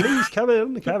here, please come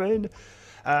in, come in.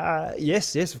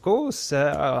 Yes, of course.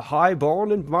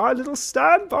 Highborn and my little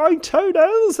stand buying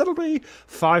toenails. That'll be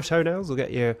 5 toenails. Will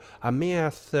get you a mere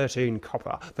 13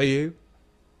 copper. For you,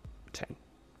 10.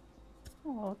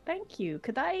 Oh, thank you.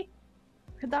 Could I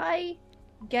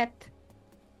get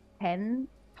 10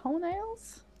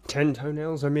 toenails? 10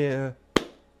 toenails, a mere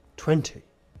 20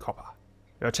 copper.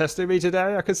 You're testing me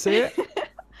today, I can see it.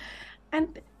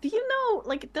 And do you know,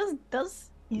 does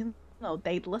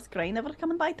Daedalus Grain ever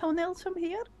come and buy toenails from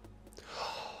here?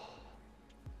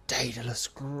 Daedalus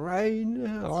Grain.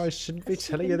 I shouldn't be Has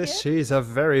she telling you been this. here? She's a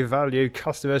very valued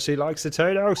customer. She likes the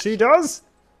toenail. She does.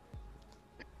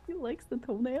 He likes the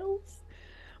toenails?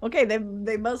 Okay,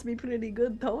 they must be pretty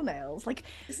good toenails.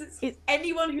 Is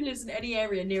anyone who lives in any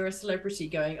area near a celebrity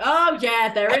going, oh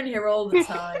yeah, they're in here all the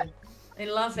time. They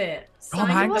love it. Tom Sign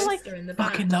a Hanks poster in the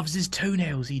back. Fucking loves his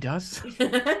toenails. He does.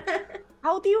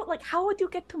 How would you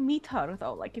get to meet her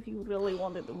though? If you really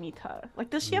wanted to meet her,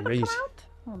 does she ever come Meet- out?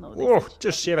 Oh no. they Oh, said she just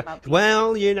doesn't shiver. come out.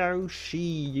 Well, she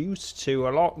used to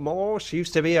a lot more. She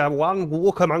used to be a one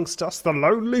walk amongst us, the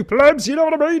lonely plebs, you know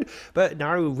what I mean? But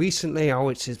now, recently,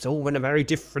 it's all been a very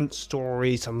different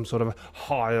story. Some sort of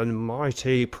high and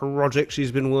mighty project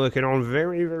she's been working on.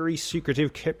 Very, very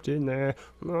secretive, kept in there.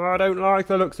 I don't like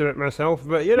the looks of it myself,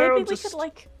 but Maybe we just...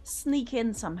 could sneak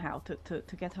in somehow to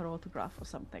get her autograph or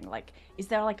something. Is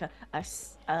there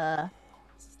a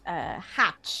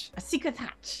hatch, a secret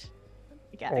hatch?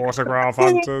 Autograph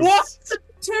hunters. What?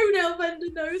 Toenail vendor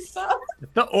knows that.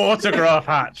 The autograph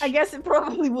hatch. I guess it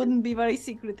probably wouldn't be very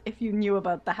secret if you knew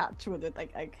about the hatch, would it?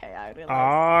 Okay, I realize.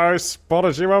 I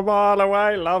spotted you a mile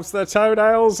away. Loves the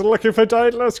toenails. Looking for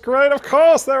Daedalus. Great, of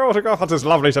course. They're autograph hunters.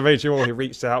 Lovely to meet you all. He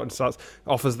reached out and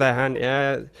offers their hand.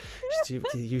 Yeah,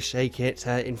 you shake it.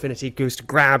 Infinity Goose to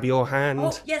grab your hand.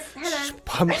 Oh, yes, hello.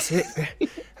 Pumps it.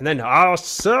 And then,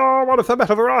 sir, one of the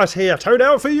metal variety. A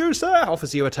toenail for you, sir.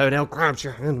 Offers you a toenail. Grabs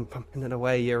your hand. Pumping it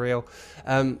away, Uriel.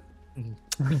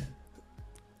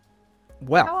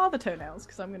 Well. How are the toenails?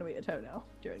 Because I'm going to eat a toenail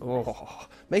during this.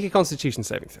 Make a Constitution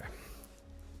saving throw.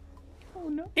 Oh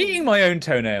no. Eating my own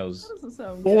toenails. That doesn't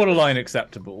sound good. Borderline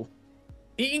acceptable.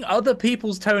 Eating other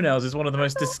people's toenails is one of the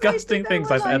most disgusting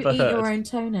things I've Don't ever eat your heard. own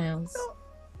toenails.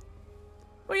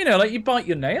 Well, you bite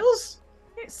your nails.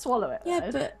 You swallow it. Yeah,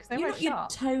 though, but 'cause they're you're very not your sharp.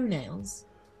 toenails.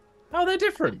 Oh, they're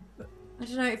different. I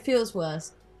don't know, it feels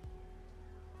worse.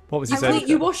 What was he I saying? think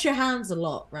you wash your hands a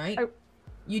lot, right? Oh.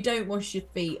 You don't wash your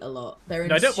feet a lot. They're in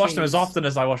No, I don't wash them as shoes. often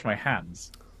as I wash my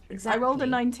hands. Exactly. I rolled a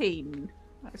 19.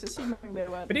 I was assuming they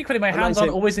weren't. But equally, my I hands like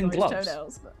aren't it. always in English gloves.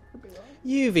 toenails, but could be wrong.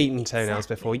 You've eaten toenails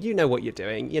Exactly. before. You know what you're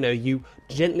doing. You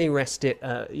gently rest it.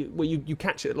 You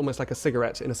catch it almost like a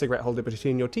cigarette in a cigarette holder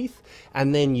between your teeth,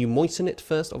 and then you moisten it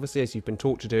first, obviously, as you've been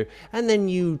taught to do, and then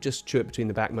you just chew it between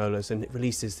the back molars, and it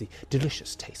releases the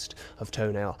delicious taste of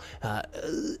toenail.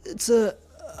 It's a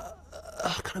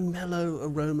kind of mellow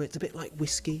aroma. It's a bit like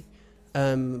whiskey,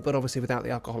 but obviously without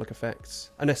the alcoholic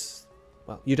effects. Unless,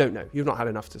 well, you don't know. You've not had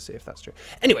enough to see if that's true.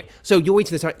 Anyway, so you're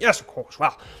eating this. Yes, of course.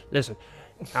 Well, listen.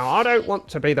 Now, I don't want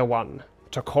to be the one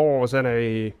to cause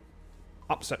any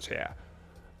upsets here,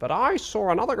 but I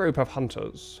saw another group of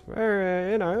hunters,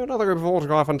 another group of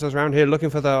autograph hunters around here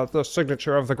looking for the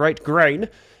signature of the Great Grain,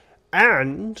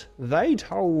 and they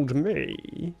told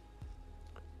me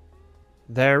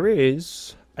there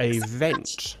is a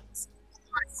vent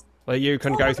that you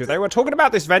can go through. They were talking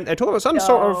about this vent. They talked about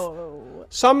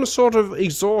some sort of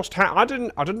exhaust. I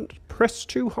didn't press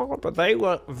too hard, but they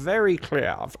were very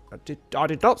clear. I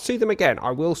did not see them again.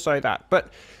 I will say that,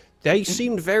 but they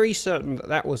seemed very certain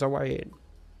that was a way in.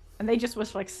 And they just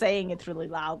was like saying it really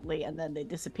loudly, and then they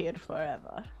disappeared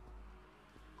forever.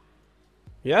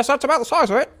 Yes, that's about the size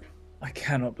of it. I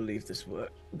cannot believe this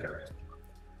worked.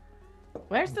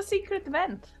 Where's the secret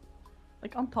vent?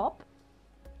 Like on top?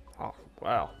 Oh,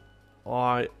 well,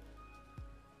 I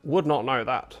would not know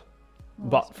that.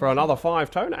 But for another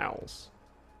 5 toenails.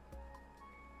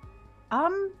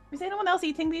 Is anyone else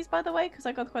eating these, by the way? Because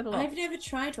I got quite a lot. I've never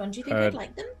tried one. Do you think I'd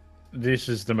like them? This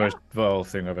is the most vile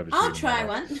thing I've ever seen. I'll try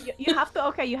one. You have to.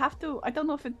 Okay, you have to. I don't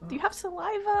know if it. Do you have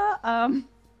saliva?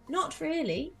 Not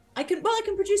really. I can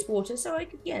produce water, so I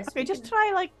could. Yes. Okay, just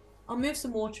try like. I'll move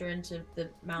some water into the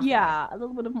mouth. Yeah, a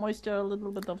little bit of moisture, a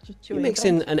little bit of just chewing. You mix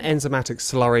in an enzymatic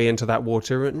slurry into that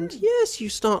water, and yes, you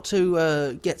start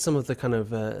to get some of the kind of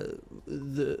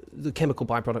the chemical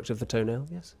byproduct of the toenail.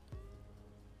 Yes.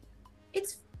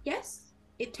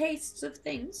 It tastes of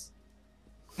things.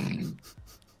 Do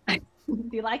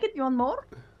you like it? You want more?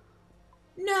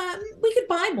 No, we could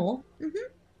buy more.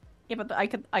 Yeah, but I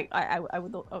could. I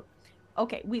would. Oh,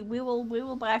 okay, we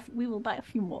will buy a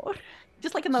few more.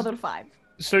 Just like another 5.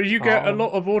 So you get a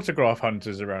lot of autograph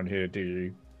hunters around here, do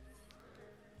you?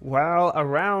 Well,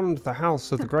 around the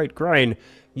House of the Great Grain,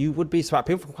 you would be surprised.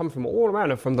 People come from all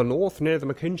around, from the north near the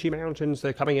McKinchy Mountains.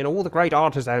 They're coming in. All the great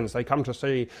artisans, they come to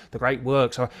see the great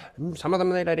works. Some of them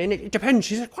they let in. It depends.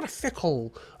 She's quite a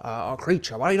fickle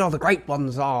creature. Well, the great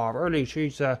ones are. Really,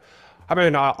 she's... I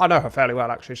know her fairly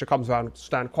well, actually. She comes around and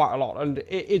stand quite a lot. And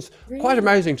it's quite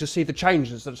amazing to see the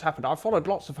changes that has happened. I've followed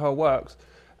lots of her works.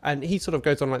 And he sort of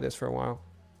goes on like this for a while.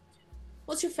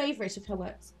 What's your favourite of her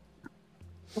works?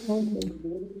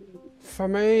 For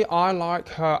me, I like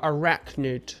her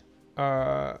arachnid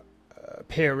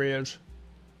period.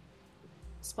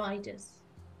 Spiders.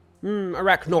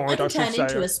 Arachnoid, I I could should turn say.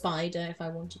 into a spider if I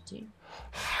wanted to.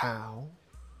 How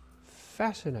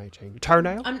fascinating.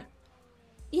 Toenail?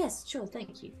 Yes, sure,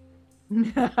 thank you.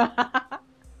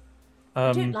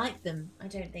 I don't like them. I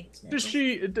don't think so. Does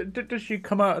she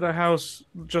come out of the house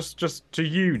just to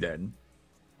you then?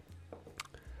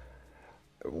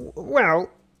 Well,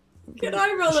 can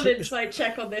I roll an insight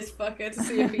check on this fucker to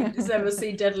see if he's ever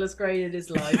seen Daedalus Grain in his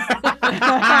life?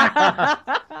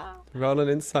 Roll an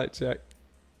insight check.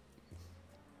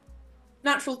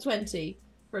 Natural 20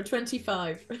 for a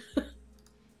 25.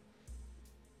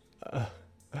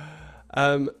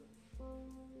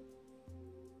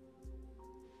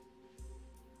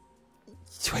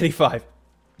 25.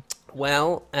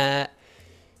 Well,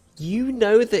 you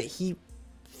know that he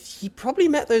probably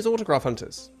met those autograph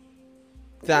hunters.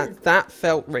 That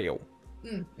felt real.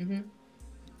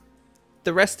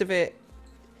 The rest of it,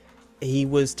 he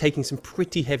was taking some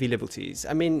pretty heavy liberties.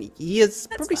 I mean, he has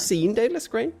probably seen Daedalus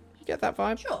Grain. You get that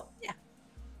vibe? Sure, yeah.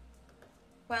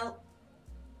 Well,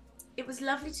 it was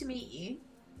lovely to meet you.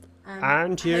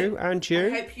 And you. I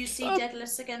hope you see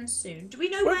Daedalus again soon. Do we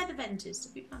know where the vent is?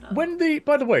 Did we find out?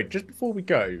 By the way, just before we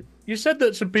go, you said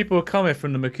that some people are coming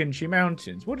from the McKinchy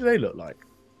Mountains. What do they look like?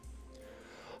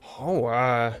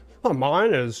 Well,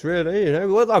 miners, really.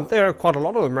 Well, there are quite a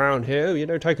lot of them around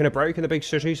here. Taking a break in the big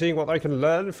city, seeing what they can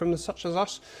learn from such as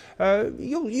us.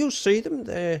 You'll see them.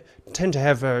 They tend to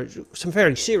have some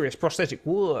very serious prosthetic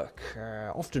work.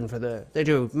 Often they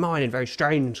do mine in very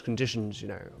strange conditions.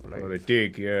 Oh, they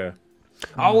dig, yeah.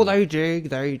 Oh, they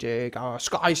dig. A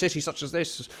sky city such as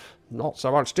this, not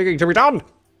so much digging to be done,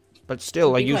 but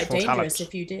still a useful quite dangerous talent.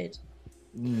 if you did.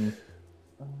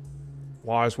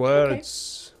 Wise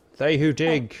words. They who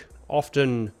dig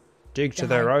often dig to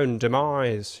their own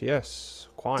demise. Yes,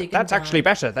 quite. Dig and That's actually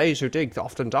die. better. Those who dig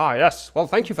often die. Yes. Well,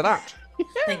 thank you for that.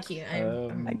 Thank you.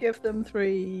 I'm I give them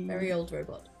 3 very old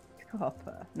robot.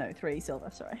 copper. No, 3 silver.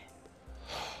 Sorry.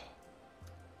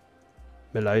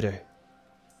 Milady.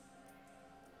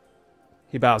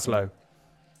 He bows low.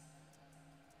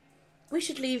 We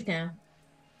should leave now.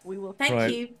 we will. Thank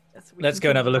Right. you. Yes, we Let's go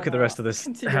and have a continue look at the on rest our- of this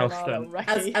continue house on our then.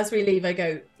 recce. As we leave, I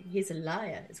go, he's a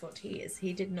liar, is what he is.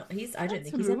 He did not. I don't That's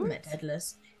think he's ever rude. met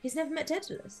Daedalus. He's never met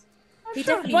Daedalus. He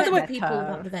sure definitely By the met way- the people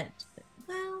about the event.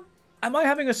 Well, Am I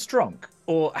having a strunk,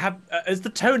 or is the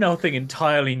toenail thing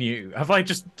entirely new? Did I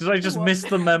just What? miss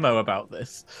the memo about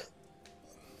this?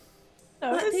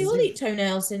 No, but it's, they all eat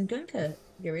toenails in Gunka,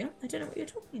 Uriel. I don't know what you're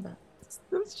talking about.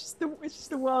 it's just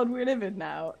the world we live in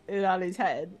now in Ali's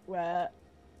head, where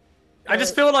I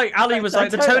just feel like Ali Like was the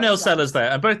like, the toenail toenail shops. seller's there,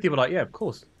 and both people were like, yeah, of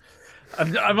course.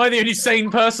 Am I the only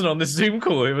sane person on this Zoom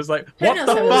call who was like, what Toenail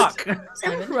the sellers. fuck?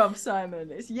 Simon. improv,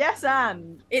 Simon. It's yes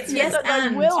and. It's yes They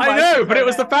and. will I buy know, some but it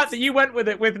was the toenails. fact that you went with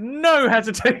it with no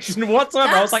hesitation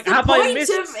whatsoever. I was like, That's have the I point missed?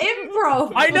 of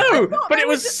improv. I know, not- but I it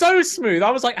was was- so smooth.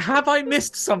 I was like, have I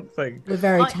missed something? We're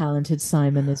very I- talented,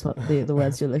 Simon, is what the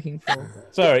words you're looking for.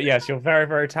 Sorry, yes, you're very,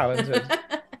 very talented.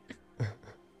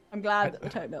 I'm glad that the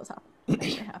toenails happen. Makes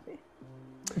me happy.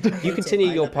 You continue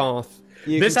your path.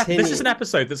 This is an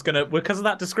episode that's gonna, because of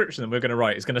that description that we're gonna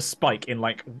write, is gonna spike in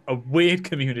like a weird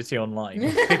community online.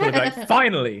 People are like,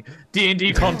 finally,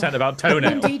 D&D content about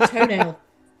toenail. Indeed, toenail.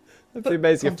 It'd be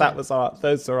amazing if those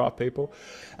are our people.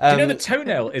 Do you know the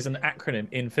toenail is an acronym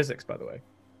in physics, by the way?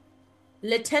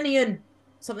 Latenian.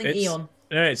 Something It's- eon.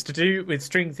 No, it's to do with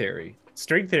string theory.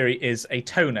 String theory is a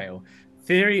toenail.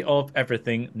 Theory of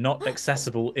everything not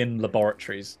accessible in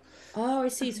laboratories. Oh, I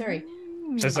see. Sorry.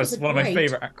 So That was that's a one of my great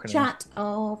favourite acronyms. Chat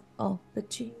of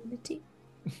opportunity.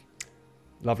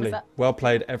 Lovely. that- Well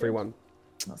played, everyone.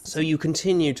 So you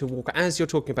continue to walk as you're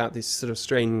talking about this sort of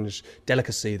strange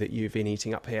delicacy that you've been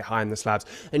eating up here high in the slabs,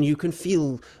 and you can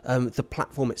feel the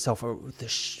platform itself,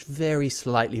 very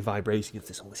slightly vibrating of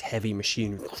this almost heavy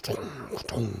machinery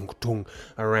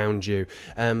around you.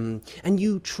 And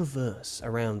you traverse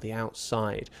around the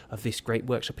outside of this great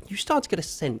workshop, and you start to get a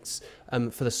sense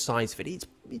for the size of it.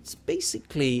 It's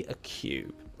basically a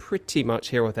cube. Pretty much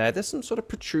here or there. There's some sort of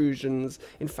protrusions.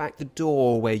 In fact, the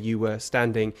door where you were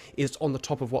standing is on the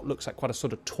top of what looks like quite a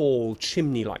sort of tall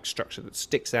chimney-like structure that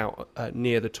sticks out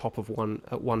near the top of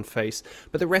one face.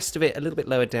 But the rest of it, a little bit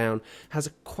lower down, has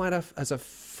a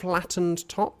flattened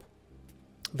top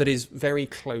that is very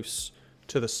close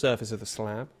to the surface of the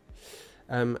slab.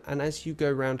 And as you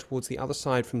go round towards the other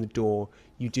side from the door,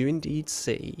 you do indeed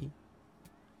see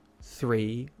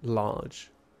 3 large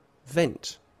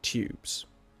vent tubes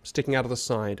sticking out of the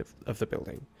side of the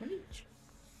building.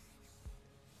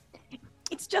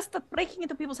 It's just that breaking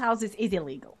into people's houses is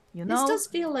illegal. You know, This does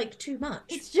feel like too much.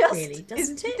 it's just really,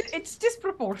 doesn't it? It's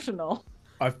disproportional,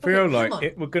 I feel come like on.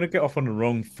 we're going to get off on the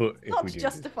wrong foot if not we do this.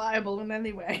 justifiable in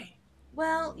any way.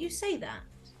 Well, you say that.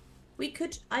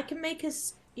 I can make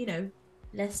us,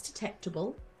 less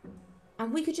detectable.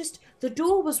 And we could the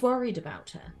door was worried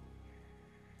about her.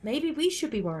 Maybe we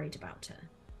should be worried about her.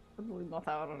 Probably not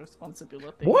our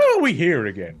responsibility. Why are we here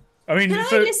again? I mean, Can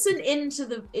so... I listen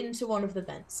into one of the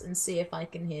vents and see if I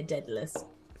can hear Daedalus?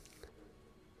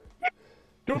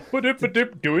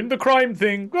 doing the crime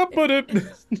thing.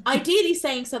 Ideally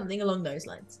saying something along those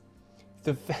lines.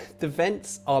 The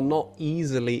vents are not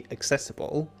easily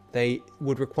accessible. They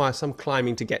would require some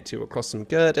climbing to get to across some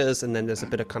girders, and then there's a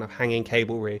bit of kind of hanging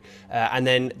cablery. And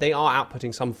then they are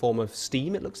outputting some form of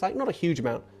steam, it looks like. Not a huge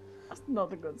amount. That's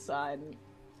not a good sign.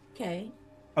 Okay.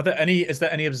 Is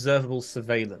there any observable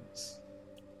surveillance?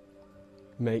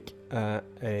 Make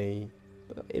a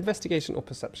investigation or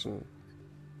perception.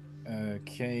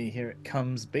 Okay, here it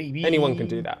comes, baby. Anyone can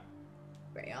do that.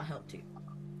 Great, I'll help too.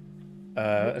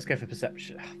 Let's go for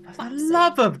perception. For the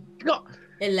love of God.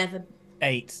 11.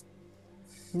 8.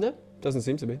 No, doesn't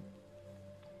seem to be.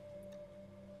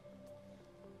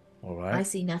 All I right.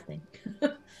 see nothing.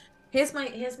 Here's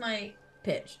my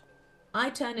pitch. I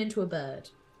turn into a bird.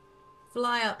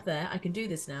 Fly up there. I can do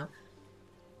this now.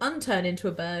 Unturn into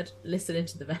a bird. Listen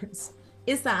into the vents.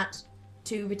 Is that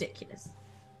too ridiculous?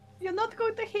 You're not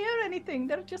going to hear anything.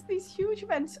 There are just these huge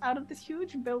vents out of this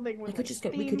huge building with We could just go-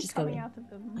 we steam could just go coming in. out of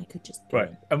them. I could just go Right.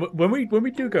 in. And when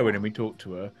we do go in and we talk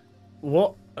to her,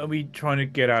 what are we trying to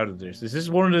get out of this? Is this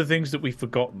one of the things that we've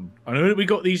forgotten? I know that we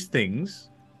got these things.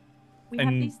 We have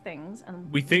And these things,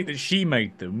 and We think that she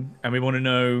made them, and we want to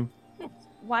know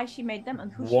why she made them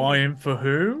and who why she made. and for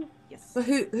who, Yes. But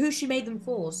who she made them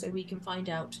for, so we can find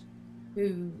out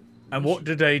who. and we what should-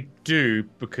 do they do?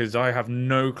 Because I have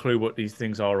no clue what these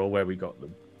things are or where we got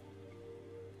them.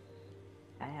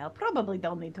 I probably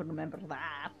don't need to remember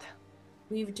that.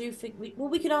 We do think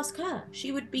we could ask her.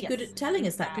 She would be good Yes, at telling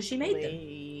us that because she made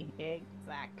them.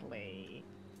 Exactly.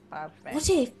 Perfect. What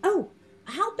if? Oh,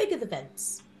 how big are the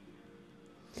vents?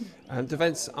 The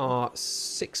vents are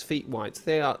 6 feet wide.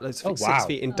 They are Oh, 6 wow.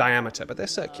 feet in diameter, but they're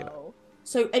circular. Oh,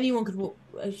 So anyone could walk.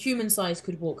 A human size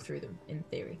could walk through them in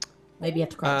theory. Maybe you have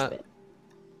to crouch a bit.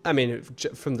 I mean,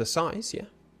 from the size, yeah.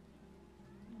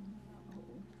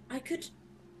 I could.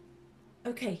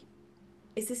 Okay.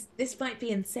 This might be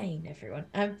insane, everyone.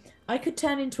 I could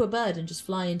turn into a bird and just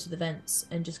fly into the vents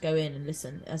and just go in and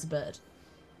listen as a bird,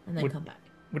 and then come back.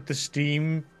 Would the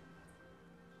steam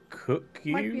cook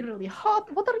you? Might be really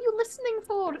hot. What are you listening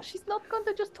for? She's not going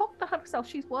to just talk to herself.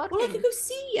 She's working. Well, I could go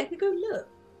see. I could go look.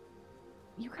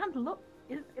 You can't look.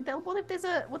 What if there's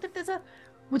a?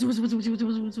 And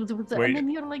then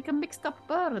you're like a mixed up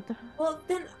bird. Well,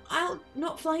 then I'll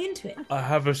not fly into it. I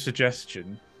have a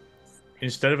suggestion.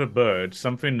 Instead of a bird,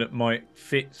 something that might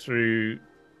fit through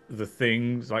the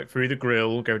things, like through the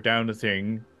grill, go down the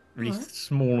thing, really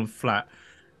small and flat.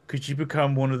 Could you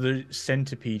become one of the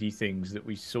centipede things that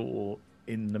we saw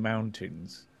in the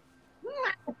mountains?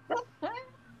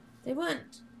 They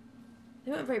weren't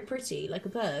very pretty, like a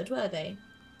bird, were they?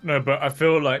 No, but I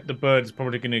feel like the bird's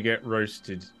probably going to get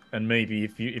roasted, and maybe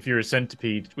if you're a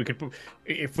centipede, we could.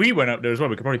 If we went up there as well,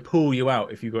 we could probably pull you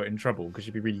out if you got in trouble because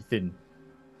you'd be really thin.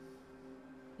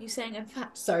 You saying I'm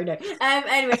fat? Sorry, no.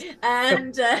 Anyway,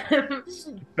 and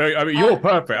No, I mean you're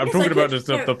perfect. I'm yes, talking about could.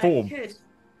 the form. I could.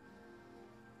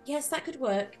 Yes, that could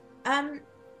work.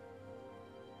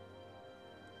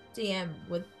 DM,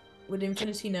 would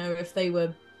Infinity know if they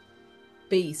were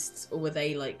beasts or were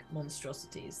they like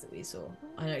monstrosities that we saw?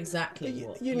 I know exactly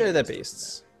what. You know they're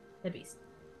beasts. They're beasts.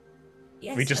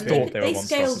 Yes, We just and thought they were They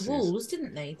scaled monstrosities. walls,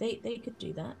 didn't they? They could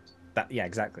do that. Yeah,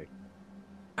 exactly.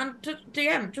 And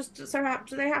DM, just so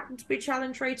do they happen to be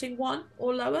challenge rating 1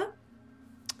 or lower?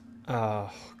 Oh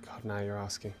God, now you're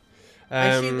asking. I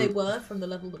assume they were from the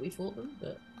level that we fought them,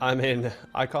 but I mean,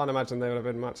 I can't imagine they would have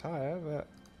been much higher, but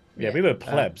Yeah, we were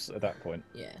plebs at that point.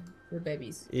 yeah, we're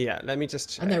babies, yeah. Let me just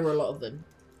check. and there were a lot of them.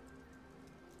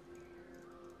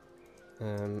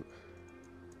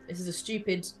 This is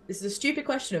a stupid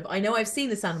question of. I know I've seen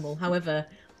this animal, however,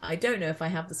 I don't know if I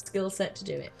have the skill set to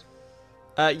do it.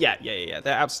 Yeah.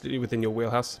 They're absolutely within your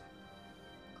wheelhouse.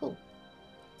 Cool.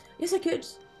 Yes, I could.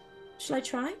 Shall I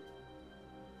try?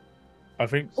 I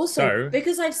think Also, so.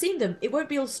 because I've seen them, it won't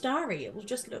be all starry. It will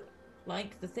just look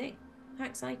like the thing. How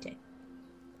exciting!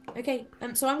 Okay,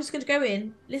 so I'm just going to go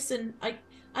in. Listen,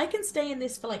 I can stay in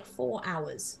this for like 4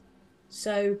 hours,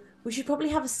 so we should probably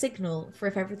have a signal for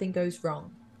if everything goes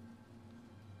wrong.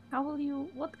 How will you?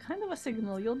 What kind of a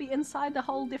signal? You'll be inside a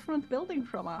whole different building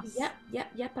from us.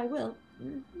 Yep. I will.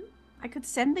 I could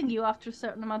sending you after a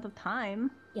certain amount of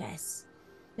time. Yes,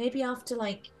 maybe after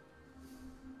like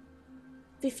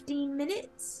 15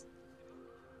 minutes.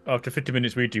 After 50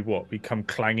 minutes, we do what? We come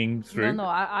clanging through. No,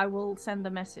 I will send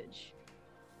a message.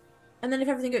 And then if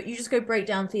everything goes, you just go break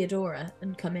down Theodora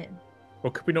and come in.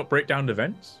 Well, could we not break down the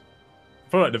vents? I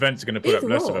feel like the vents are going to put up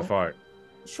Either less of a or. fight.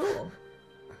 Sure.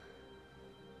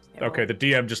 Okay, the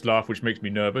DM just laughed, which makes me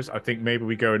nervous. I think maybe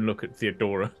we go and look at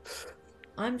Theodora.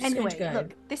 I'm just going to Anyway, go.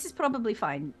 look, this is probably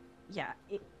fine. Yeah,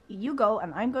 you go,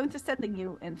 and I'm going to sending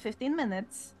you in 15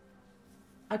 minutes.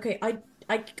 Okay,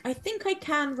 I think I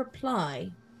can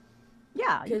reply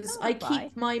Yeah, you because can I reply.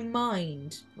 keep my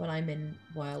mind when I'm in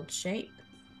wild shape,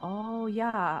 Oh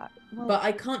yeah. Well, but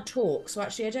I can't talk. So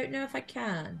actually, I don't know if I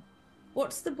can.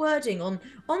 What's the wording on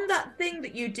that thing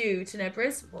that you do,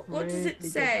 Tenebris? What does it really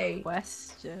good say?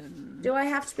 question. Do I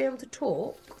have to be able to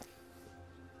talk?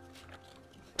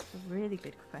 It's a really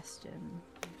good question.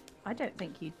 I don't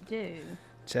think you do.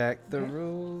 Check the Okay.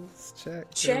 rules.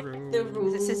 Check the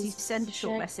rules. Because it says you send a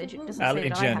short Check message. the It rules. doesn't say Ali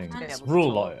that I have to be Jennings, able to rule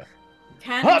talk. lawyer.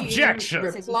 Can Objection! you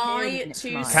It says you reply hear it to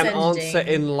in its Can mind. sending? answer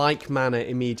in like manner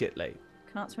immediately.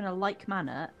 Can answer in a like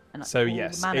manner. And So all the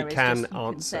yes, manner it is can just you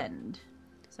answer. send.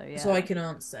 So yeah. So I can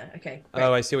answer. Okay. Oh, great.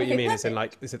 I see what you Okay, mean. As in,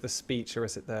 perfect. like, is it the speech or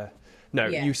is it the? No,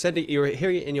 Yeah. you said it. You're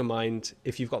hearing it in your mind.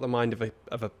 If you've got the mind of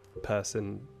a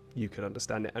person, you can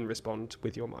understand it and respond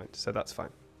with your mind. So that's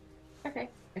fine. Okay.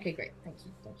 Okay, great. Thank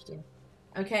you, dear.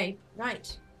 Okay,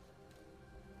 right.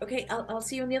 Okay, I'll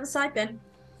see you on the other side then.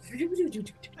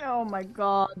 Oh my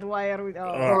god, why are we?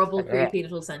 Oh, Horrible, creepy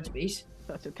little centipede.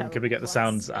 such a Can we get the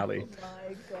sounds, Ali? Oh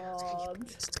my god.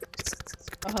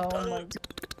 Oh my.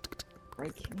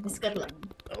 Breaking. Miss Scuttle.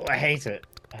 Oh, I hate it.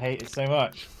 I hate it so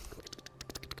much.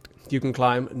 You can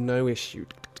climb, no issue.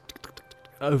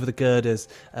 Over the girders,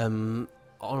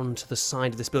 onto the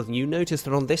side of this building. You notice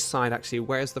that on this side, actually,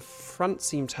 whereas the front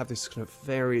seemed to have this kind of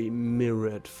very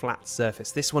mirrored, flat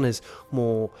surface, this one is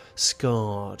more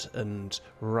scarred and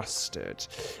rusted.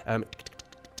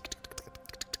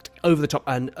 Over the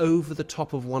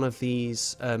top of one of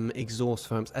these exhaust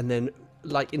farms, and then,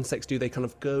 like insects do, they kind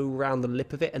of go round the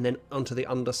lip of it and then onto the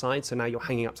underside. So now you're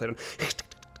hanging upside down.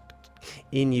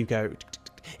 In you go.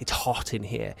 It's hot in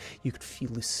here. You could feel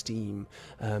the steam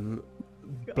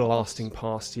blasting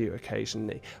past you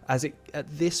occasionally. At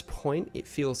this point, it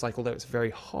feels like although it's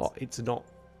very hot, it's not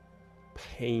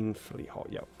painfully hot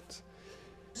yet.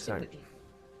 So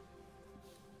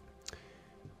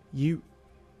you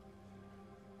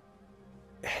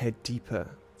head deeper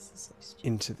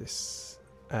into this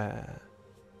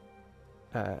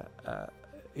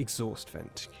exhaust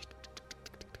vent.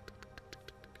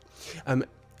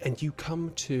 And you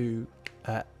come to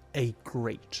a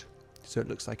grate. So it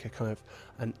looks like a kind of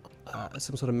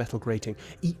some sort of metal grating,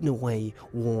 eaten away,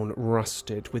 worn,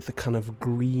 rusted, with the kind of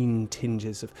green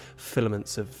tinges of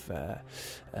filaments of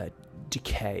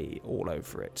decay all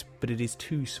over it. But it is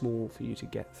too small for you to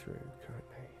get through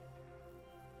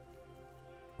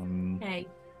currently. Hey,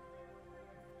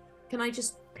 can I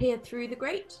just peer through the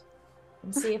grate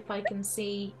and see if I can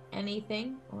see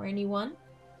anything or anyone?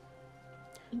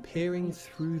 Peering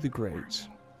through the grate.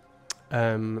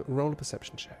 Roll a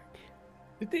perception check.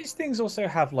 Did these things also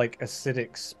have like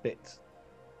acidic spit?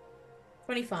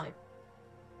 25.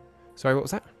 Sorry, what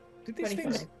was that? Did these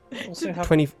 25. things also have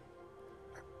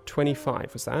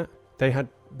 25 was that? They had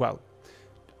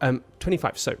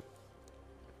 25. So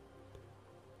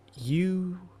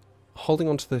you holding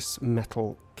onto this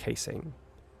metal casing,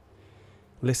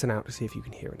 listen out to see if you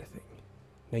can hear anything.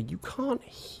 Now you can't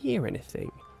hear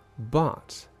anything,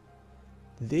 but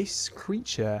this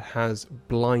creature has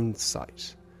blind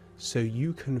sight, so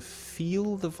you can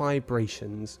feel the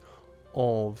vibrations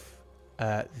of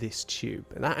this tube.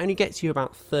 And that only gets you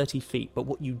about 30 feet, but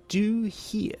what you do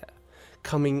hear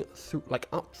coming through, like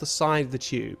up the side of the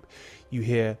tube, you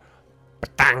hear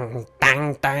bang,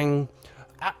 bang, bang.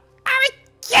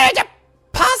 You to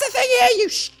pass the thing here, you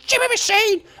stupid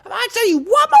machine! If I tell you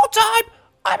one more time,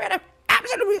 I'm gonna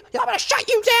shut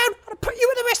you down, I'm gonna put you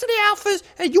with the rest of the alphas,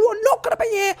 and you are not gonna be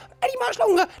here any much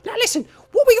longer. Now listen,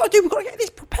 what we gotta do, we've gotta get this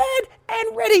prepared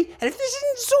and ready, and if this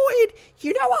isn't sorted,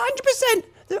 you know 100%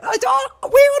 that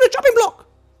we're on a chopping block.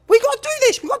 We gotta do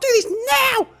this,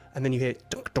 now! And then you hear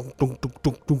dunk, dunk, dunk, dunk,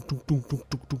 dunk, dunk, dunk, dunk, dunk,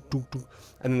 dunk, dunk, dunk, dunk,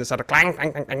 and then the sound of clang,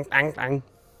 clang, clang, clang, clang, clang.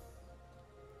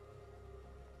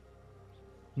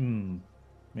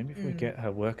 Maybe if we get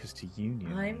her workers to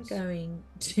union. I'm going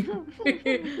to.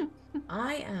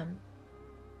 I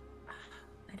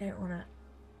don't want to.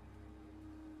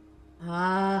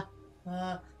 I'm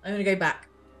going to go back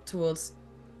towards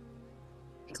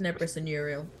Tenebris and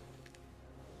Uriel.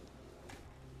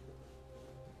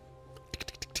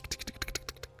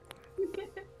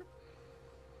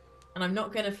 And I'm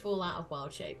not going to fall out of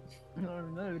wild shape. Oh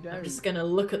no, don't. I'm just going to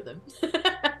look at them.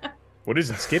 What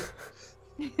is it, Skip?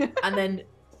 And then,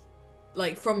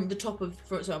 like, from the top of...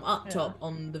 So I'm up top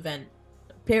on the vent.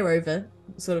 Peer over,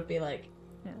 sort of be like...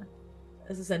 Yeah.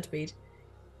 As a centipede.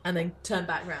 And then turn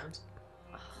back round.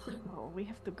 Oh, we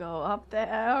have to go up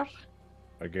there.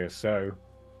 I guess so.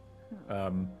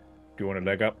 Do you want a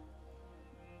leg up?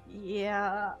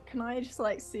 Yeah. Can I just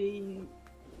like see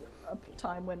a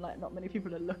time when like not many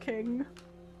people are looking,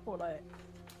 or like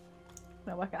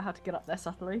can I work out how to get up there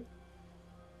subtly?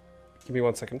 Give me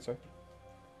 1 second, sorry.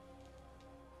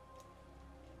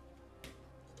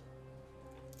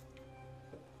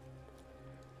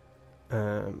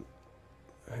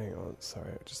 Hang on,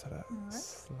 sorry, I just had a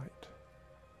slight...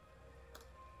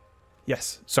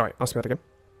 Yes, sorry, ask me that again.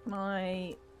 Can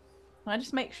I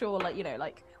just make sure, like, you know,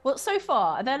 like, well, so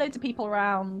far, are there loads of people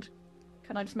around?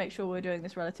 Can I just make sure we're doing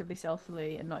this relatively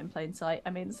stealthily and not in plain sight?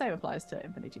 I mean, the same applies to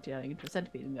Infinity turning into a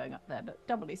centipede and going up there, but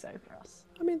doubly so for us.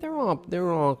 I mean, there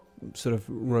are sort of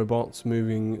robots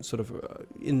moving sort of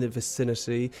in the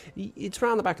vicinity. It's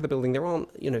around the back of the building. There aren't,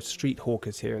 street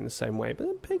hawkers here in the same way, but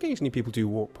occasionally people do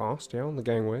walk past, on the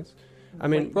gangways. I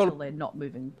mean, wait until they're not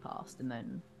moving past and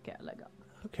then get a leg up.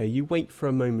 Okay, you wait for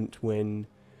a moment when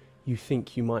you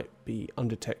think you might be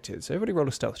undetected. So everybody roll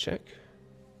a stealth check.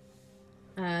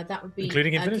 That would be...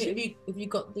 Including Infinity? Have you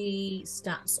got the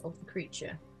stats of the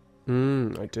creature?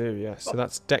 I do, yes. So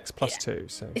that's Dex plus 2,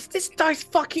 so... Is this dice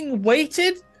fucking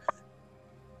weighted?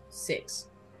 6.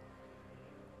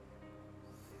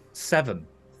 7.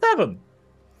 I'm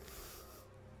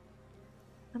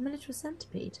a little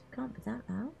centipede. Can't be that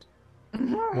loud.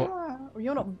 What? Well,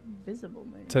 you're not visible,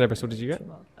 mate. Tenebris, what did you get?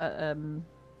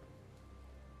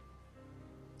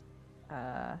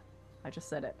 I just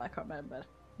said it, but I can't remember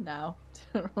now.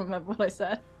 I don't remember what I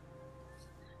said.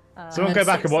 Someone go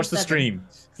back and 6 watch the and 7. stream.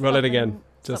 Roll it again.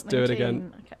 Just do it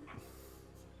again. Okay.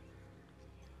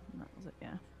 That was it,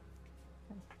 yeah.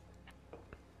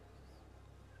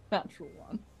 Natural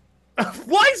one.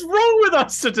 What is wrong with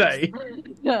us today?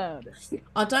 No.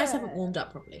 Our dice haven't warmed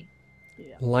up properly.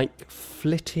 Yeah. Like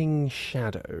flitting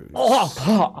shadows.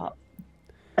 Oh,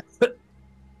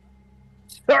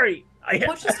 sorry.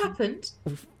 What just happened?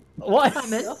 What?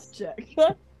 Simon? Stealth check.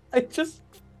 I just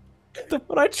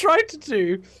what I tried to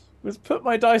do was put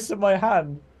my dice in my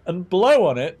hand and blow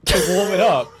on it to warm it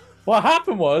up. What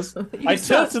happened was I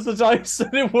tilted the dice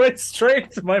and it went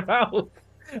straight to my mouth.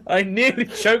 I nearly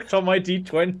choked on my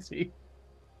d20.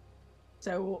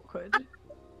 So awkward.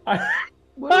 I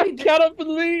What do we do? cannot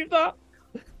believe that.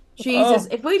 Jesus,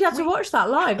 Oh. if we'd had to watch that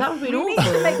live, that would have been We need to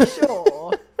awful. make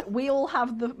sure we all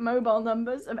have the mobile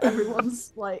numbers of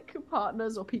everyone's like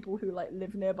partners or people who like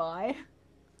live nearby.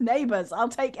 Neighbors, I'll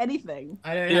take anything.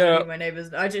 I don't Yeah. have any of my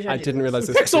neighbours. I didn't realise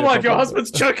this. Pixel Life, your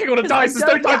husband's choking on a dice.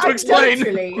 There's no time to explain.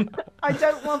 Literally. I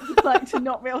don't want like to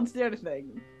not be able to do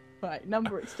anything. Right,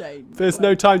 number exchange. There's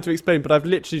no time to explain, but I've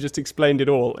literally just explained it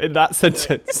all in that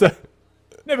sentence. So,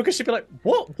 No, because she'd be like,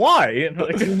 "What? Why?" And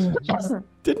like,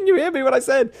 didn't you hear me when I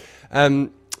said?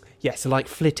 Yeah, so like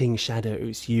flitting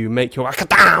shadows, you make your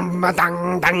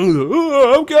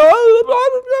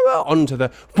onto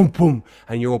the boom boom,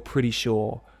 and you're pretty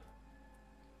sure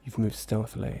you've moved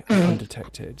stealthily and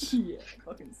undetected Yeah,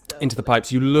 fucking stealth. into the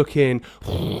pipes. You look in,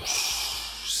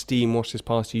 steam washes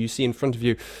past you. You see in front of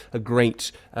you a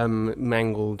grate,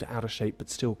 mangled, out of shape, but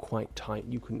still quite tight.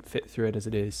 You couldn't fit through it as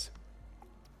it is.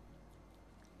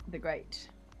 The great.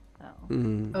 Oh.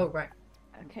 Mm. Oh, right.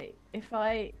 Okay, if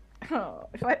I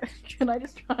can I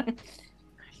just try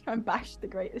and bash the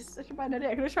grate? This is such a bad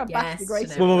idea. Can I try and bash the Yes,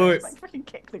 grate? no. Wait. Like fucking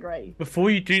kick the grate. before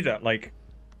you do that, like,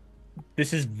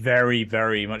 this is very,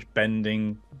 very much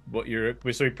bending what Euro.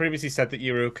 So we previously said that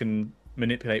Euro can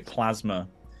manipulate plasma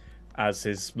as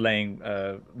his laying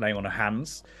on her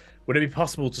hands. Would it be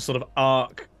possible to sort of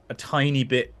arc a tiny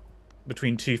bit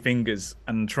between two fingers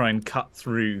and try and cut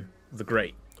through the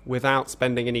grate? Without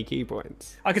spending any key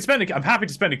points. I could spend. I'm happy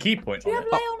to spend a key point Do you on have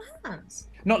it. lay on hands?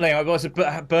 Not laying. Was it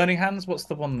burning hands? What's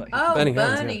the one that? Oh, Burning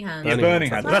burning hands, hands. yeah. Yeah,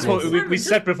 burning hands. hands. That's what we Simon,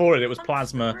 said before. It was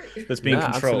plasma that's being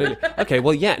Yeah, controlled. absolutely. Okay,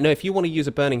 well, yeah, no, if you want to use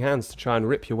a burning hands to try and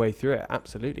rip your way through it,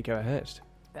 absolutely, go ahead.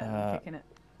 Kicking it.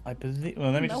 I believe.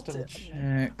 Well, let me just Melt double it.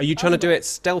 check. Are you trying to do it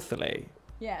stealthily?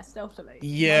 Yeah, stealthily.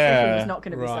 Yeah. It's not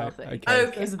going to be Right, stealthy. okay.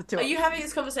 Okay. Those are the two Are you options. having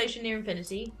this conversation near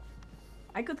infinity?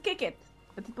 I could kick it,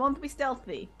 but it won't be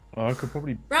stealthy. Well, I could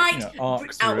probably Right, arc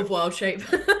out through of it. wild shape.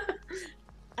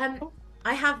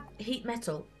 I have heat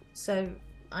metal, so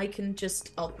I can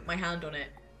I'll put my hand on it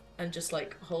and just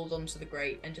like hold onto the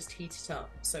grate and just heat it up,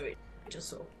 so it just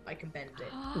sort of I can bend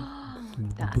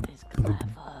it. That is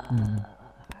clever.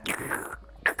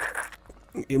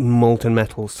 Molten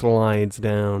metal slides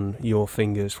down your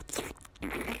fingers,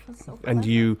 and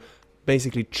you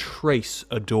basically trace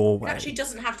a It doorway. actually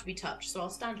doesn't have to be touched, so I'll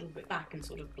stand a little bit back and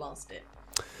sort of blast it.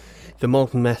 The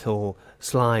molten metal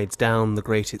slides down the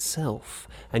grate itself,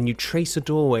 and you trace a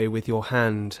doorway with your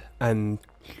hand, and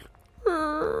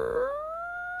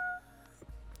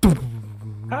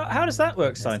How does that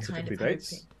work That's scientifically, kind of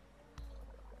Bates?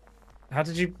 How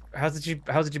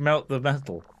did you melt the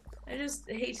metal? I just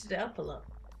heated it up a lot.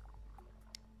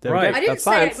 there we Right. go. I didn't That's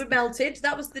say science. it would melted.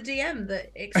 That was the DM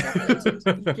that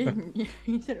extrapolated.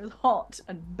 You said it was hot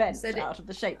and bent Said it- out of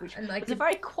the shape, which and I is a could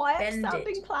very quiet bend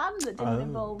sounding it. plan that didn't Oh.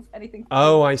 involve anything.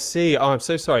 Oh, I see. Oh, I'm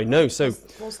so sorry. No, so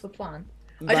What's the plan?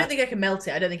 I that- don't think I can melt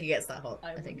it. I don't think it gets that hot.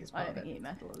 I think it's I part don't of think it. heat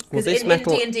metal is. Well, Because this in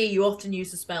metal- D&D, you often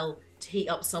use a spell to heat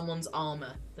up someone's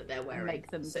armor that they're wearing, Make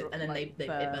them and then like, it burn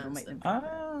or burns make them. them.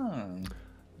 Ah.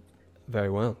 very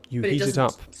well. You But it heat it doesn't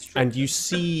up, strip and you them.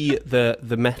 see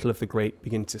the metal of the grate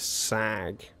begin to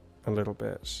sag a little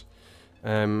bit.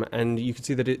 And you can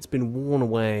see that it's been worn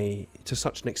away to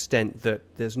such an extent that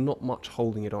there's not much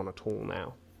holding it on at all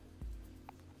now.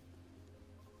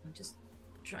 I'm just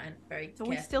trying very So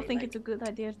we still carefully, think like- it's a good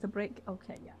idea to break.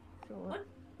 Okay, yeah, sure. What?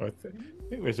 I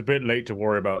think it's a bit late to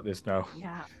worry about this now.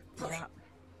 Yeah, yeah.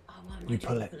 Oh, why am You I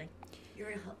pull it. pulling?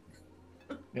 You're a help.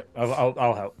 Yeah,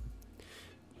 I'll help.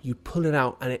 You pull it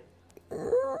out, and it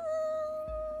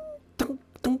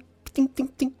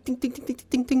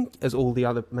as all the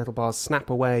other metal bars snap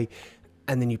away,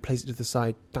 and then you place it to the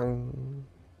side, dang,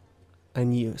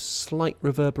 and you slight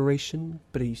reverberation,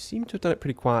 but you seem to have done it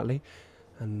pretty quietly,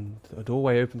 and a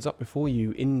doorway opens up before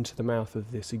you into the mouth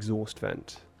of this exhaust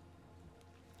vent.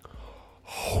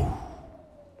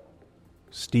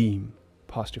 Steam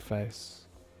past your face.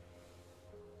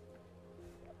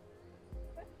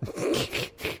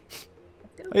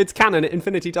 It's canon.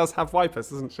 Infinity does have wipers,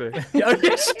 doesn't she? Oh,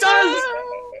 yes, she does.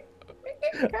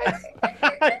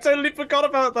 totally forgot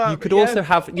about that. You could also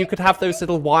have those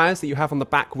little wires that you have on the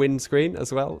back windscreen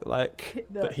as well, like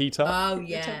that heat up. Oh The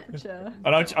yeah. temperature.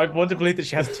 And I want to believe that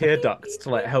she has tear ducts to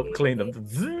like help clean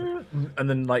them, and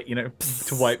then like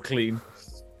to wipe clean.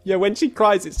 Yeah, when she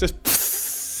cries, it's just.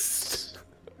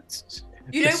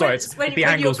 You know Sorry, when the your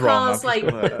angle's wrong, car's I've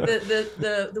like just-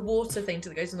 the water thing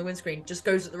that goes on the windscreen just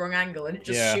goes at the wrong angle and it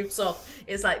just Yeah. shoots off.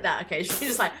 It's like that. Okay, she's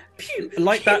just like pew.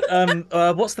 Like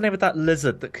that. What's the name of that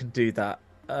lizard that can do that?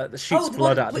 That shoots the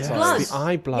blood one out of with its blood. eyes. The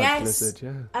eye blood Yes. lizard,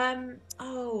 yeah.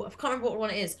 Oh, I can't remember what one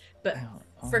it is, but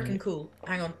freaking cool.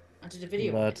 Hang on, I did a video.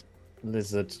 of Blood it.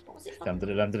 lizard. What was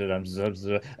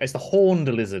it? It's the horned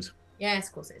lizard. Yes,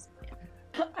 of course it is.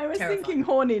 Yeah. I was Terrifying. thinking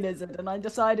horny lizard, and I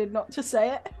decided not to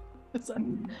say it. So I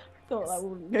thought that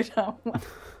wouldn't go down well.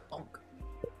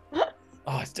 Bonk.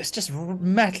 Oh, it's just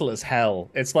metal as hell.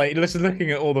 It's like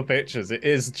looking at all the pictures. It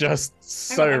is just Hang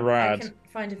so on, I rad. can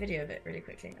find a video of it really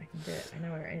quickly. I can do it. I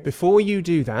know where it is. Before you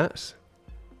do that,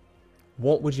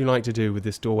 what would you like to do with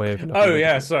this doorway open up? Oh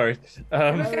yeah, sorry.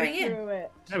 We're Go going in. through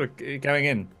it No, we're going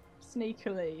in.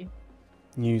 sneakily.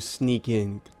 You sneak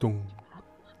in, dong,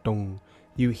 dong.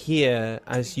 You hear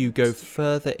as you go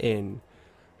further in,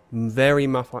 very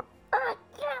muffled.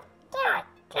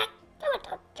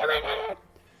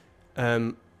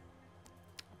 And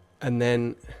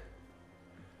then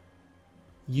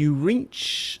you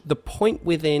reach the point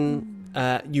within.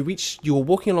 You're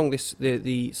walking along this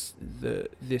this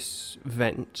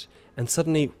vent, and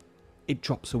suddenly it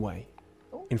drops away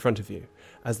in front of you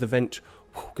as the vent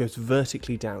goes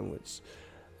vertically downwards.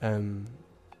 Looking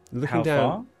How down.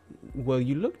 far? Well,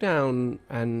 you look down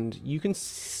and you can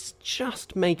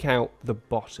just make out the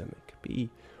bottom. It could be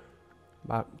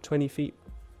about 20 feet,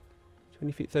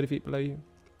 30 feet below you.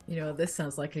 You know what this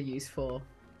sounds like a use for? All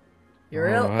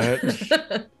Uriel. right.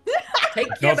 Take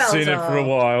your Not belt seen it for a off.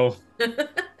 while.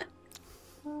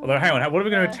 Although, hang on, what are we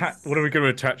going to attach? What are we going to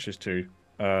attach this to?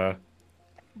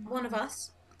 One of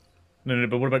us, No,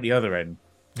 but what about the other end?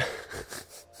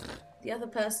 the other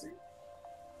person.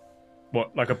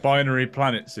 What, like a binary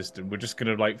planet system? We're just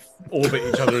going to like orbit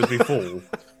each other as we fall.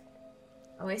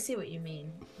 Oh, I see what you mean.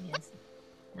 Yes.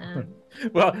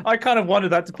 Well, I kind of wanted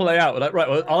that to play out. Like, right,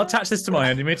 well, I'll attach this to my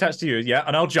hand. You may attach to you, yeah,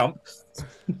 and I'll jump.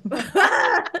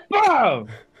 Wow!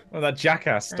 Well, that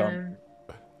jackass stunt.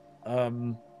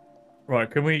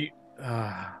 Right, can we?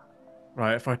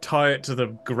 Right, if I tie it to the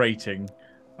grating,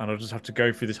 and I'll just have to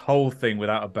go through this whole thing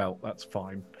without a belt. That's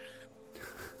fine.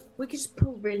 We could just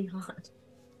pull really hard.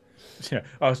 Yeah.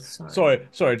 Oh, sorry.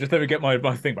 Just let me get my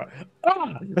thing back.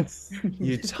 Ah!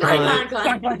 You Clang,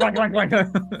 tie, clang,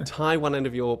 clang. tie one end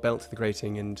of your belt to the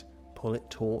grating and pull it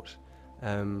taut.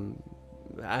 And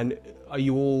are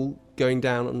you all going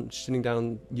down and sitting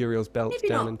down Uriel's belt Maybe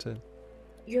down not. into?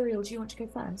 Uriel, do you want to go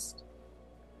first?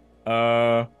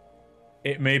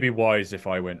 It may be wise if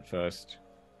I went first.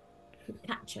 You could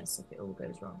catch us if it all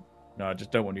goes wrong. No, I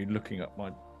just don't want you looking at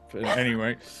my.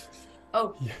 Anyway,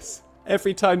 Oh, Yes.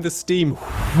 Every time the steam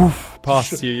whoosh,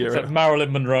 past you, it's Uriel. like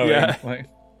Marilyn Monroe. Yeah. Like,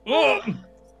 oh!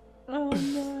 Oh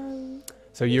no.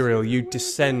 So Uriel, you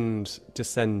descend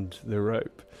the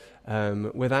rope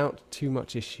without too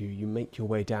much issue. You make your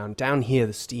way down. Down here,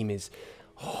 the steam is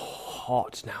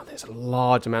hot now. There's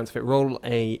large amounts of it. Roll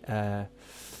a.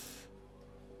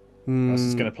 This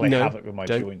is going to play no, havoc with my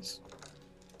don't. joints.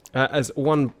 As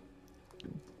one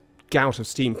gout of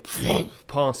steam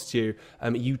past you,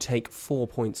 you take 4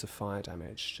 points of fire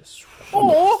damage. Just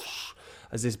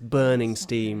as this burning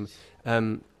steam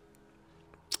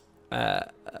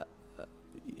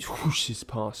whooshes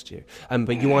past you.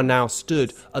 But you are now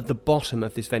stood at the bottom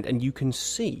of this vent, and you can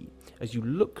see, as you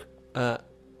look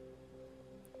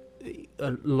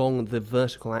along the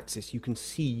vertical axis, you can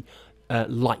see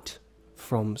light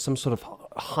from some sort of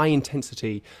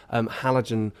high-intensity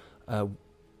halogen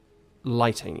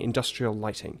lighting, industrial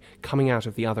lighting, coming out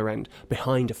of the other end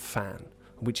behind a fan,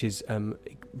 which is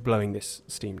blowing this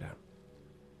steam down.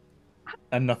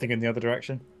 And nothing in the other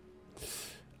direction?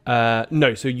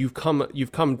 No, so you've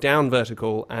come down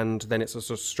vertical, and then it's a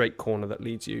sort of straight corner that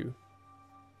leads you.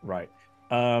 Right.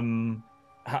 Can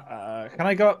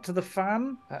I go up to the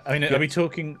fan? I mean, Yeah. are we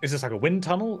talking? Is this like a wind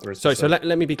tunnel? Or is So, this so a-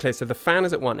 let me be clear. So the fan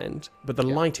is at one end, but the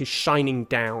light is shining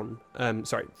down.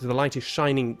 So the light is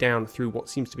shining down through what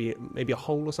seems to be maybe a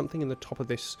hole or something in the top of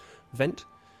this vent,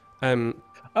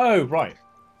 Oh, right.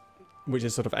 which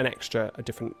is sort of a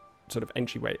different sort of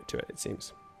entryway to it. It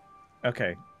seems.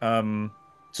 Okay.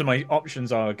 So my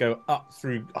options are go up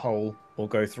through hole or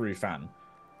go through fan.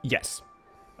 Yes.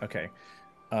 Okay.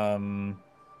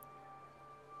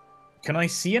 Can I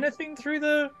see anything through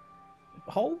the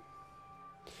hole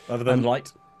other than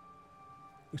light?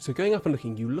 So going up and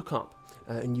looking, you look up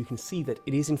and you can see that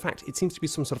it is, in fact, it seems to be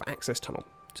some sort of access tunnel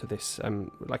to this,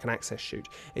 like an access chute.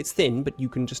 It's thin, but you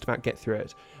can just about get through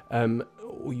it,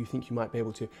 or you think you might be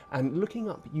able to. And looking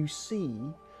up, you see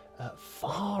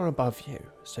far above you,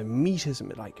 so meters,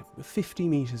 like 50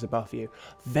 meters above you,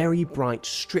 very bright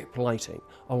strip lighting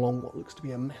along what looks to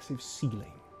be a massive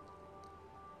ceiling.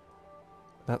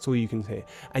 That's all you can hear.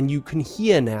 And you can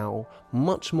hear now,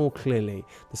 much more clearly,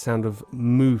 the sound of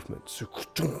movement. So,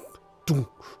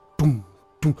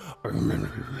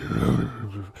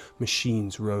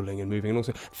 machines rolling and moving, and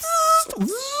also...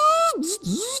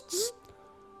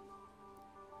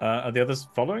 Are the others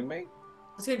following me?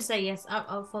 I was going to say yes.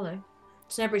 I'll follow.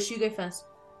 Tenebris, you go first.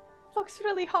 Looks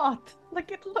really hot.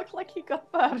 Like it looked like he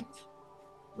got burned.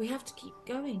 We have to keep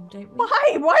going, don't we?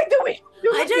 Why? Why do we?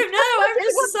 I don't know. I've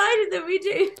just decided that we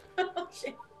do. Oh,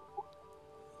 shit.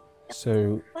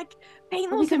 So, Like pain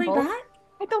Are we was coming involved. back?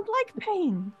 I don't like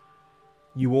pain.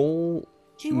 you all...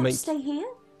 Do you want Make- to stay here?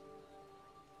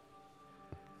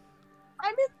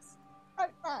 I'm in right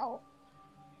now.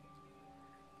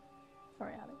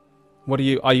 Sorry, Ali. What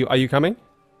are you coming?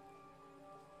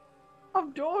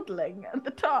 I'm dawdling at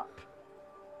the top.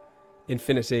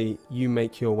 Infinity, you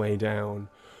make your way down.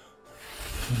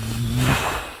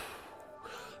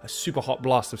 A super hot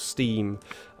blast of steam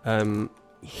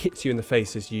hits you in the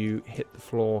face as you hit the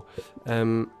floor,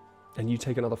 and you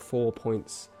take another 4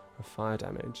 points of fire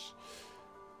damage.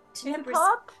 Tenebris.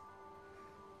 Hot?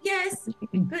 Yes,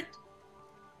 but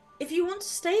if you want to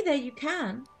stay there, you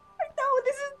can. I know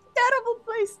this is a terrible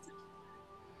place.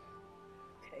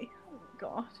 Okay. Oh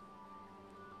God.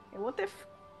 Okay, what if?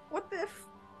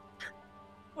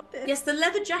 Yes, the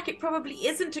leather jacket probably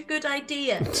isn't a good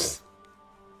idea.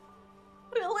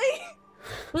 Really?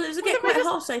 Well, it was What get if I quite just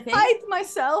hot, I think. hide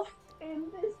myself in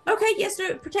this? Okay, yes,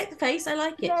 no, protect the face. I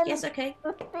like it. Then- Yes, okay.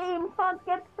 The steam can't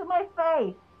get to my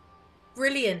face.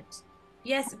 Brilliant.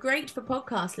 Yes, great for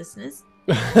podcast listeners.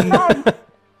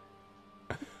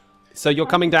 So you're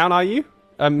coming down, are you?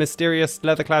 A mysterious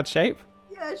leather-clad shape?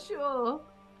 Yeah, sure.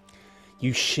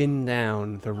 You shin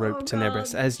down the rope Oh,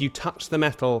 Tenebris. God. As you touch the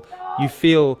metal, you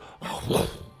feel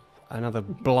another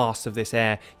blast of this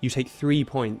air. You take 3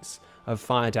 points of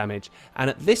fire damage. And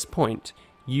at this point,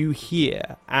 you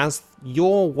hear, as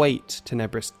your weight,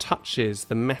 Tenebris, touches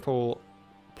the metal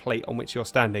plate on which you're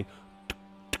standing,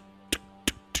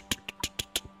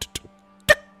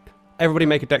 everybody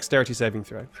make a dexterity saving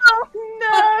throw.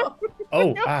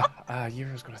 Oh no! Oh,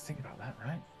 Euro's got to think about that,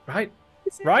 right?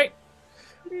 Right?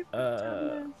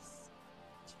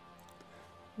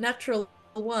 Natural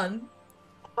 1.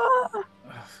 Ah, Oh,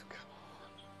 God.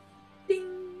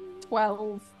 Ding.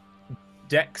 12.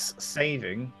 Dex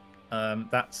saving.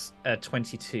 That's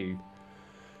 22.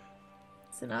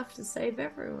 It's enough to save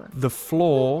everyone. The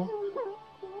floor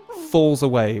falls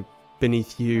away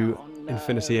beneath you, Oh, no.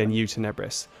 Infinity, and you,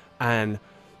 Tenebris, and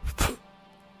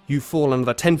you fall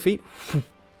another 10 feet.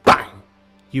 Bang!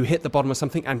 You hit the bottom of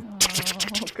something, and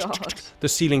Oh God. the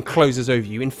ceiling closes over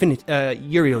you.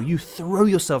 Uriel, you throw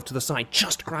yourself to the side,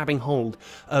 just grabbing hold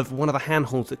of one of the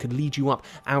handholds that could lead you up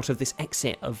out of this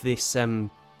exit of this, up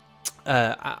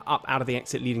out of the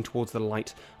exit leading towards the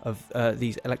light of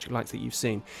these electric lights that you've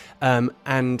seen.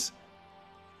 And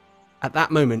at that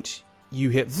moment, you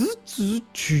hear,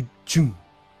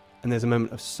 and there's a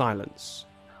moment of silence.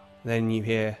 Then you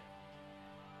hear,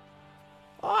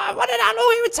 "Oh, I wondered how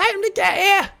long it would take them to get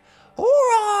here. All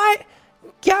right,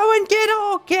 go and get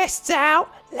our guests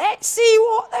out. Let's see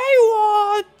what they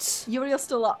want." Uriel's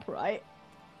still up, right?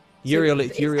 Uriel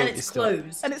and it's is still.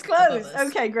 closed. And it's above closed. us.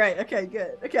 Okay, great. Okay,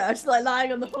 good. Okay, I'm just like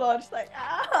lying on the floor, just like,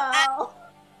 ow.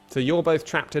 So you're both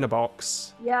trapped in a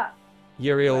box. Yeah.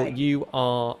 Uriel, Right. you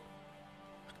are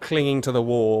clinging to the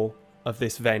wall of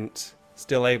this vent,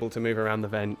 still able to move around the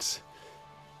vent,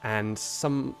 and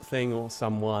something or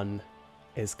someone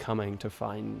is coming to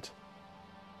find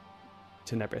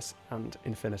Tenebris and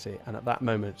Infinity, and at that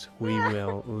moment we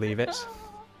will leave it.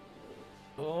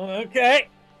 Okay.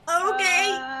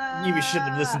 Okay. Knew we shouldn't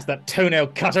have listened to that toenail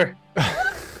cutter.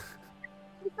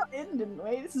 We got in, didn't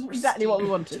we? This is exactly what we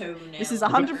wanted. Toenail This is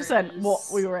 100% cutters. what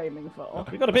we were aiming for.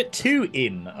 We got a bit too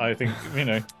in, I think,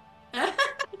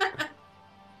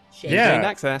 Shit. Yeah. Gained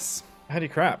access. Holy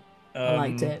crap. I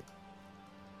liked it.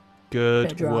 Good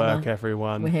Bit of drama. work,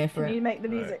 everyone. We're here for Can you it. make the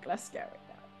music less scary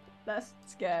now? Less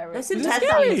scary. Less Less intense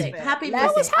atmosphere. music. Happy Less That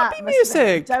was music. happy atmosphere.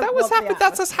 music. Don't That was want the happy.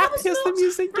 That's as atmosphere. happy as the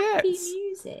music Happy gets.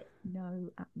 music. No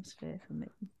atmosphere for me.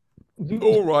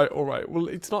 All right. Well,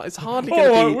 it's not. It's hardly All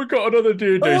going right, to be. we've got another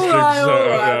D&D All stream. right, so, all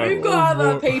right. yeah. We've got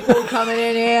other people coming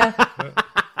in here.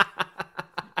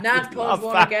 Nadpods love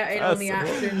want to that get in on the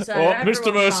person. action. So Mr.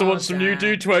 everyone Mercer calm wants some new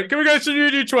down. D20. Can we get some new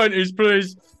D20s,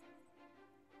 please?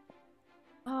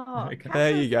 Oh, Okay. Cass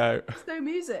There has- you go. There's no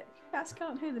music. Cass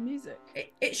can't hear the music.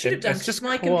 It should have done. It's It's just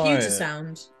my quiet. computer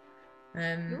sound.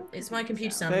 Your It's my computer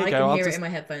computer sound. There you I go, can I'll hear just- it in my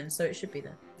headphones, so it should be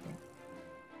there.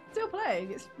 Still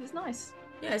playing. It's nice.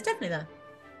 Yeah, it's definitely there.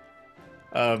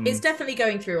 Um, It's definitely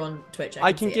going through on Twitch.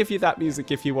 I can see give it. you that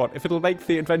music if you want. If it'll make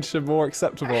the adventure more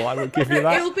acceptable, I will give you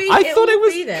that. It'll be- I it thought will it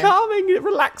was be there. calming,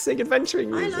 relaxing,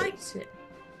 adventuring I music. liked it.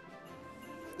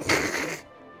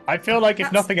 I feel like if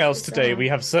That's nothing else bizarre. today, we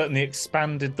have certainly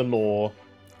expanded the lore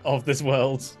of this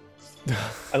world.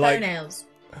 I like. Toenails.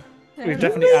 We've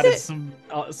definitely added some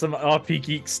RP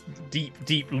Geeks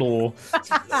deep lore.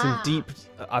 Some deep.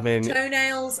 I mean,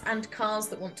 Toenails and cars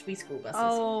that want to be school buses.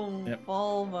 Oh, Yep.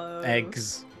 Volvo.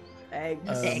 Eggs Eggs.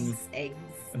 Eggs. and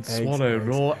Eggs, swallow eggs,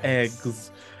 raw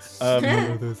eggs.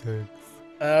 eggs.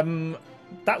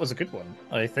 That was a good one,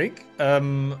 I think.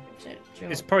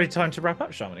 It's probably time to wrap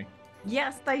up, Shamini.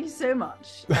 Yes, thank you so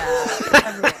much,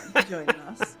 everyone, for joining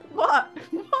us. What?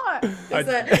 What? Yes,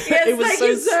 It was thank so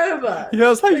you s- so much.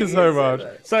 Yes, thank you so much.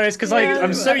 So it's because Yeah,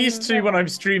 I'm so but- used to when I'm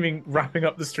streaming wrapping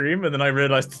up the stream, and then I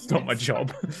realised it's not my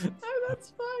job. No,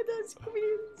 that's fine. That's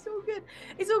it's all good.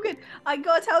 It's all good. I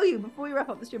gotta tell you before we wrap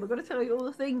up the stream. I gotta tell you all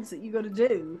the things that you gotta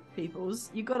do, peoples.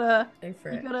 You gotta Go for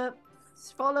it.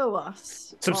 follow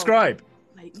us. Subscribe.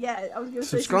 Yeah, I was gonna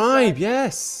say Subscribe,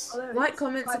 yes. Follow, Like,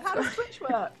 comment, How does subscribe. Twitch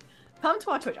work? Come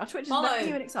to our Twitch. Our Twitch is Follow. very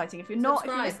new and exciting. If you're not, if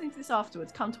you're Subscribe. listening to this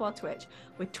afterwards, come to our Twitch.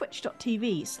 We're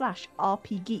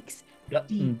twitch.tv/rpgeeks. Dun.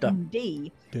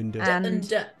 D&D. Dun, dun.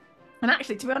 And And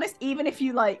actually, to be honest, even if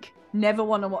you like never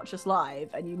want to watch us live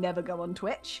and you never go on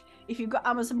Twitch, if you've got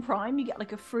Amazon Prime, you get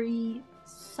like a free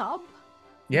sub.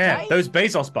 Yeah, Right? those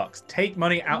Bezos bucks. Take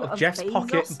money out What of a Jeff's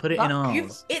pocket Bezos and put it in buck.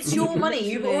 ours. it's your money.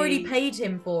 You've already Literally. paid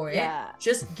him for it. Yeah.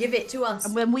 Just give it to us.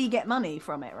 And when we get money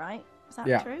from it, right? Is that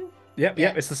Yeah. true? Yep,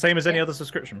 Yeah. it's the same as any Yeah. other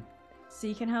subscription. So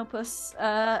you can help us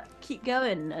keep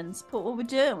going and support what we're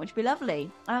doing, which would be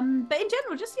lovely. But in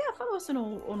general, just follow us on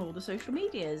all the social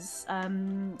medias.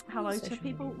 Hello to social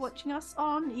people medias. watching us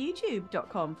on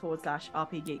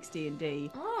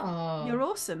youtube.com/rpgeeksdnd. Oh. You're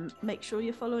awesome. Make sure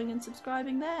you're following and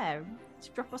subscribing there.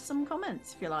 Just drop us some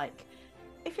comments if you like.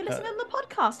 If you're listening on the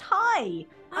podcast, hi!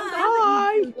 I'm glad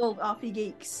that you Googled RP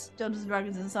Geeks, Dungeons and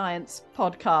Dragons and Science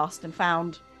podcast and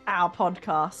found our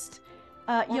podcast.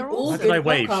 You're all Why awesome. did I good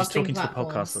wave? She's podcasting talking to the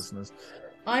platforms. podcast listeners.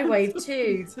 I wave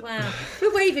too. Wow.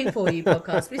 We're waving for you,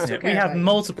 podcast. We still Yeah, care we have about you.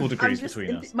 multiple I'm degrees just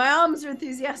between us. my arms are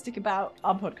enthusiastic about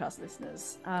our podcast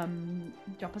listeners.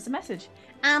 Drop us a message.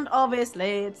 And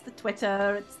obviously, it's the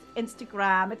Twitter, it's the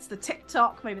Instagram, it's the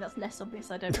TikTok. Maybe that's less obvious,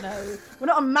 I don't know. We're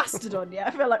not on Mastodon yet.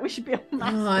 I feel like we should be on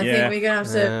Mastodon. Oh, I Yeah. think we're gonna have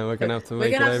to. Yeah, we're gonna have to We're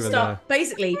make gonna it have to over start.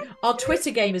 Basically, our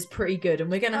Twitter game is pretty good, and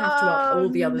we're gonna have to up all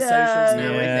the other socials now.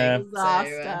 Yeah. I think. So,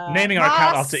 Disaster. Naming our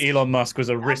account after Musk. Elon Musk was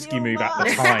a risky Elon move at the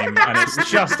Musk. time, and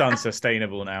it's just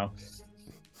unsustainable now.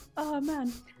 Oh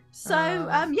man. So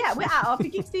Oh. yeah, we're at RP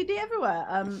Geeks DD everywhere.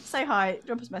 Say hi,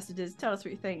 drop us messages, tell us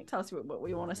what you think, tell us what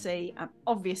we want to see, and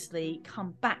obviously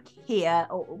come back here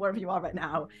or wherever you are right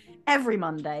now every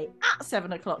Monday at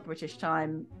 7 o'clock British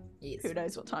time. yes. Who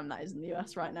knows what time that is in the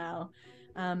US right now?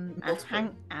 And Multiple.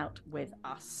 hang out with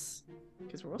us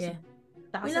because we're awesome. Yeah.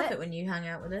 That's We love it. it when you hang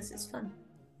out with us. It's fun.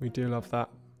 We do love that.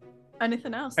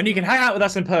 Anything else? And you can hang out with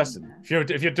us in person. If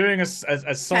you're doing a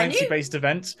sciencey based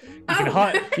event, you can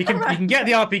Oh. you can get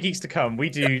the RP Geeks to come. We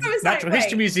do I was like, natural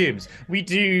history wait. museums. We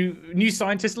do new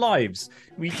scientist lives.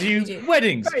 We do, We do.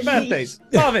 weddings, Very birthdays,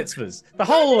 bar mitzvahs. The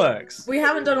whole works. We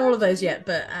haven't done all of those yet,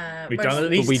 but We've most done of at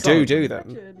them. least But we some. do them.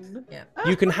 Imagine.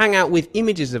 You can hang out with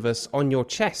images of us on your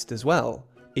chest as well.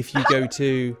 If you go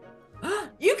to.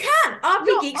 You can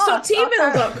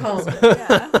rpgeeks.tmail.com.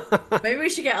 Yeah. Maybe we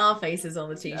should get our faces on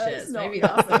the It's t-shirts. not Maybe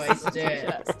that's the way enough. to do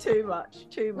it. It's too much.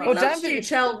 Too much. We'd Oh, love to Danby. do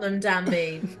Cheltenham,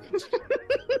 Danby.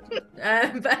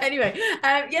 But anyway,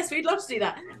 yes, we'd love to do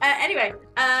that. Anyway,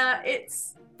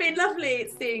 it's been lovely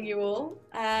seeing you all,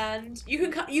 and you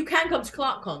can come to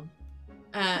ClarkCon.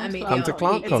 And meet Come the to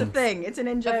RP. It's a ClarkCon. thing. It's an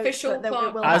in-joke. Official but then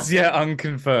it will As happen. yet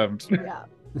unconfirmed. Yeah.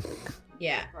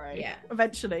 Yeah, Right. yeah.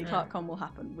 Eventually, Yeah. ClarkCon will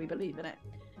happen. We believe in it.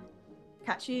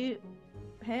 Catch you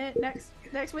here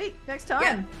next week, next time.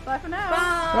 Yeah. Bye for now.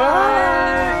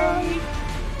 Bye.